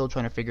 who are still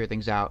trying to figure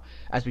things out,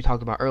 as we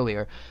talked about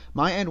earlier.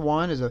 My end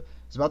one is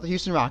about the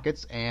Houston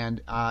Rockets,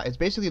 and it's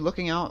basically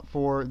looking out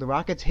for the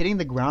Rockets hitting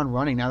the ground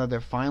running now that they're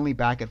finally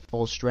back at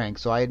full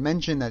strength. So I had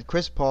mentioned that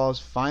Chris Paul is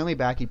finally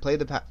back. He played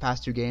the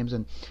past two games,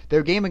 and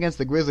their game against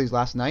the Grizzlies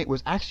last night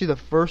was actually the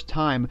first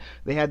time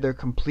they had their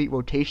complete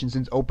rotation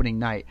since opening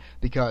night,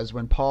 because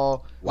when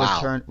Paul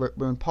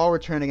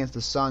returned against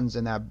the Suns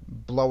in that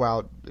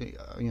blowout,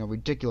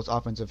 ridiculous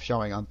offensive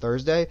showing on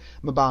Thursday,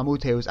 Mbah a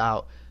Moute was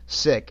out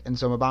sick, and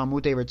so Mbah a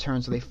Moute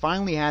returned, so they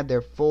finally had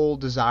their full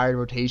desired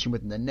rotation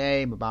with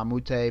Nene, Mbah a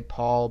Moute,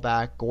 Paul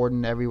back,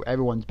 Gordon,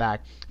 everyone's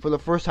back for the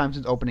first time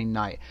since opening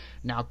night.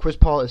 Now Chris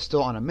Paul is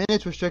still on a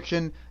minutes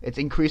restriction. It's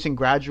increasing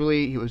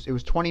gradually. It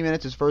was 20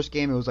 minutes his first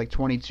game. It was like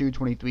 22,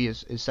 23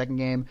 his second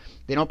game.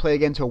 They don't play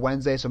again until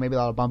Wednesday, so maybe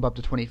that'll bump up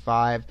to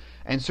 25,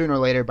 and sooner or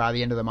later, by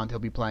the end of the month, he'll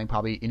be playing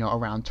probably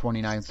around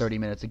 29, 30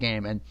 minutes a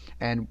game,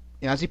 and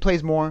as he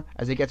plays more,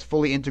 as he gets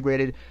fully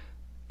integrated,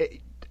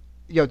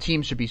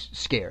 teams should be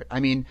scared. I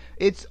mean,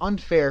 it's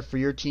unfair for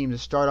your team to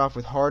start off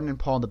with Harden and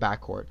Paul in the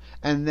backcourt,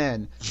 and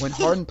then when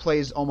Harden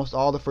plays almost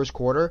all the first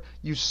quarter,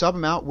 you sub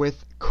him out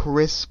with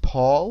Chris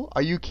Paul.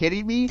 Are you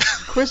kidding me?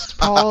 Chris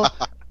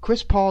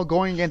Paul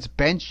going against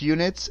bench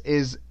units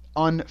is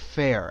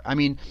unfair. I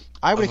mean,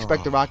 I would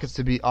expect the Rockets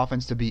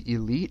offense to be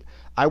elite.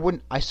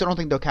 I still don't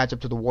think they'll catch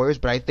up to the Warriors,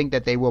 but I think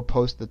that they will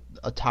post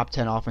a top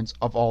 10 offense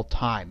of all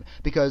time,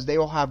 because they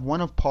will have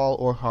one of Paul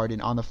or Harden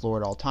on the floor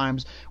at all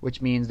times,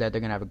 which means that they're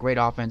going to have a great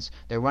offense.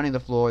 They're running the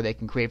floor. They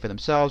can create for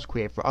themselves,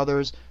 create for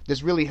others.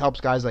 This really helps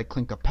guys like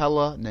Clint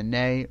Capella,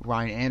 Nene,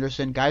 Ryan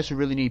Anderson, guys who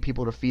really need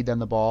people to feed them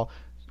the ball.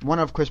 One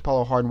of Chris Paul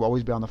or Harden will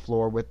always be on the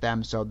floor with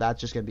them, so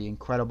that's just going to be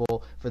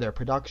incredible for their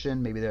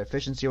production. Maybe their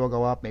efficiency will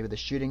go up. Maybe the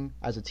shooting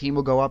as a team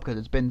will go up, because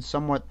it's been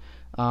somewhat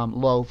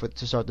low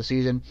to start the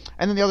season.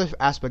 And then the other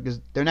aspect is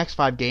their next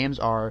 5 games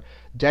are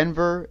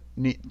Denver,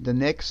 the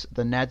Knicks,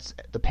 the Nets,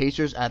 the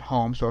Pacers at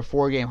home, so a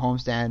 4-game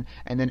homestand,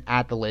 and then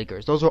at the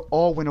Lakers. Those are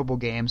all winnable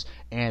games,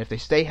 and if they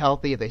stay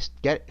healthy, if they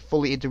get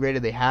fully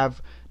integrated, they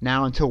have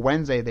now until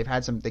Wednesday. They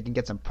can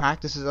get some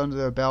practices under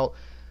their belt.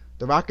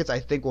 The Rockets, I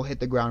think, will hit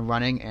the ground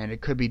running, and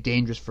it could be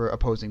dangerous for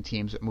opposing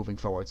teams moving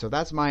forward. So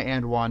that's my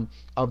and one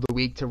of the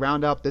week to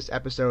round up this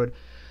episode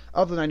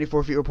of the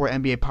 94 Feet Report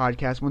NBA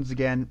podcast. Once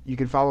again, you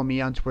can follow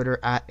me on Twitter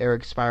at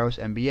Eric Spiros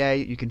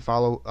NBA. You can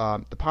follow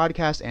the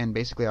podcast and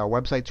basically our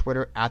website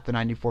Twitter at the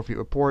 94 Feet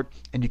Report,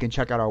 and you can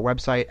check out our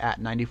website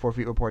at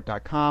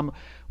 94feetreport.com.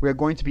 We are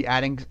going to be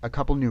adding a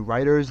couple new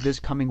writers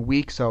this coming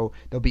week, so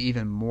there'll be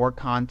even more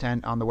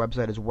content on the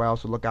website as well,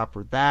 so look out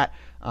for that.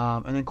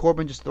 And then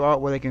Corbin, just throw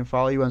out where they can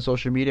follow you on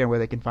social media and where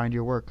they can find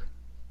your work.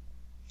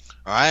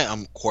 All right,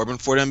 I'm Corbin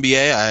Ford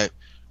NBA. I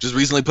just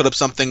recently put up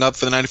something up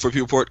for the 94 Feet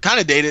Report. Kind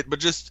of dated, but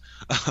just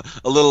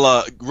a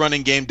little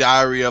running game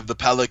diary of the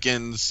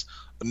Pelicans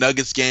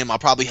Nuggets game. I'll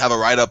probably have a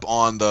write-up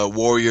on the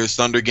Warriors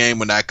Thunder game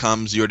when that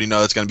comes. You already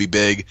know it's going to be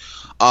big.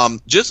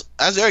 Just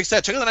as Eric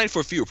said, check out the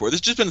 94 Feet Report.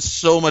 There's just been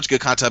so much good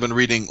content I've been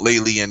reading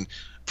lately and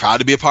proud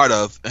to be a part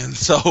of. And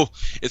so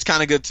it's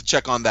kind of good to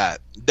check on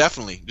that.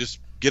 Definitely. Just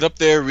get up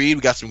there, read.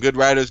 We got some good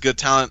writers, good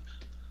talent.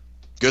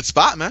 Good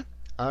spot, man.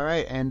 All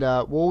right, and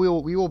we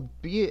will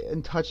be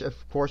in touch. Of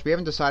course, we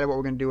haven't decided what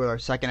we're going to do with our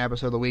second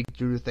episode of the week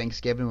due to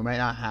Thanksgiving. We might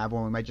not have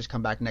one. We might just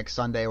come back next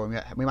Sunday, or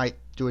we might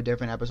do a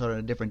different episode on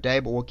a different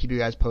day. But we'll keep you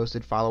guys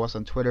posted. Follow us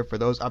on Twitter for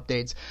those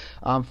updates.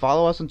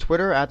 Follow us on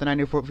Twitter at the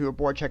 94 Feet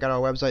Report. Check out our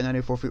website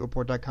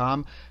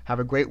 94feetreport.com. Have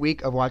a great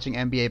week of watching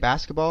NBA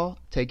basketball.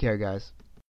 Take care, guys.